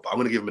 as well, but I'm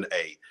going to give him an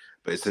 8.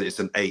 But it's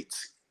an 8,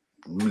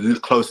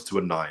 closer to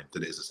a 9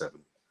 than it is a 7.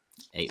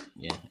 8,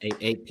 yeah.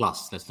 8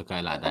 plus. Let's look at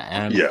it like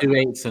that. 2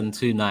 8s and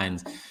 2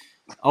 9s.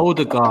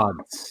 Odegaard,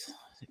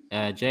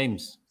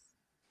 James.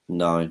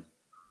 9.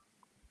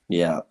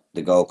 Yeah,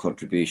 the goal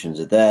contributions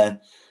are there.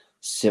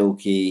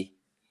 Silky,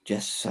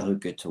 just so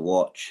good to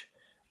watch.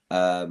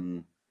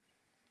 The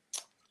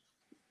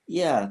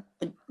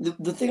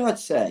thing I'd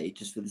say,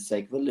 just for the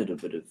sake of a little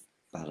bit of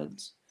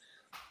balance,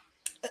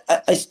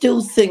 I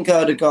still think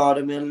Odegaard.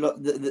 I mean,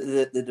 look,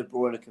 the De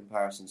Bruyne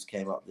comparisons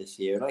came up this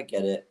year, and I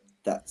get it.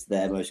 That's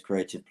their most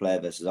creative player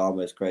versus our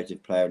most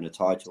creative player in the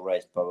title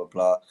race. Blah blah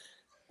blah.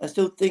 I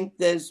still think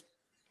there's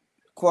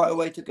quite a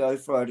way to go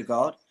for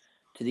Odegaard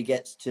till he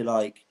gets to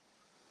like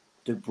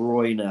De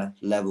Bruyne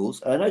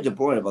levels. And I know De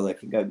Bruyne, by the way,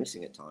 can go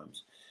missing at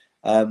times.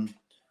 But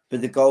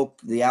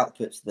the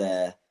output's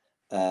there.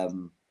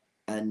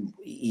 And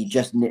he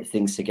just knit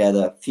things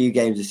together. A few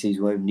games this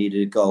season where he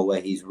needed a goal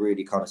where he's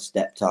really kind of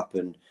stepped up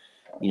and,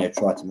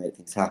 tried to make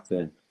things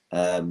happen.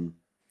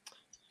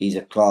 He's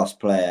a class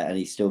player and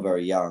he's still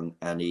very young.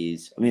 And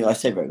he's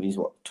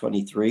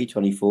 23,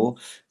 24?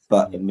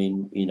 But,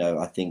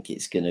 I think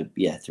it's going to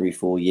be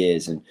 3-4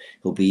 years and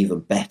he'll be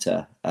even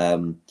better. I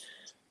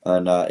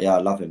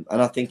love him.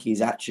 And I think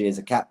he's actually, as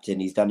a captain,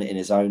 he's done it in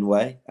his own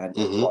way and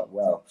quite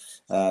well.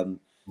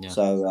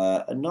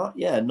 So, a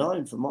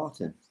 9 for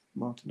Martin.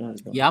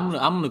 Yeah, I'm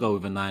gonna go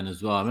with a 9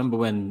 as well. I remember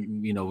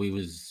when we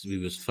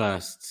was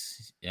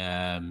first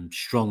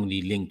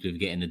strongly linked with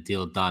getting a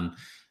deal done,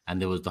 and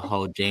there was the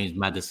whole James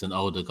Maddison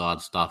Odegaard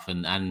stuff.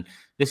 And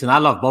listen, I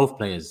love both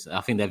players.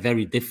 I think they're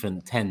very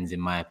different 10s in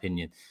my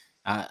opinion.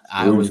 I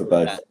always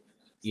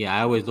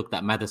looked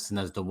at Maddison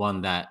as the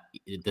one the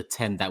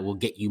 10 that will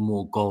get you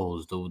more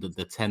goals,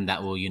 the 10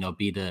 that will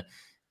be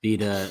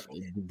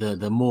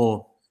the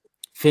more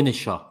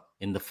finisher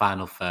in the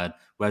final third,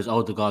 whereas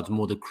Odegaard's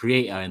more the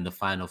creator in the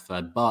final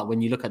third. But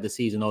when you look at the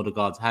season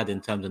Odegaard's had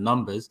in terms of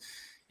numbers,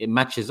 it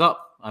matches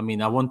up. I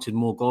mean, I wanted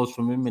more goals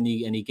from him, and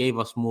he gave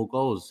us more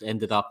goals.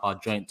 Ended up our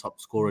joint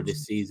top scorer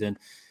this season,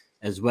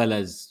 as well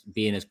as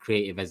being as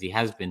creative as he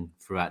has been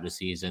throughout the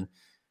season.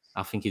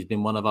 I think he's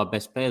been one of our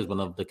best players, one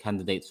of the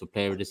candidates for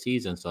player of the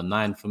season. So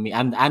 9 for me.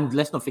 And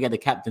let's not forget the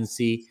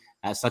captaincy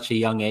at such a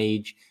young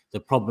age, the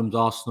problems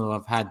Arsenal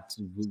have had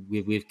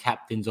with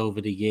captains over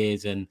the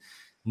years and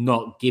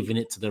not giving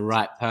it to the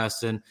right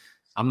person.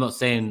 I'm not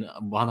saying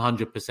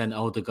 100%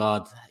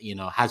 Odegaard,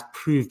 has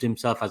proved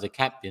himself as a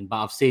captain,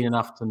 but I've seen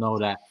enough to know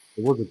that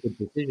it was a good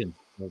decision.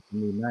 So for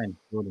me, 9,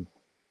 Jordan.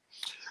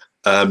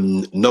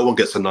 No one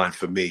gets a 9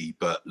 for me,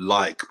 but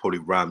like probably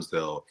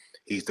Ramsdale,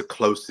 he's the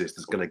closest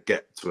that's going to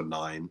get to a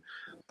 9.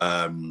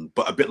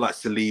 But a bit like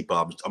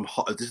Saliba,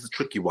 this is a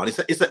tricky one.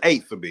 It's an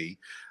 8 for me.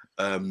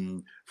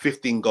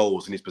 15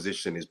 goals in his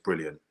position is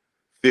brilliant.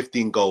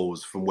 15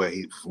 goals from where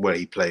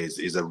he plays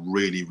is a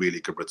really, really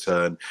good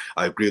return.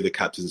 I agree with the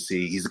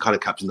captaincy. He's the kind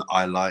of captain that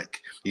I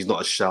like. He's not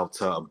a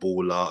shouter, a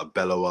baller, a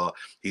bellower.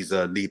 He's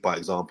a lead by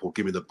example.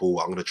 Give me the ball.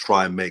 I'm going to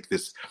try and make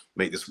this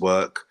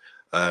work.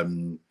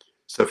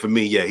 So for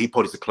me, yeah, he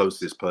probably is the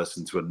closest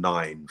person to a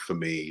 9 for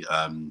me,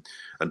 and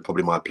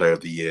probably my player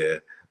of the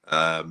year.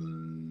 I'll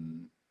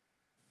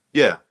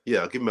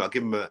give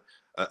him a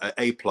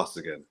A+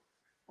 again.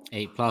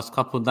 8+,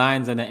 couple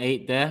 9s and an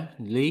 8 there,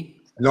 Lee.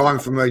 9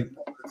 for me.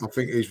 I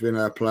think he's been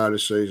our player of the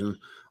season.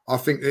 I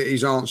think that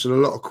he's answered a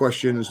lot of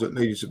questions that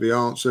needed to be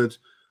answered.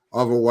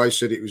 I've always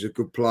said he was a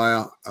good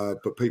player,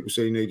 but people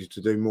said he needed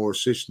to do more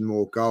assists and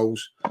more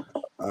goals.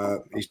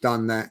 He's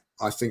done that.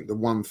 I think the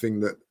one thing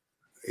that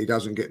he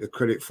doesn't get the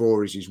credit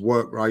for is his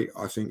work rate.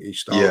 I think he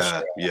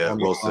starts.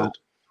 Well said.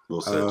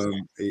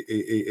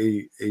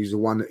 He's the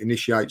one that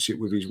initiates it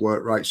with his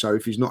work rate. So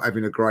if he's not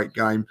having a great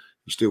game,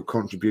 he still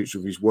contributes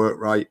with his work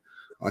rate.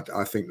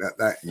 I think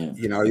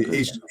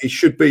it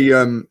should be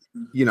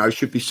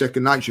should be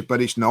second nature,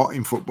 but it's not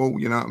in football.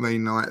 You know what I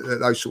mean? Like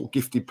those sort of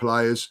gifted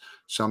players,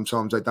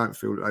 sometimes they don't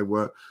feel that they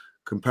work.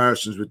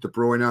 Comparisons with De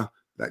Bruyne,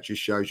 that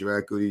just shows you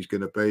how good he's going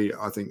to be.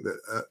 I think that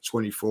at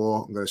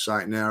 24, I'm going to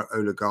say it now,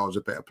 Odegaard's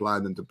a better player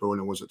than De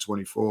Bruyne was at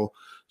 24.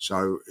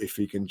 So if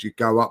he can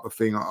go up a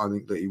thing, I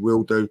think that he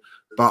will do.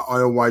 But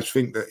I always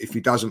think that if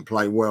he doesn't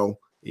play well,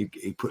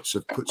 he puts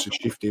a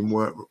shift in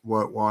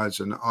work-wise,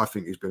 and I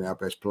think he's been our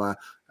best player.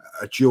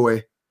 A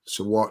joy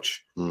to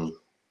watch.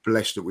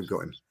 Blessed that we've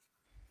got him.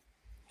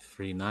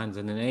 3 9s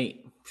and an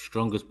 8.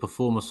 Strongest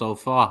performer so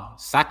far.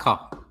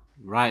 Saka,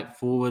 right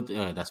forward.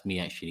 That's me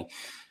actually.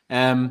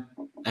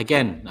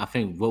 Again, I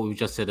think what we've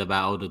just said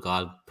about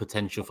Odegaard,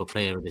 potential for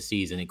player of the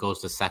season, it goes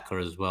to Saka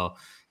as well.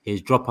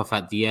 His drop off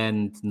at the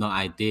end, not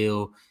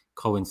ideal,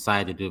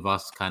 coincided with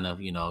us kind of,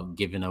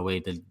 giving away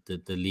the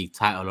league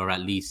title, or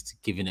at least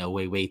giving it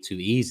away way too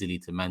easily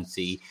to Man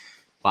City.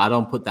 But I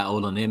don't put that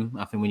all on him.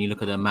 I think when you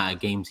look at the amount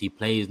of games he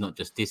plays, not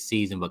just this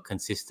season, but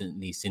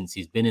consistently since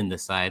he's been in the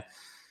side,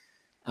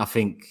 I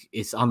think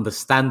it's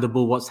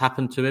understandable what's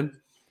happened to him.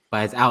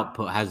 But his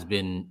output has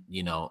been,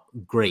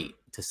 great,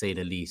 to say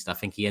the least. I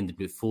think he ended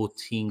with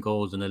 14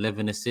 goals and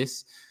 11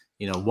 assists.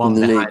 One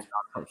behind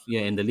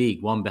in the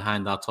league, one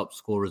behind our top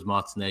scorers,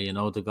 Martinelli and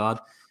Odegaard.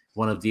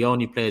 One of the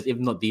only players, if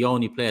not the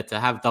only player, to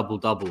have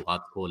double-double,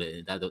 I'd call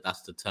it.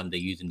 That's the term they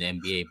use in the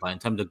NBA. But in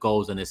terms of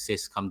goals and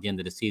assists come the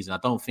end of the season, I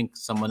don't think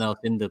someone else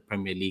in the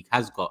Premier League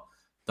has got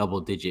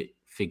double-digit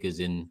figures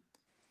in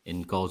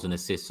goals and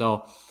assists.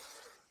 So,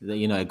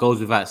 it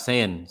goes without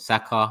saying,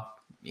 Saka,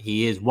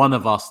 he is one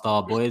of our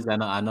star boys.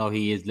 And I know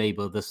he is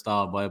labelled the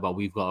star boy, but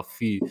we've got a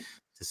few,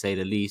 to say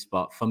the least.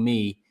 But for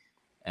me,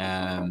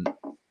 a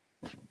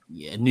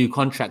new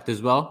contract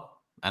as well.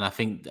 And I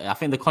think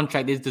the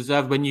contract is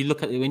deserved. When you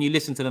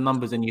listen to the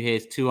numbers and you hear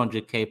it's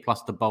 200k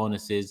plus the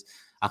bonuses,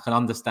 I can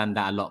understand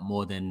that a lot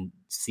more than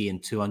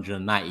seeing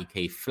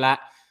 290k flat,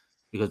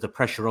 because the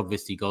pressure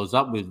obviously goes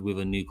up with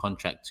a new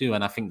contract too.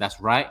 And I think that's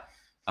right.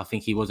 I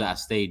think he was at a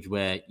stage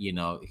where,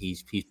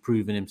 he's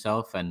proven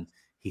himself, and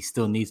he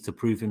still needs to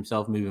prove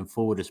himself moving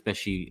forward,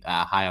 especially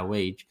at a higher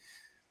wage.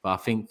 But I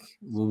think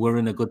we're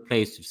in a good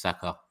place with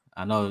Saka.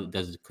 I know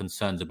there's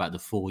concerns about the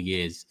 4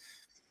 years.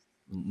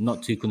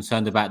 Not too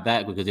concerned about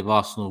that, because if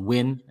Arsenal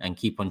win and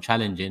keep on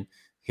challenging,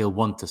 he'll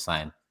want to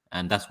sign.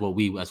 And that's what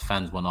we as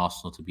fans want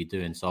Arsenal to be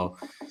doing. So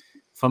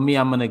for me,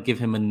 I'm going to give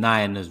him a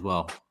 9 as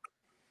well.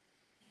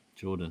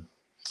 Jordan.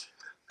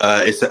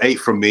 It's an 8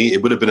 from me.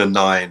 It would have been a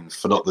 9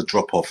 for not the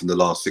drop-off in the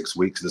last 6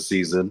 weeks of the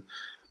season.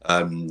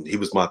 He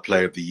was my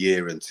player of the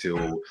year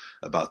until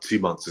about 2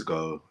 months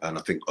ago, and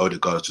I think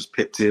Odegaard just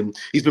pipped him.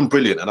 He's been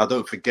brilliant, and I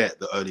don't forget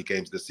the early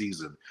games of the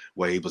season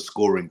where he was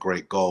scoring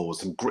great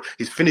goals, and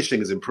his finishing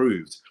has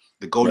improved.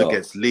 The goal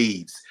against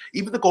Leeds,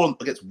 even the goal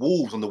against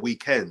Wolves on the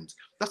weekend,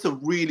 that's a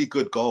really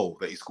good goal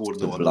that he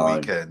scored on the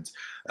weekend.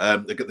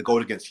 The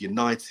goal against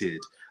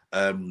United,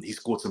 he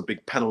scored some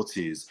big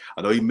penalties.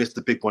 I know he missed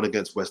the big one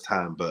against West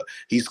Ham, but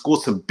he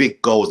scored some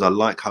big goals, and I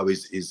like how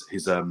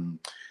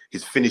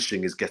his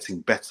finishing is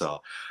getting better.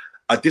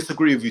 I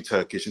disagree with you,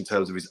 Turkish, in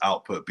terms of his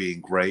output being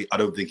great. I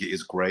don't think it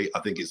is great. I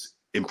think it's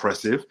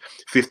impressive.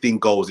 15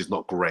 goals is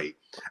not great.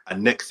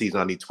 And next season,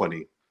 I need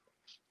 20.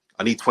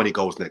 I need 20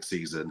 goals next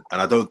season.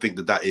 And I don't think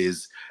that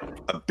is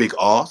a big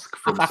ask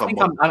from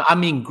someone. I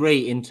mean,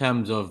 great in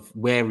terms of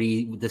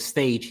the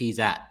stage he's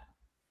at.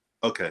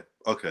 Okay.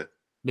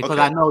 Because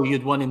I know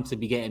you'd want him to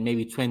be getting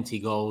maybe 20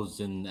 goals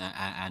and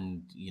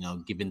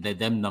giving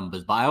them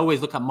numbers. But I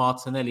always look at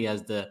Martinelli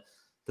as the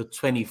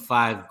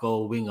 25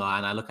 goal winger,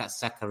 and I look at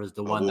Saka as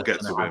the one that's going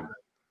to have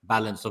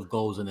balance of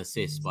goals and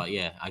assists. But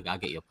yeah, I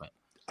get your point.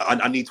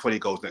 I need 20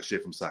 goals next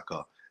year from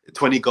Saka.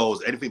 20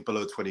 goals, anything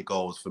below 20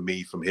 goals for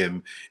me from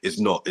him is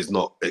not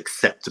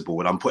acceptable.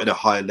 And I'm putting a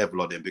higher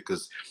level on him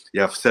because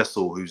you have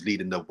Cecil, who's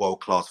leading the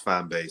world-class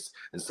fan base,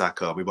 and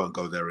Saka. We won't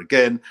go there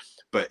again.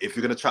 But if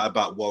you're going to chat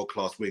about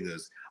world-class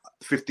wingers,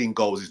 15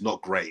 goals is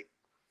not great.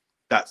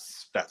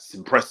 That's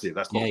impressive.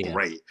 That's not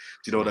great.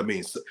 Do you know what I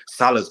mean?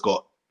 Salah's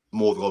got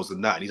more goals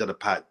than that, and he's had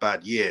a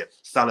bad year.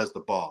 Salah's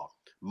the bar.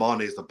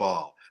 Mane's the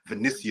bar.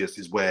 Vinicius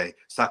is where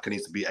Saka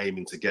needs to be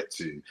aiming to get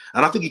to.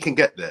 And I think he can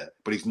get there,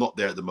 but he's not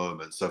there at the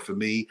moment. So for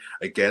me,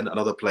 again,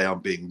 another player I'm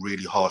being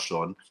really harsh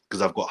on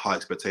because I've got high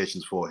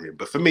expectations for him.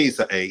 But for me, it's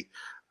an 8.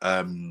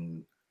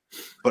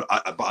 But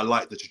I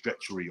like the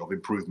trajectory of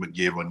improvement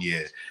year on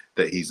year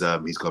that he's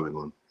going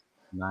on.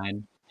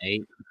 9,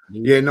 8.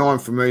 Yeah, 9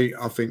 for me.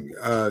 I think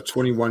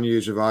 21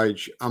 years of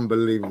age,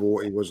 unbelievable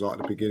what he was like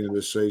at the beginning of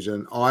the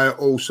season. I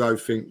also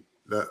think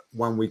that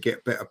when we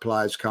get better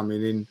players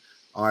coming in,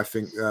 I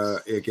think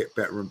he'll get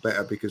better and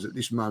better because at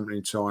this moment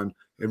in time,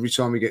 every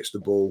time he gets the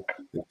ball,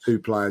 there's 2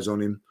 players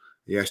on him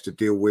he has to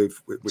deal with.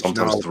 Which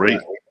sometimes 3.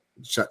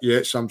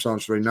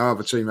 Sometimes 3. No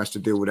other team has to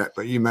deal with that.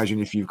 But you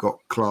imagine if you've got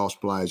class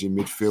players in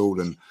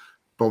midfield and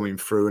bombing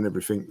through and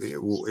everything,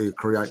 it'll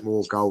create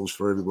more goals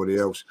for everybody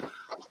else.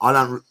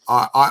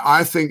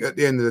 I think at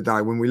the end of the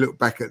day, when we look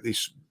back at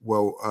this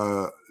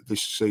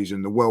this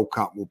season, the World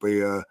Cup will be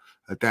a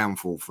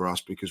downfall for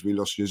us because we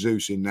lost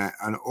Jesus in that,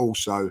 and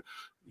also,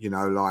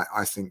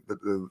 I think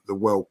that the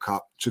World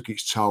Cup took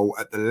its toll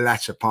at the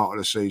latter part of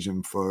the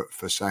season for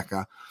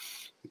Saka.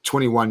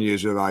 21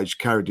 years of age,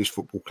 carried this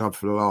football club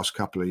for the last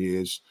couple of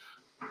years.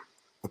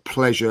 A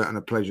pleasure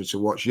to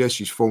watch. Yes,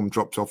 his form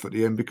dropped off at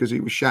the end because he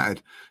was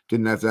shattered.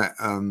 Didn't have that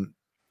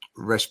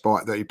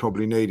respite that he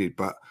probably needed.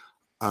 But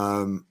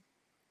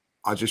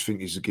I just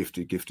think he's a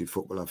gifted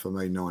footballer for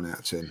me, 9 out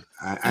of 10.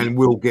 And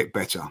will get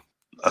better.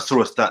 I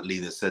saw a stat, Lee,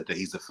 that said that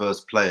he's the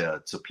first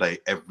player to play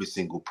every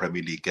single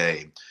Premier League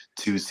game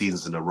 2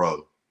 seasons in a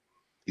row.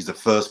 He's the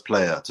first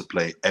player to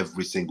play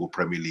every single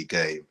Premier League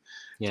game.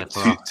 Yeah,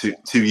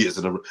 two years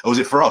in a row. Was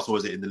it for us or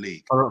was it in the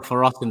league?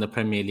 For us in the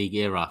Premier League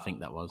era, I think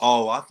that was.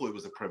 Oh, I thought it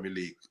was the Premier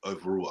League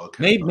overall.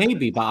 Okay,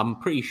 maybe, but I'm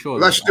pretty sure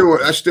that's still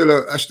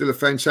a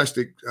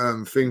fantastic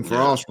thing for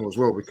Arsenal as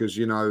well because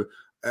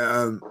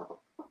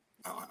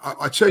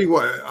I tell you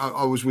what,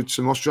 I was with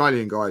some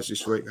Australian guys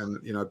this week, and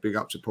big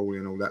up to Paulie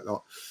and all that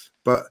lot,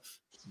 but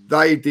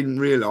they didn't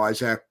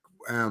realise how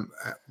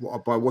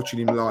by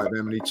watching him live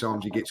how many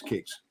times he gets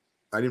kicked.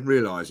 They didn't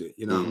realise it,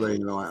 what I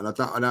mean?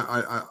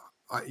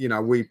 And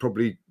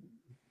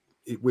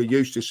we're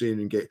used to seeing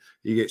him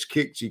he gets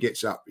kicked, he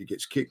gets up, he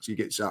gets kicked, he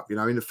gets up.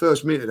 In the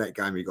first minute of that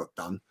game, he got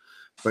done,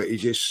 but he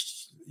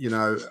just, he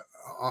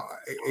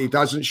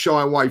doesn't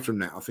shy away from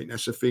that. I think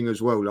that's the thing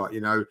as well. Like,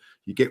 you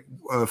get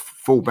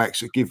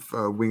fullbacks that give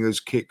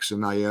wingers kicks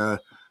and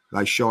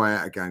they shy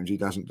out of games. He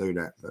doesn't do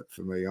that. But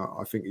for me,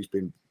 I think he's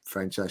been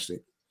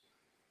fantastic.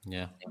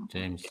 Yeah,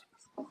 James.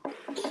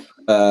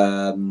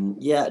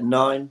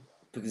 9.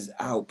 Because his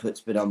output's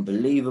been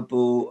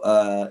unbelievable.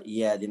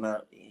 The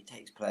amount he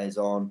takes players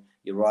on,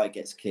 you're right,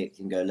 gets kicked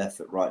and go left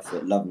foot, right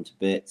foot, love him to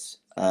bits.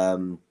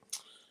 I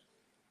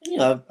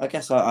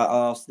guess I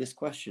asked this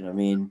question. I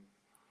mean,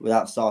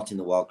 without starting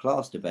the world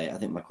class debate, I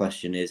think my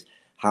question is,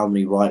 how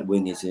many right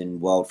wingers in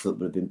world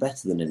football have been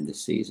better than him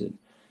this season?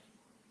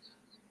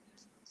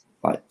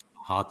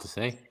 Hard to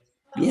say.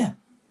 Yeah.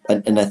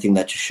 And I think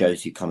that just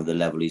shows you kind of the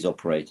level he's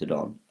operated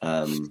on.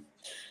 9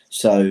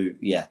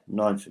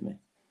 for me.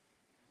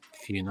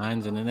 Few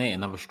 9s and an 8,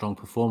 another strong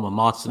performer.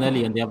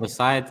 Martinelli on the other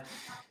side.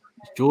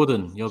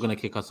 Jordan, you're going to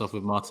kick us off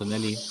with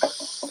Martinelli.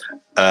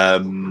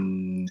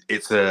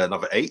 It's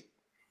another 8.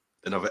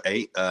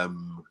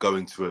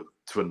 Going to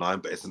a 9,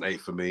 but it's an 8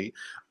 for me.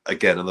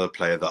 Again, another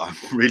player that I'm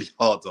really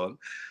hard on.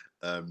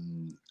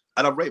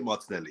 And I rate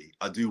Martinelli.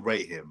 I do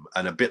rate him.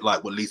 And a bit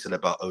like what Lee said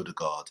about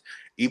Odegaard,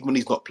 even when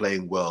he's not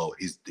playing well,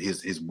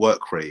 his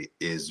work rate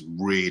is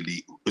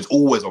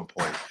always on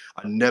point.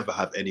 I never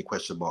have any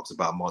question marks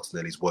about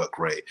Martinelli's work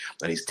rate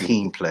and his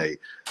team play.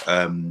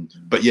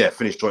 But yeah,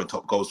 finished joint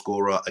top goal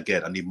scorer.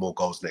 Again, I need more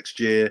goals next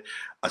year.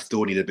 I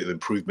still need a bit of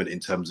improvement in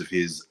terms of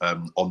his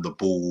on the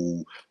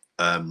ball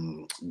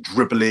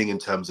dribbling, in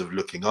terms of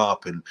looking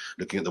up and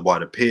looking at the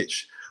wider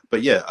pitch.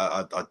 But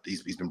yeah,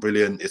 he's been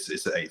brilliant.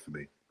 It's an 8 for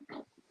me.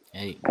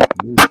 8.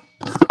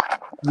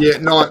 Yeah,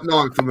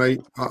 9 for me.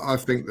 I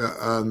think that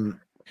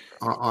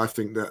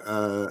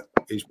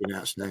he's been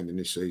outstanding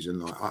this season.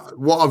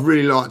 What I've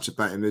really liked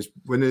about him is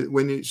when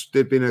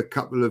there've been a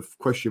couple of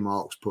question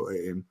marks put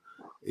at him,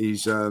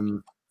 he's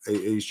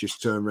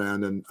just turned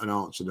around and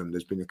answered them.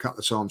 There's been a couple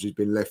of times he's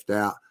been left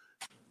out.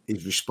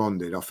 He's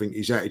responded. I think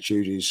his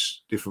attitude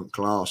is different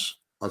class.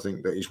 I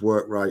think that his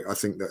work rate. I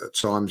think that at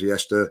times he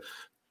has to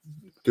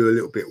do a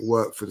little bit of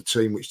work for the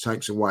team, which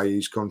takes away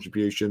his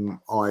contribution,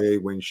 i.e.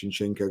 when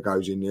Zinchenko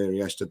goes in there, he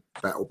has to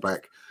battle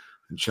back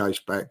and chase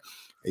back.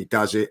 He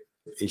does it.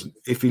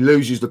 If he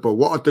loses the ball,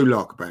 what I do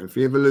like about him, if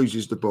he ever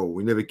loses the ball,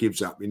 he never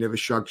gives up. He never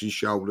shrugs his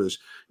shoulders.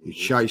 He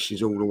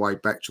chases all the way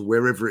back to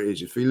wherever it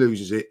is. If he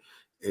loses it,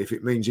 if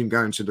it means him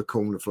going to the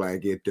corner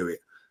flag, he'd do it.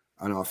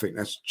 And I think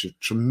that's a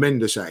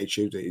tremendous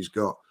attitude that he's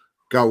got.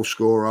 Goal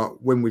scorer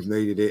when we've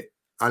needed it.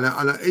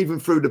 And even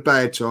through the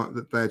bad times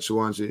at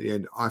the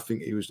end, I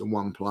think he was the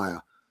one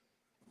player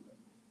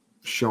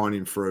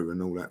shining through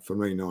and all that. For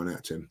me, 9 out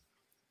of 10.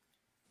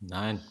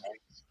 9.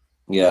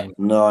 Yeah,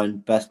 9.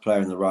 Best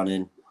player in the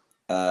running.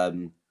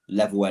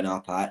 Level went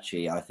up,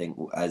 actually. I think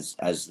as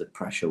the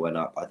pressure went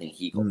up, I think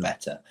he got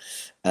better.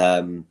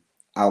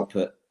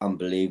 Output,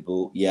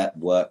 unbelievable. Yeah,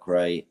 work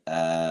rate.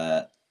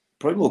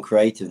 Probably more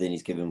creative than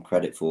he's given him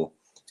credit for.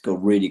 He's got a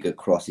really good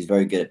cross. He's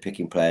very good at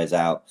picking players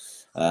out.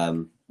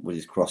 With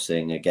his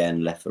crossing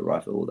again, left foot,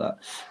 right foot, all that.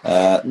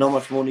 Not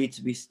much more needs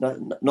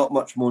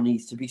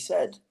to be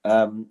said.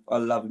 I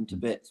love him to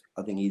bits.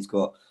 I think he's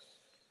got.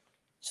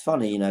 It's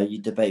funny, you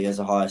debate who has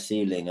a higher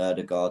ceiling: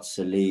 Ødegaard,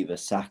 Saliba,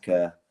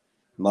 Saka,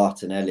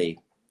 Martinelli.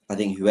 I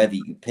think whoever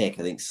you pick,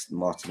 I think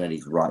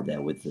Martinelli's right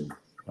there with them.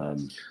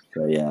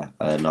 So yeah,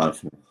 9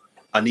 for me.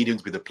 I need him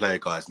to be the player,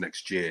 guys,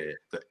 next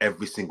year that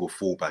every single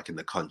fullback in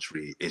the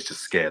country is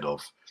just scared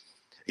of.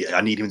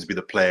 I need him to be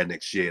the player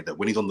next year that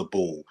when he's on the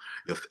ball,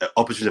 if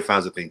opposition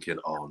fans are thinking,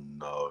 "Oh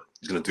no,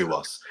 he's going to do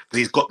us," because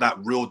he's got that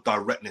real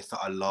directness that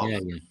I love. Yeah.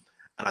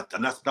 And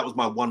that was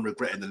my one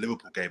regret in the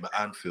Liverpool game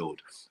at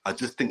Anfield. I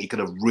just think he could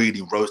have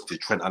really roasted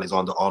Trent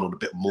Alexander-Arnold a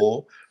bit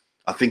more.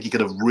 I think he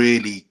could have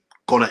really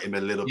gone at him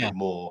a little bit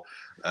more.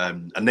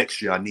 And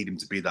next year, I need him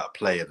to be that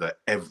player that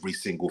every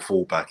single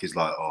fullback is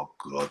like, "Oh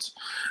God."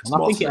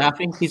 I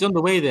think he's on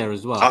the way there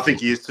as well. I think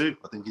he is too.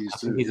 I think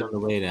he's on the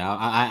way there.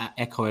 I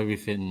echo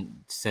everything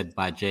said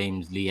by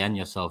James, Lee, and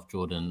yourself,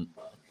 Jordan.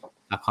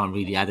 I can't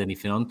really add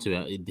anything onto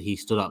it. He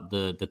stood up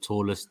the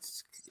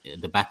tallest at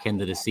the back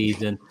end of the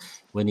season.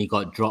 When he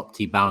got dropped,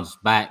 he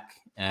bounced back.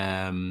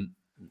 And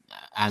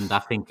I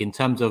think in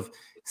terms of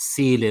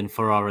ceiling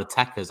for our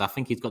attackers, I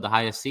think he's got the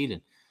highest ceiling.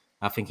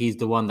 I think he's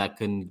the one that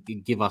can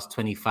give us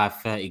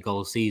 25, 30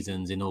 goal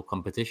seasons in all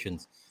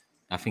competitions.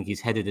 I think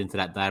he's headed into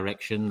that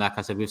direction. Like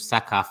I said, with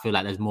Saka, I feel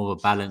like there's more of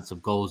a balance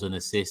of goals and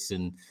assists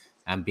and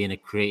being a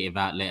creative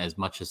outlet as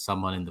much as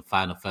someone in the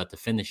final third to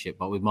finish it.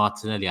 But with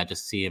Martinelli, I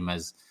just see him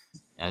as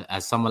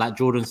someone, like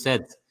Jordan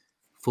said,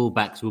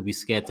 fullbacks will be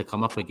scared to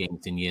come up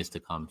against in years to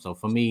come. So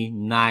for me,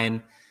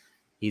 9,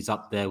 he's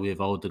up there with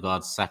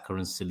Ødegaard, Saka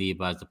and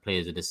Saliba as the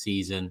players of the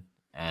season.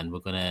 And we're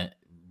going to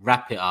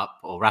wrap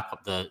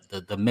up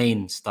the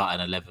main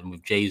starting 11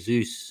 with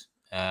Jesus.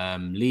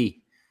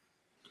 Lee.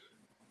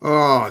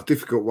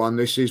 Difficult one.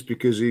 This is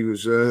because he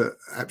was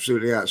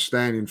absolutely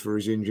outstanding for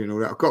his injury and all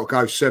that. I've got to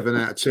go 7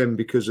 out of 10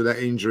 because of that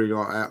injury,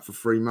 out for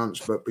 3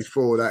 months. But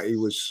before that, he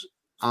was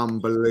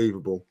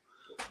unbelievable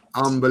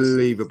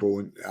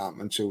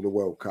until the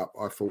World Cup.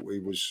 I thought he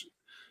was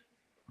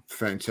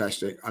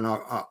fantastic, and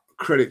I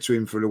credit to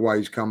him for the way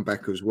he's come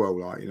back as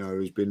well.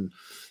 He's been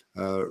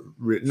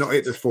not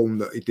at the form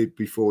that he did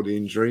before the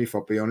injury, if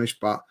I'll be honest,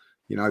 but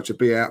to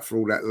be out for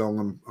all that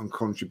long and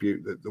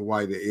contribute the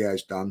way that he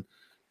has done,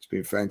 it's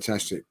been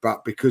fantastic.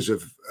 But because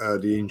of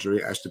the injury,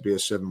 it has to be a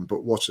 7.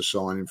 But what a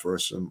signing for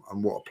us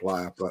and what a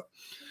player. But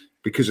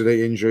because of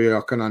the injury,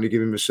 I can only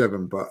give him a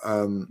 7. But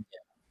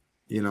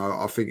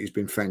I think he's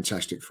been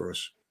fantastic for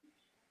us.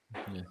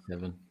 Yeah,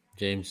 7.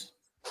 James.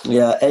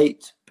 Yeah,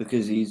 8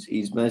 because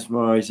he's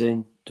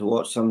mesmerising to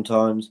watch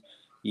sometimes.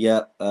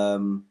 Yeah,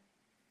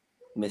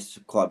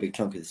 missed quite a big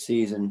chunk of the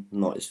season,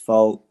 not his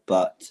fault,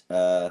 but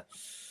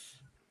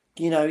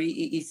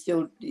he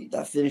still,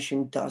 that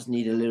finishing does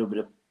need a little bit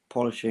of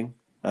polishing.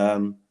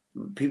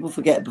 People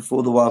forget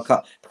before the World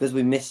Cup because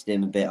we missed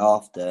him a bit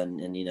after,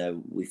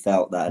 and we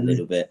felt that a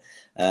little bit.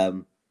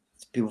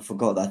 People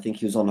forgot that I think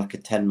he was on like a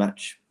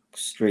 10-match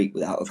streak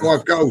without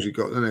 5 goals he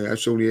got, didn't he?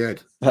 That's all he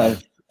had.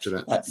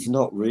 That's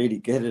not really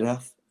good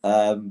enough.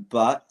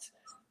 But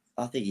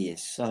I think he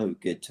is so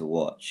good to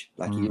watch.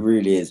 Like he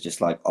really is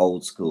just like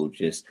old school,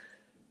 just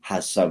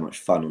has so much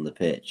fun on the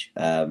pitch.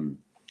 Yeah.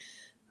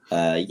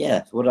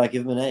 What did I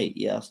give him, an 8?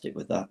 Yeah, I'll stick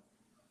with that.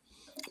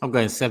 I'm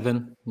going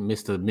 7.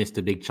 Missed a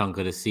big chunk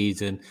of the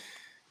season.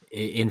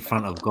 In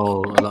front of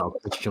goal, a lot of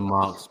question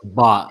marks.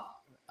 But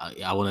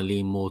I want to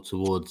lean more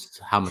towards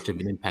how much of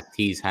an impact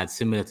he's had,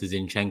 similar to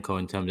Zinchenko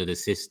in terms of the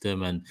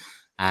system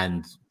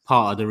and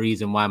part of the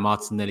reason why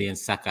Martinelli and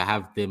Saka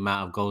have the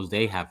amount of goals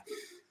they have.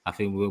 I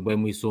think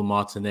when we saw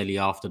Martinelli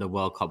after the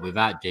World Cup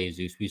without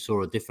Jesus, we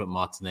saw a different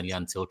Martinelli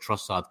until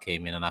Trossard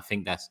came in. And I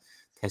think that's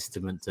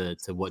testament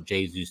to what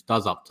Jesus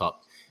does up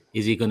top.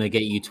 Is he going to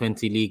get you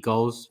 20 league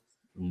goals?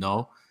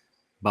 No.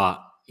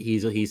 But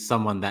he's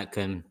someone that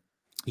can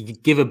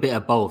give a bit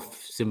of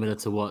both, similar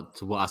to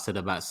what I said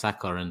about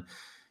Saka. And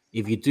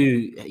if you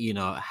do,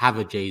 have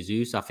a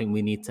Jesus, I think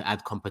we need to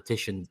add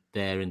competition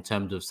there in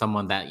terms of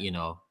someone that,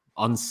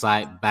 on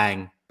site,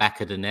 bang,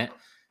 back of the net,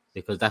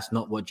 because that's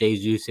not what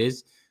Jesus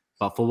is.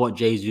 But for what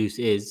Jesus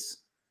is,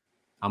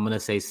 I'm going to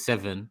say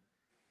 7.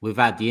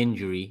 Without the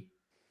injury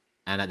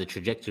and at the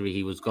trajectory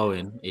he was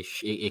going,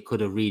 it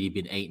could have really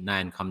been 8,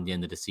 9 come the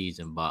end of the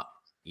season. But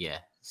yeah,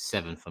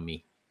 7 for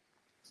me.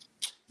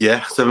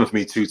 Yeah, 7 for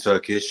me too,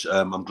 Turkish.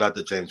 I'm glad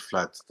that James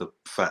flagged the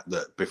fact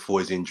that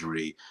before his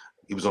injury,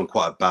 he was on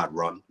quite a bad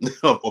run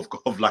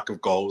of lack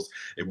of goals.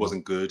 It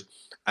wasn't good.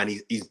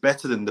 And he's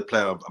better than the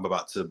player I'm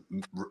about to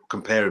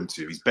compare him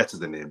to. He's better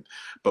than him.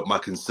 But my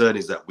concern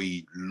is that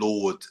we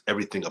laud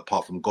everything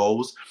apart from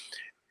goals.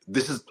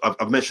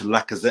 I've mentioned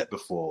Lacazette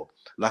before.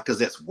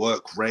 Lacazette's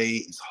work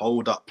rate, his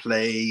hold-up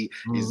play,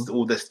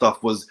 all this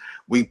stuff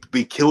we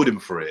killed him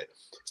for it.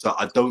 So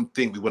I don't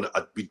think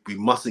we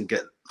mustn't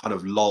get kind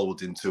of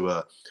lulled into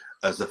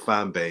as a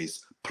fan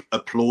base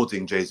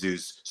applauding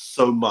Jesus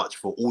so much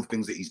for all the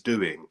things that he's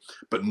doing,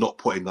 but not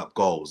putting up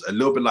goals. A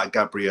little bit like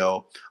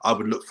Gabriel, I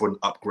would look for an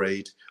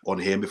upgrade on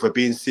him. If we're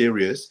being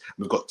serious,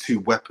 we've got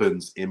 2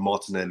 weapons in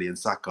Martinelli and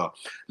Saka,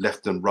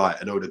 left and right,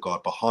 and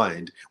Odegaard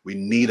behind. We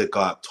need a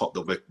guy up top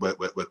that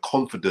we're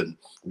confident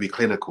will be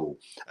clinical.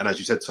 And as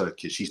you said,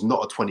 Turkish, he's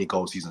not a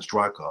 20-goal season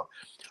striker.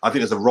 I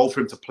think there's a role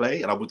for him to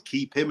play, and I would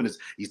keep him. And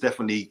he's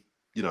definitely,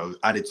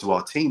 added to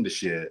our team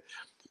this year.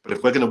 But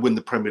if we're going to win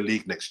the Premier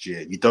League next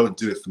year, you don't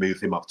do it for me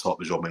with him up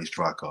top as your main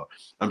striker.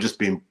 I'm just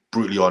being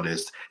brutally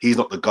honest. He's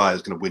not the guy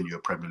who's going to win you a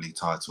Premier League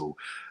title.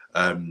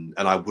 And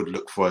I would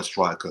look for a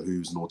striker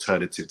who's an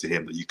alternative to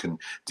him that you can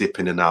dip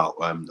in and out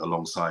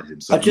alongside him.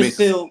 So I just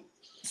feel,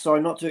 sorry,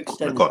 not to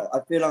extend that,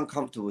 I feel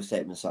uncomfortable with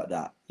statements like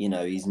that.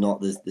 He's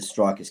not the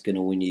striker that's going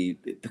to win you,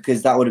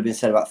 because that would have been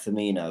said about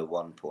Firmino at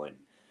one point.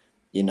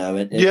 And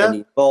he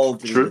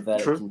evolved and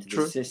developed into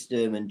the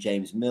system, and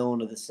James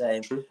Milner the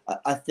same.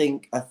 I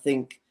think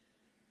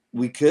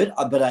we could,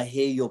 but I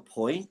hear your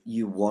point.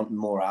 You want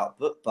more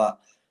output, but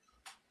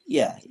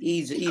yeah,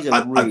 he's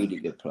a really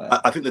good player.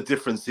 I think the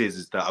difference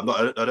is that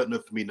I don't know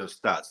Firmino's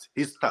stats.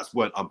 His stats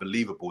weren't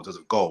unbelievable in terms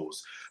of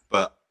goals,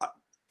 but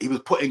he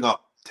was putting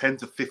up 10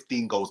 to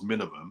 15 goals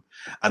minimum,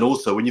 and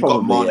also when you've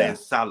got Mane and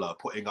Salah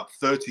putting up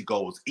 30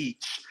 goals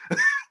each.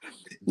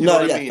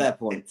 Fair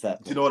point. Do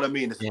you know what I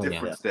mean? There's a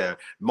difference there.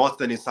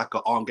 Martinelli and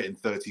Saka aren't getting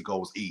 30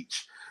 goals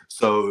each.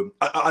 So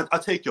I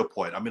take your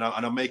point. I mean,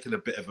 I'm making a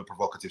bit of a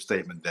provocative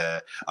statement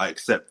there. I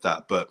accept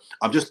that, but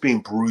I'm just being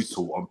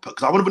brutal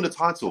because I want to win the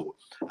title.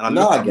 And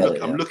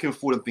I'm looking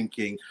forward and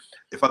thinking,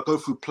 if I go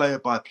through player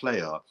by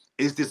player,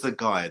 is this a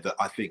guy that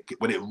I think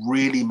when it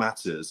really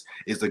matters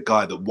is the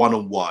guy that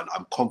one-on-one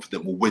I'm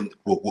confident will win,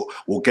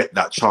 will get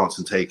that chance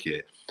and take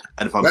it.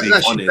 And if I'm being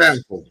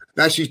honest,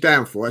 that's his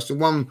downfall. That's the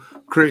one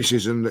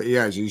criticism that he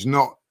has. He's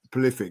not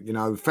prolific.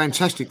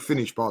 Fantastic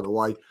finish, by the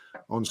way,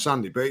 on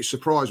Sunday. But it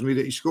surprised me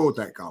that he scored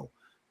that goal.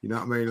 You know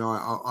what I mean?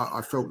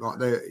 I felt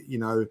like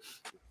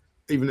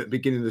even at the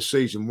beginning of the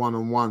season,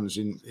 one-on-ones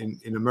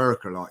in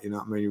America,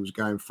 he was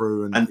going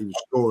through and he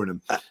was scoring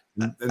them.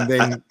 And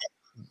then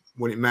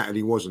when it mattered,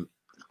 he wasn't.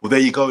 Well, there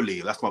you go,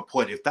 Lee. That's my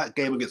point. If that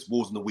game against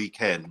Wolves on the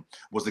weekend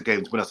was the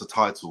game to win us a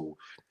title,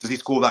 does he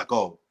score that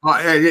goal?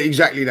 Yeah,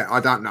 exactly that. I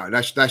don't know.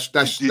 That's there's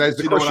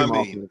the question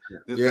mark.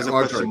 There's a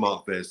question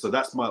mark there. So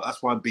that's why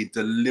I'm being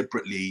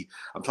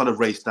I'm trying to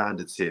raise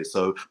standards here.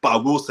 So, but I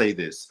will say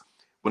this.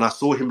 When I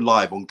saw him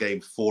live on game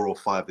 4 or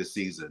 5 this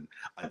season,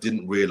 I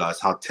didn't realize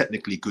how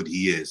technically good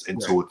he is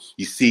until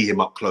you see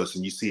him up close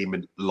and you see him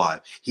in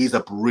live. He's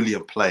a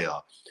brilliant player.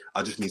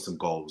 I just need some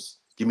goals.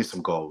 Give me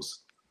some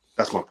goals.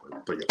 That's my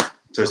point. But yeah,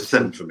 so it's a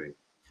 7 for me.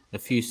 A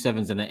few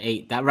 7s and an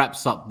 8. That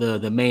wraps up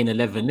the main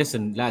 11.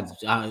 Listen, lads,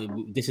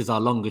 this is our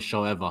longest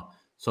show ever.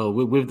 So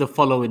with the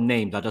following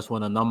names, I just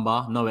want a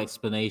number, no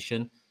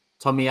explanation.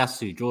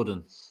 Tomiyasu,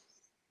 Jordan.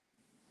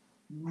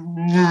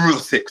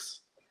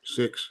 6.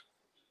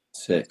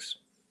 6.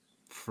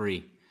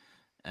 3.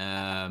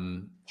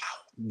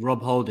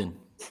 Rob Holding,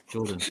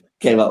 Jordan.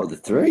 Came out with a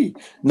 3.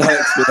 No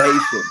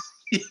explanation.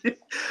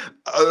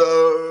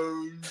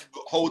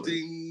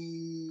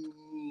 Holding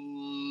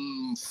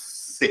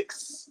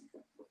 6.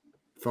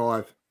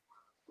 5.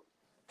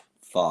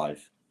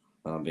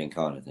 I'm being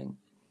kind, I think.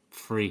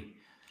 3.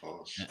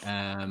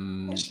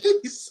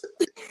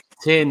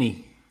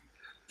 Tierney.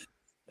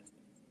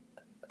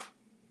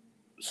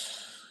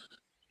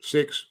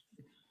 6.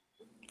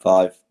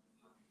 5.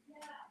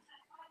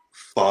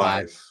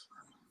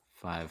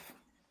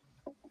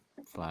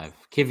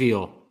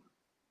 Kivior.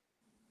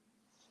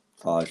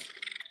 5.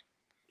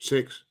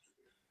 6.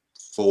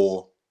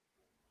 4.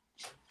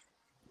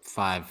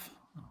 5.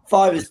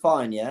 5 is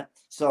fine, yeah.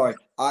 Sorry,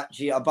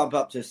 actually, I bump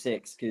up to a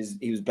 6 because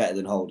he was better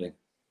than Holding.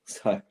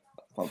 So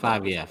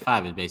 5, yeah.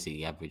 5 is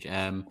basically average.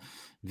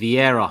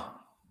 Vieira.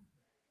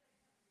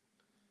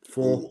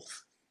 4.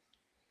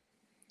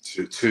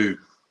 2.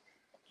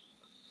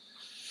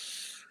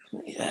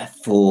 Yeah,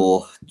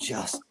 4.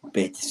 Just a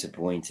bit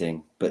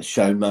disappointing, but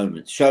shown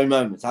moments. I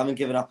haven't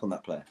given up on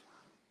that player.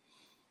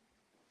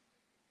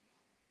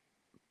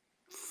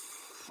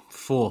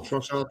 4.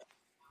 Trossard.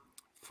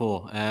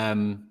 4.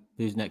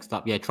 Who's next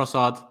up? Yeah,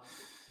 Trossard.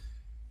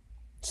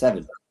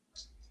 7.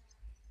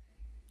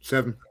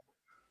 7.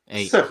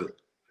 8. 7.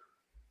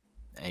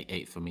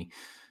 8 for me.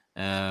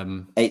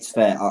 Eight's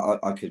fair.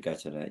 I could go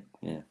to an 8.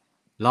 Yeah.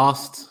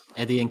 Last,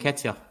 Eddie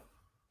Nketiah.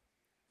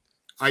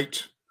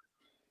 8.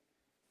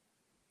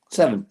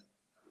 7.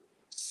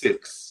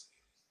 6.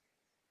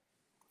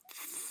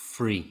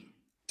 3.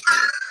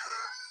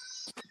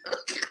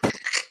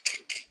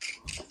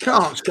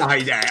 Can't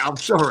say that. I'm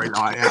sorry,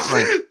 like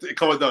that.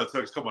 Come on, no,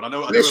 Turks, come on. I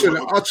know. Listen,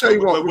 I'll tell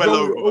you what. We're well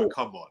over.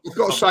 Come on. I've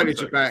got to say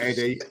this about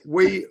Eddie.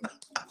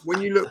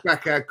 When you look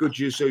back how good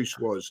Jesus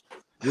was,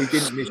 we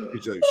didn't miss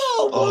Jesus.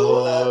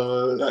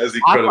 Oh, that is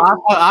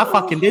incredible. I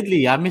fucking did,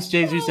 Lee. I missed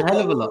Jesus a hell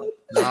of a lot.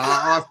 No,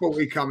 I thought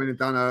he'd come in and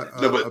done a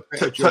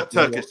better job.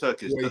 Turkish. What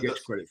he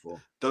gets credit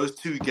for. Those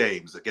 2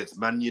 games against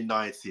Man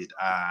United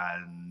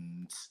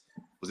and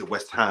was it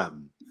West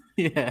Ham?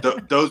 Yeah.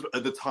 Those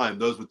at the time,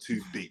 those were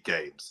 2 big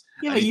games.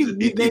 Yeah, he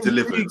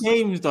delivered. 2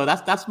 games though.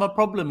 That's my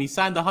problem. He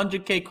signed a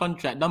 100k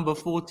contract, number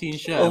 14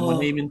 shirt, and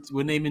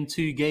we're naming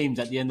 2 games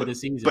at the end of the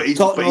season. But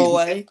Tottenham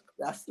away.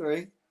 That's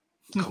 3.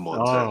 Come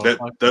on,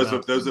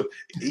 those are.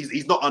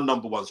 He's not our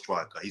number 1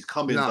 striker. He's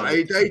come in. No,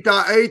 he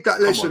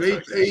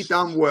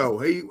done well.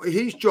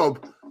 His job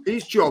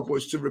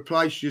was to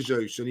replace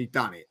Jesus, and he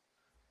done it.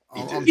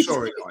 I'm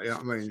sorry, like,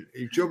 I mean,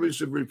 his job is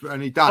to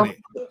and he done it.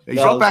 He's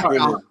got back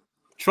up.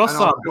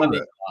 Trossard.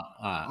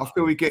 I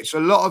feel he gets a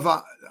lot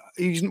of.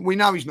 We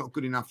know he's not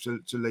good enough to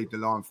lead the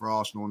line for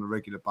Arsenal on a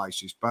regular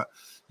basis, but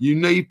you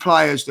need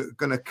players that are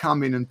going to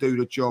come in and do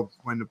the job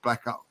when the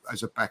backup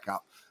as a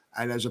backup.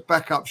 And as a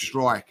backup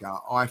striker,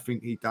 I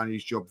think he done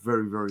his job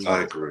very, very well.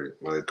 I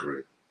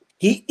agree.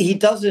 He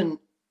doesn't.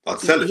 I'd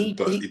sell him,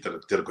 but he did a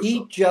good job.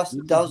 He just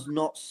does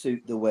not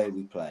suit the way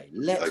we play.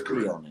 Let's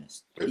be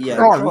honest. Yeah,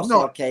 No,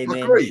 Trossard came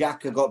in,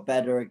 Xhaka got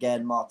better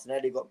again,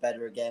 Martinelli got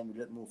better again, we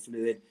looked more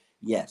fluid.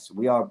 Yes,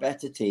 we are a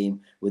better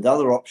team with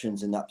other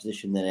options in that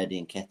position than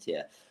Eddie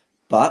Nketiah.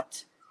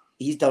 But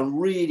he's done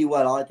really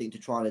well, I think, to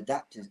try and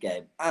adapt his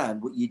game.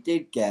 And what you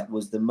did get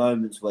was the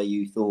moments where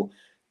you thought,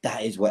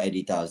 that is what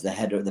Eddie does. The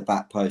header at the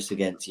back post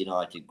against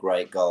United,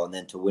 great goal, and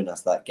then to win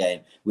us that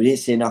game. We didn't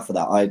see enough of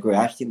that. I agree.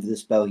 I actually think for the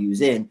spell he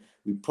was in,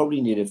 we probably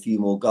needed a few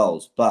more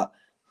goals. But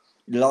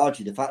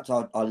largely, the fact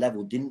our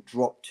level didn't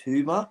drop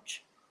too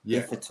much,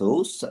 if at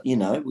all. So, we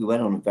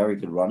went on a very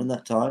good run in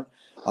that time.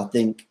 I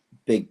think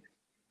big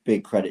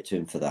credit to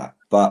him for that.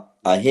 But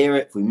I hear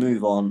it. If we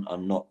move on,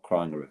 I'm not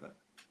crying a river.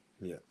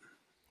 Yeah.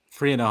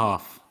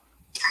 3.5.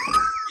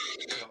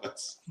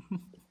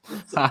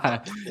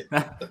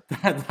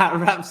 that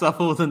wraps up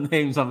all the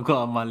names I've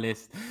got on my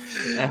list.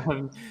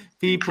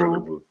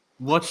 People,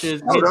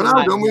 watchers. Hold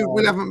on.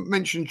 We haven't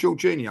mentioned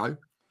Jorginho.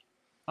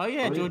 Oh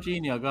yeah,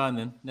 Jorginho. Go on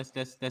then.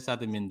 Let's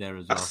add him in there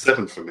as well. That's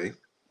 7 for me.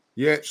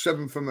 Yeah,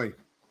 7 for me.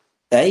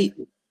 8.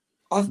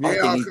 I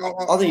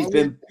think he's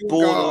been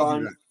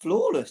borderline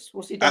flawless.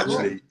 What's he done?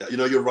 Actually,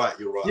 you're right.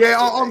 Yeah,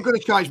 I'm going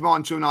to change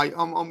mine to an 8.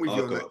 I'm with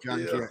you on that,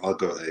 James. Yeah, I'll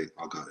go 8.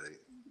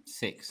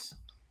 6.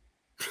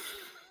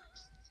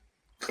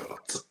 God.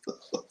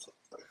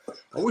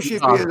 I wish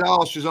he'd be as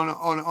arse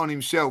on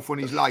himself when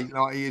he's late,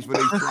 like he is when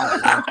he's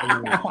drunk.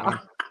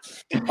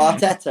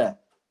 Arteta.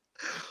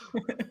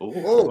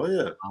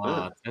 Yeah.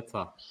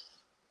 Arteta.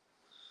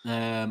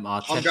 I'm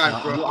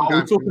Arteta. Are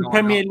we talking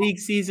Premier League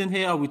season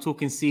here? Or are we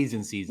talking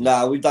season?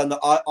 No, we've done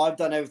I've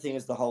done everything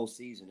as the whole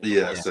season.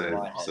 Yeah, same.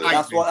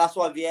 That's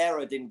why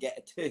Vieira didn't get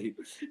a 2.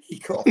 He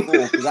got a 4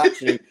 because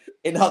actually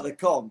in other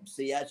comps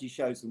he actually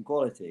showed some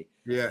quality.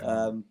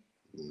 Yeah.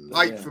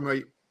 8 for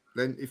me.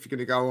 Then if you're going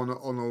to go on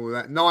all of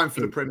that, 9 for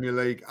the Premier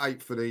League,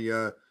 8 for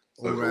the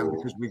all round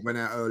because we went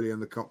out early in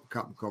the cup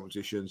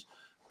competitions.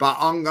 But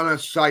I'm going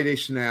to say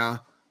this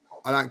now.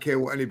 I don't care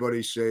what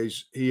anybody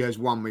says. He has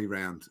won me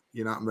round.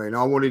 You know what I mean?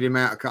 I wanted him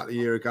out a couple of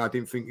years ago. I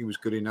didn't think he was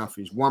good enough.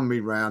 He's won me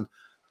round.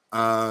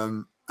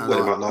 What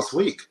about last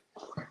week?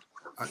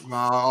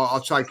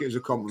 I'll take it as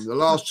a compliment. The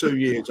last 2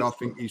 years, I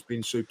think he's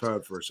been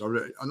superb for us.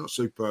 I'm not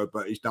superb,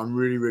 but he's done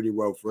really, really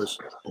well for us.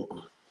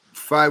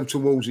 Failed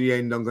towards the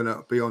end, I'm going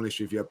to be honest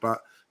with you, but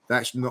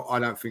that's not, I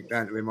don't think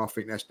down to him. I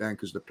think that's down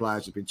because the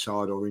players have been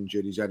tired or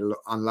injured. He's had a lot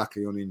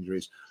unlucky on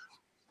injuries.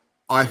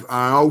 I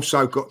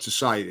also got to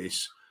say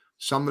this.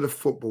 Some of the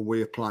football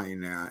we are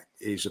playing now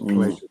is a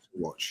pleasure to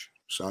watch.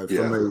 So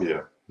for me,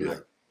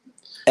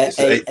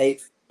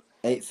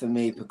 8 for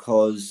me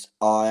because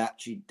I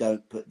actually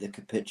don't put the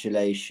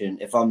capitulation.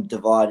 If I'm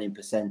dividing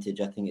percentage,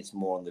 I think it's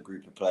more on the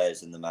group of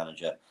players than the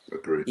manager.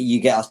 Agreed.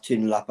 You get us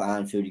 2-0 up at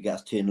Anfield, you get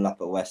us 2-0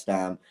 up at West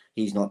Ham.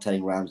 He's not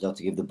telling Ramsdale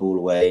to give the ball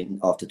away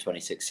after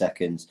 26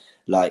 seconds.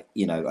 I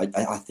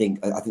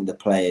think the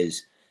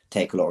players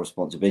take a lot of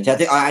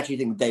responsibility. I actually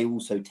think they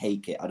also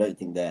take it. I don't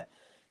think they're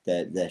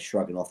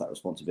shrugging off that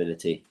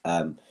responsibility.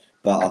 But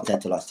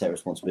Arteta likes to take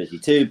responsibility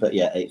too. But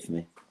yeah, 8 for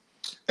me.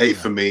 8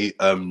 for me.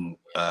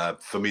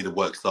 For me, the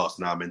work starts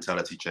now.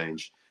 Mentality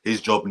change.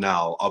 His job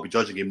now. I'll be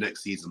judging him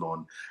next season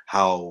on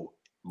how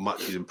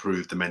much he's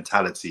improved the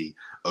mentality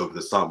over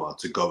the summer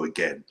to go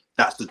again.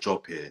 That's the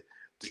job here.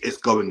 It's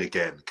going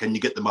again. Can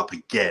you get them up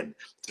again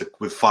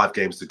with 5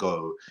 games to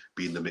go,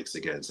 be in the mix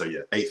again? So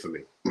yeah, 8 for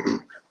me.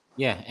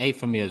 Yeah, 8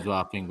 for me as well.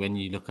 I think when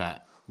you look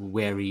at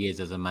where he is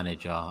as a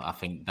manager. I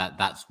think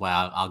that's why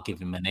I'll give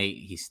him an 8.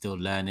 He's still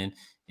learning.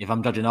 If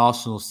I'm judging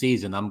Arsenal's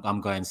season,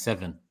 I'm going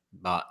 7.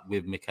 But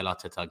with Mikel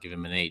Arteta, I'll give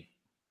him an 8.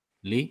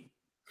 Lee?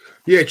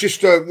 Yeah,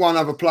 just one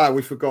other player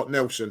we forgot,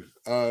 Nelson.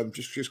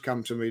 Just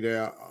come to me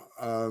there.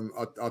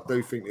 I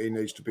do think he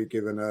needs to be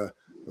given a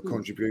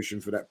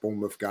contribution for that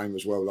Bournemouth game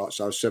as well. Like,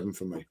 so 7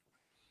 for me.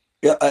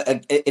 Yeah,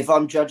 if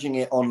I'm judging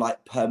it on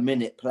like per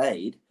minute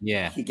played,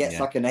 he gets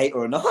like an 8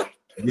 or a 9.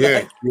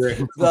 Yeah,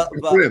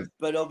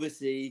 but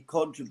obviously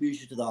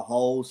contribution to the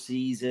whole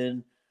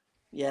season,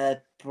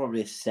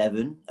 probably a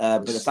 7.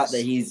 But the fact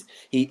that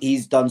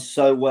he's done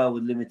so well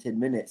with limited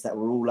minutes that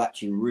we're all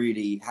actually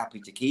really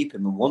happy to keep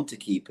him and want to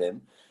keep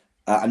him,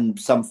 and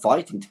some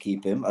fighting to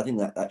keep him, I think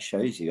that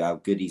shows you how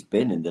good he's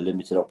been in the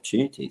limited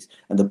opportunities.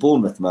 And the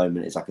Bournemouth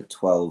moment is like a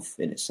 12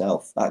 in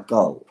itself. That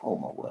goal, oh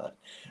my word!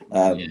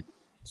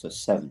 So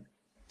 7.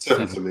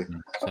 7 for me.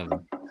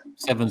 7.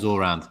 7's all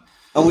round.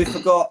 And we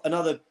forgot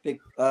another big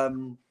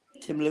Tim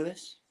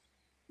Lewis,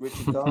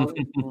 Richard Darwin.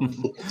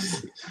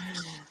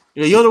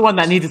 You're the one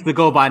that needed to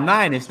go by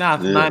 9. It's now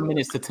 9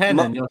 minutes to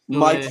 10.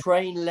 My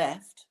train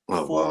left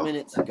 4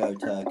 minutes ago,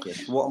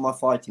 Turkish. What am I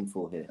fighting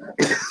for here?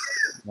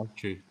 That's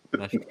true.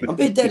 I'm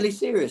being deadly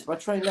serious. My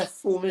train left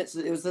 4 minutes.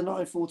 It was the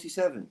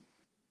 9:47.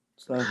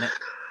 So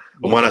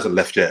mine hasn't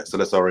left yet, so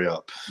let's hurry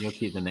up. You'll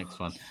keep the next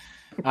one.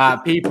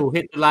 People,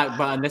 hit the like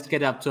button. Let's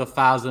get it up to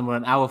 1,000. We're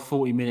an hour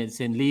 40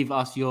 minutes in. Leave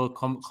us your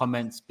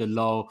comments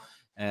below.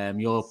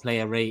 Your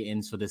player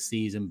ratings for the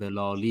season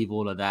below. Leave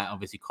all of that.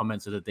 Obviously,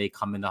 comments of the day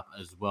coming up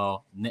as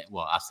well.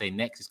 I say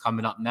next is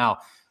coming up now.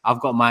 I've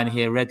got mine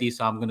here ready,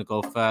 so I'm going to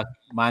go first.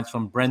 Mine's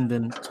from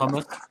Brendan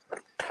Thomas,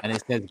 and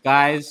it says,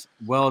 "Guys,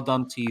 well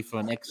done to you for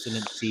an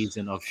excellent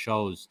season of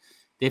shows.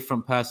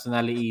 Different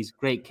personalities,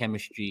 great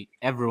chemistry.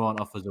 Everyone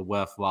offers a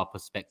worthwhile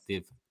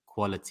perspective.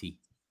 Quality."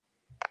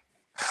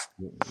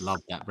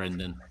 Love that,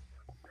 Brendan.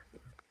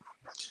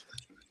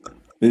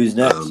 Who's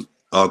next?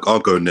 I'll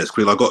go next.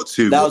 I got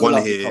 2. That was one a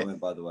lovely here. comment,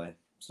 by the way.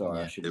 Sorry,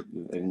 I should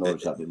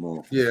acknowledge that a bit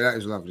more. Yeah, that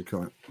is a lovely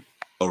comment.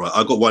 All right,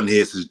 I got one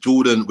here. It says,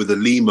 Jordan with a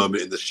Lee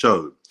moment in the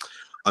show.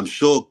 I'm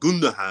sure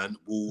Gundogan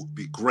will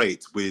be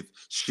great with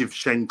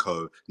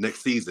Shevchenko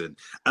next season.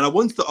 And I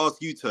wanted to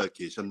ask you,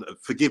 Turkish, and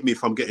forgive me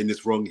if I'm getting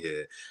this wrong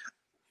here.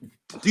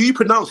 Do you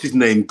pronounce his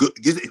name?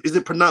 Is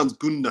it pronounced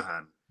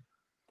Gundogan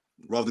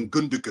rather than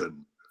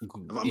Gundogan?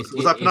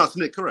 Was I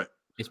pronouncing it correct?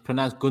 It's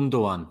pronounced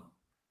Gundogan.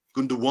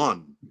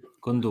 Gundogan.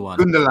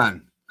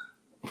 Gundogan.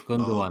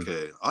 Oh,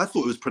 okay, I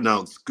thought it was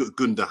pronounced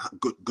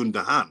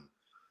Gundogan.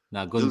 No,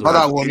 I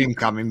don't want him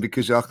coming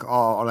because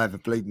I'll have a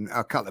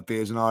couple of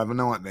beers and I'll have a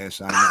nightmare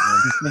saying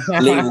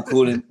that.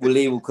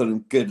 Lee will call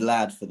him good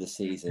lad for the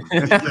season.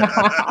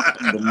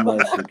 The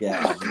most you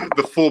get.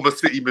 The former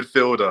City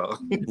midfielder.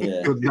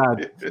 Yeah. Good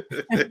lad.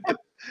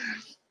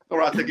 All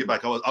right, I take it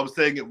back. I was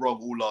saying it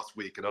wrong all last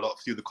week, and a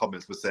few of the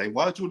comments were saying,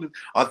 "Why Jordan?"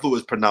 I thought it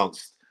was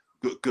pronounced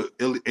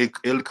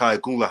Ilkay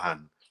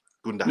Gundogan.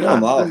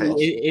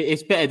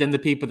 It's better than the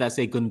people that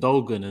say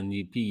Gundogan, and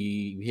you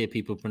hear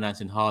people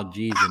pronouncing hard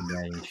G's in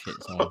there and shit.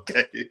 So.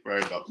 Okay, fair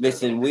enough.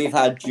 Listen, we've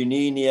had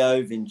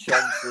Juninho,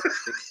 Vincenzo,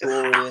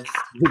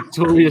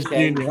 Victorious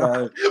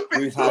Junior.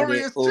 We've had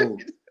it all.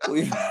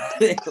 We've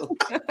had it all.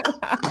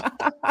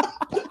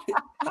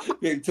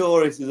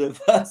 Victorious is a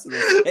personal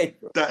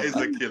favourite. That is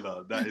a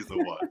killer. That is the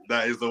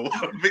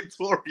one.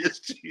 Victorious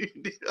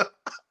Junior.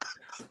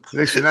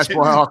 Listen, that's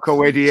why I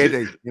call Eddie.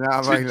 You know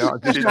what I mean?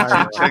 Like,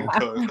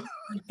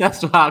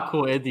 that's why I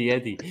call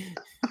Eddie.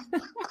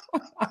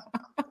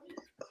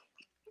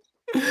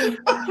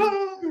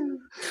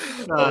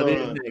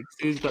 Next.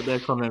 Who's got their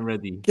comment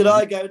ready? Can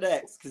I go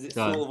next? Because it's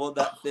sort of on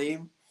that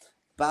theme.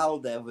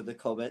 Balder with the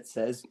comment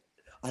says,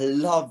 I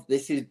love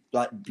this is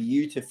like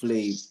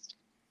beautifully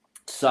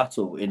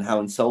subtle in how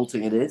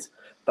insulting it is.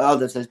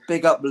 Balder says,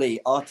 big up Lee,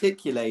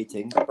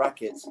 articulating,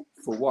 brackets,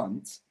 for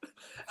once,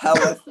 how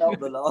I felt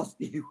the last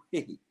few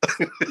weeks.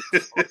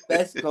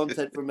 Best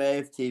content from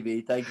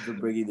AFTV. Thank you for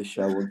bringing the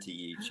show onto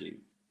YouTube.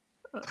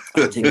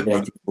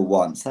 Articulating for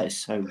once. That is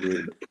so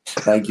rude.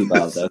 Thank you,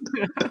 Balder.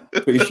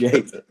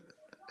 Appreciate it.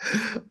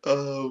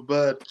 Oh,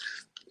 man.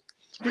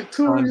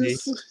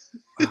 Victorious.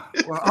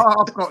 Well,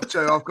 I've got 2.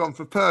 I've gone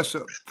for Perth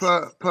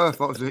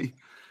Aussie.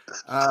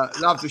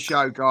 Love the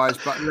show, guys,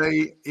 but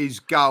Lee is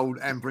gold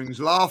and brings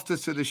laughter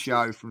to the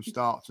show from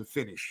start to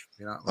finish.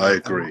 You know, I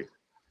agree.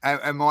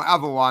 And my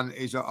other one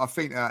is, I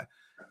think that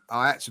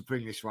I had to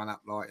bring this one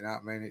up, like, you know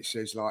what I mean? It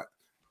says, like,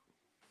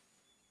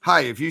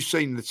 hey, have you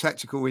seen the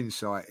tactical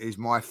insight? Is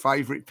my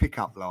favourite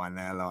pickup line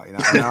there, like, you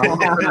know.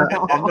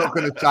 I'm not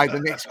going to take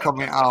the next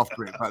comment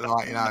after it, but,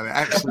 like, you know,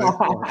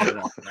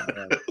 absolutely.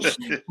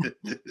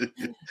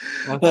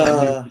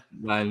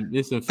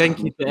 Listen, thank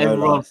you to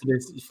everyone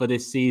for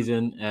this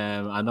season.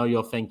 I know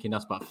you're thanking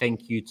us, but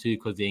thank you too,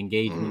 because the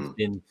engagement's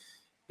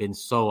been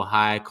so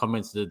high.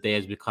 Comments of the day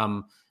has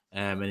become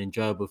an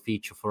enjoyable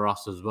feature for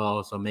us as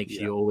well. So make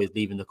sure you're always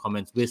leaving the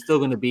comments. We're still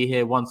going to be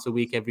here once a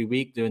week, every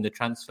week, doing the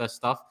transfer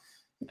stuff.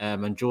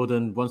 And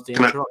Jordan wants to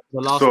interrupt the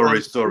last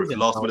Sorry, season.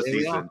 last one of the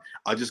season.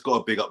 I just got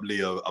to big up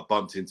Leo. I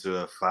bumped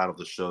into a fan of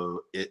the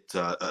show at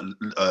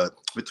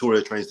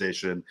Victoria train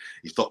station.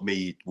 He stopped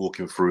me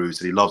walking through,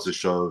 said he loves the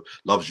show,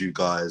 loves you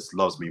guys,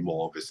 loves me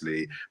more,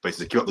 obviously. But he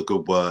said, keep up the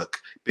good work.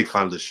 Big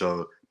fan of the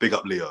show. Big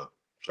up Leo.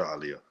 Shout out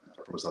Leo.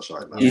 I promise I'll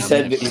shout him out. You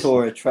said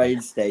Victoria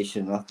train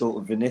station. I thought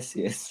of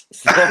Vinicius.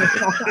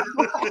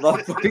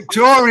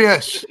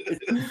 Victorious.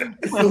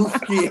 It's all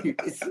cute.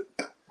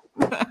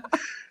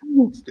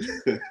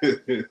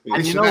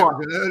 And you know that what?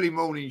 was an early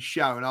morning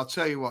show, and I'll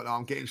tell you what,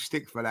 I'm getting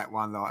stick for that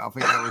one. Like, I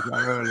think that was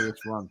our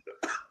earliest one.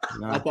 You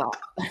know?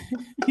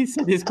 He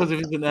said this because it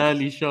was an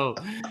early show.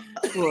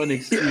 What an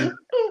excuse.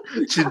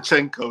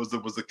 Chinchenko was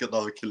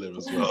another killer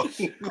as well.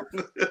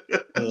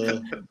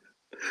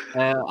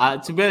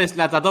 To be honest,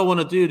 lads, I don't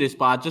want to do this,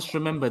 but I just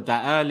remembered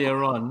that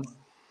earlier on,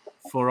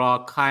 for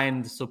our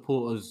kind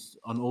supporters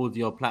on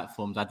audio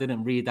platforms, I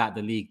didn't read out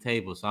the league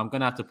table, so I'm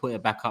going to have to put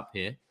it back up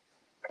here.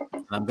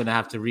 I'm going to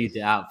have to read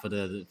it out for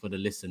the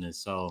listeners.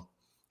 So,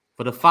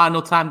 for the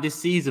final time this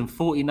season,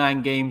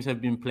 49 games have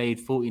been played,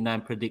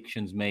 49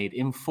 predictions made.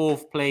 In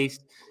fourth place,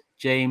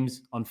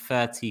 James on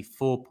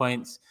 34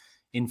 points.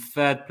 In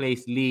third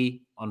place,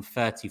 Lee on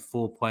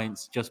 34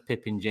 points, just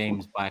pipping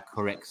James by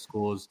correct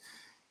scores.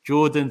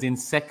 Jordan's in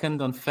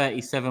second on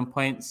 37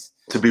 points.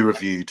 To be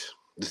reviewed.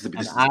 This is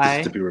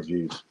to be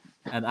reviewed.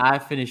 And I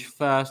finished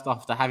first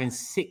after having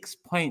 6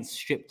 points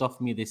stripped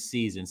off me this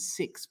season.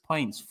 6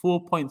 points,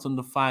 4 points on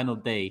the final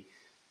day.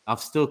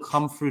 I've still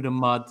come through the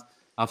mud.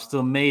 I've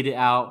still made it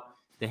out.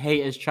 The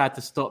haters tried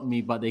to stop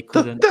me, but they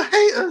couldn't. The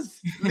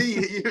haters,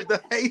 Lee, the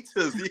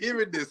haters. You're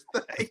hearing this?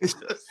 The haters.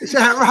 It's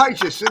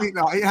outrageous, isn't it?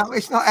 Like, you know,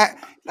 it's not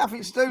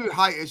nothing to do with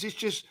haters. It's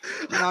just,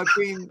 you know,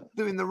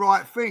 doing the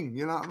right thing.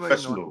 You know what I mean? Like,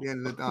 at the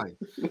end of the day.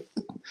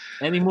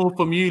 Any more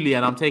from you, Lee?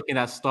 And I'm taking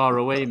that star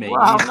away, mate.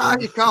 Well, no,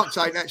 you can't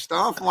take that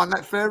star. I won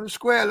that fair and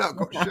square. Look,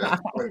 got shirt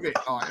to prove it.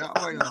 Like, you know what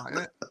I mean? Like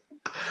that.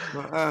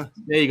 But,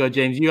 there you go,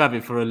 James. You have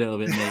it for a little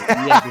bit, mate.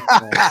 You have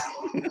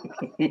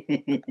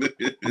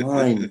it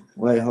Mine.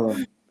 Wait, hold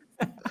on.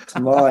 It's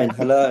mine.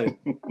 Hello.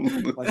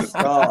 My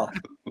star.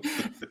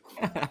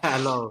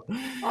 Hello.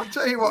 I'll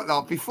tell you what,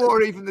 though,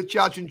 before even the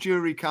judge and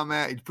jury come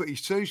out, he'd put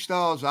his 2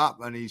 stars up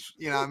and he's,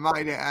 you know,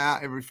 made it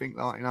out, everything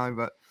like, you know,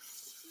 but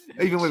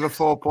even with a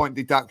 4-point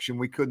deduction,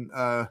 we couldn't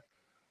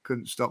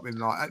stop him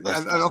like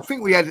that. And I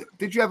think we had,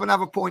 did you have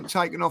another point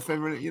taken off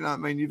him? You know what I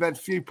mean? You've had a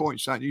few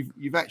points taken.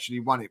 You've actually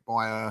won it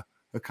by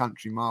a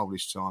country mile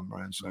this time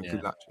around, so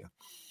good luck to you.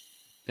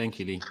 Thank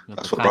you, Lee.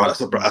 That's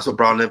what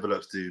brown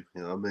envelopes do.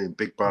 You know what I mean?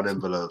 Big brown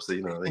envelopes that,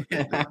 you know, they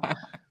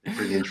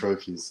bring in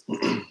trophies.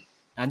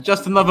 And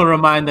just another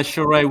reminder,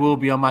 Sharoy will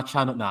be on my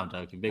channel. No, I'm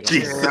joking. Big up.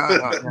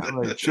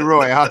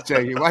 Sharoy, I'll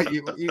tell you.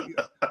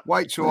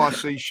 Wait till I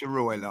see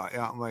Sharoy, like, you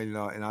know what I mean?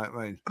 Like, you know what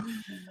I mean?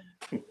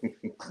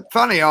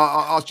 Funny,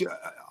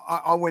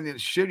 I went in the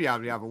studio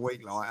the other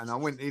week, like, and I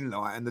went in,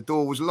 like, and the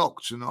door was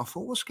locked, and I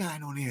thought, what's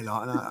going on here,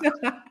 like?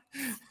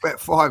 About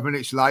 5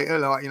 minutes later,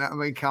 like, you know what I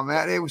mean, come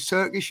out, there was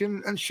Turkish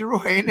and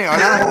Sharoy in there. I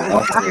don't know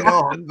what's going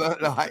on,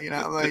 but, like, you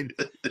know what I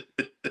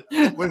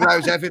mean? Whether I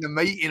was having a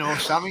meeting or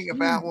something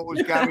about what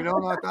was going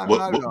on, I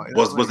don't know. Like,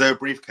 was there a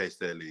briefcase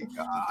there, Lee?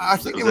 I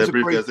think there was a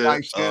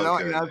briefcase there,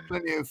 like, you know,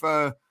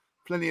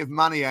 plenty of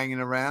money hanging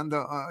around,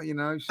 you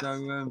know,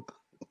 so...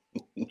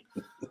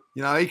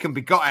 you know, he can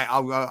be got at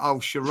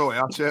old Sharoy.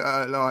 I'll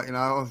tell you, like, you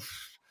know,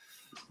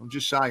 I'm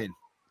just saying.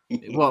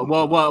 What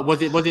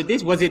was it?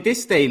 Was it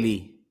this day,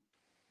 Lee?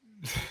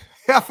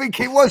 I think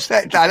it was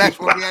that day. That's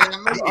what we had a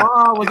meeting.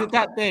 Oh, was it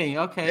that day?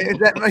 Okay. It was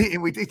that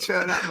meeting. We did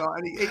turn up, like,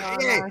 and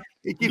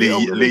he gave Lee, it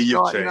all the Lee,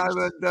 you've like, changed. you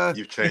know, and,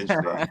 you've changed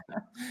that.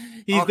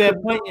 He's there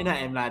pointing at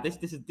him like this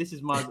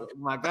is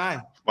my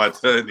guy. My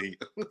attorney.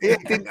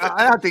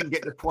 I didn't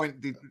get the point.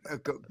 I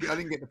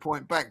didn't get the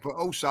point back, but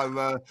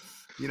also,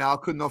 you know, I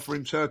couldn't offer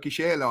him Turkish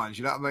Airlines.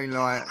 You know what I mean?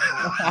 Like.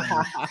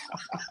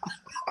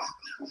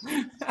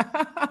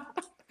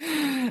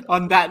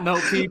 On that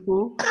note,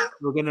 people,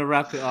 we're going to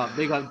wrap it up.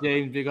 Big up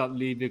James, big up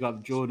Lee, big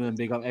up Jordan, and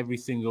big up every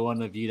single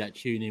one of you that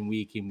tune in,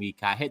 week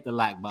out. Hit the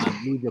like button,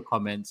 leave your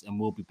comments, and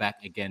we'll be back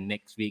again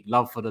next week.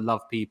 Love for the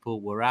love, people.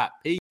 We're out.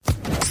 Peace.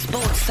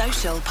 Sports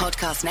Social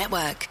Podcast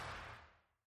Network.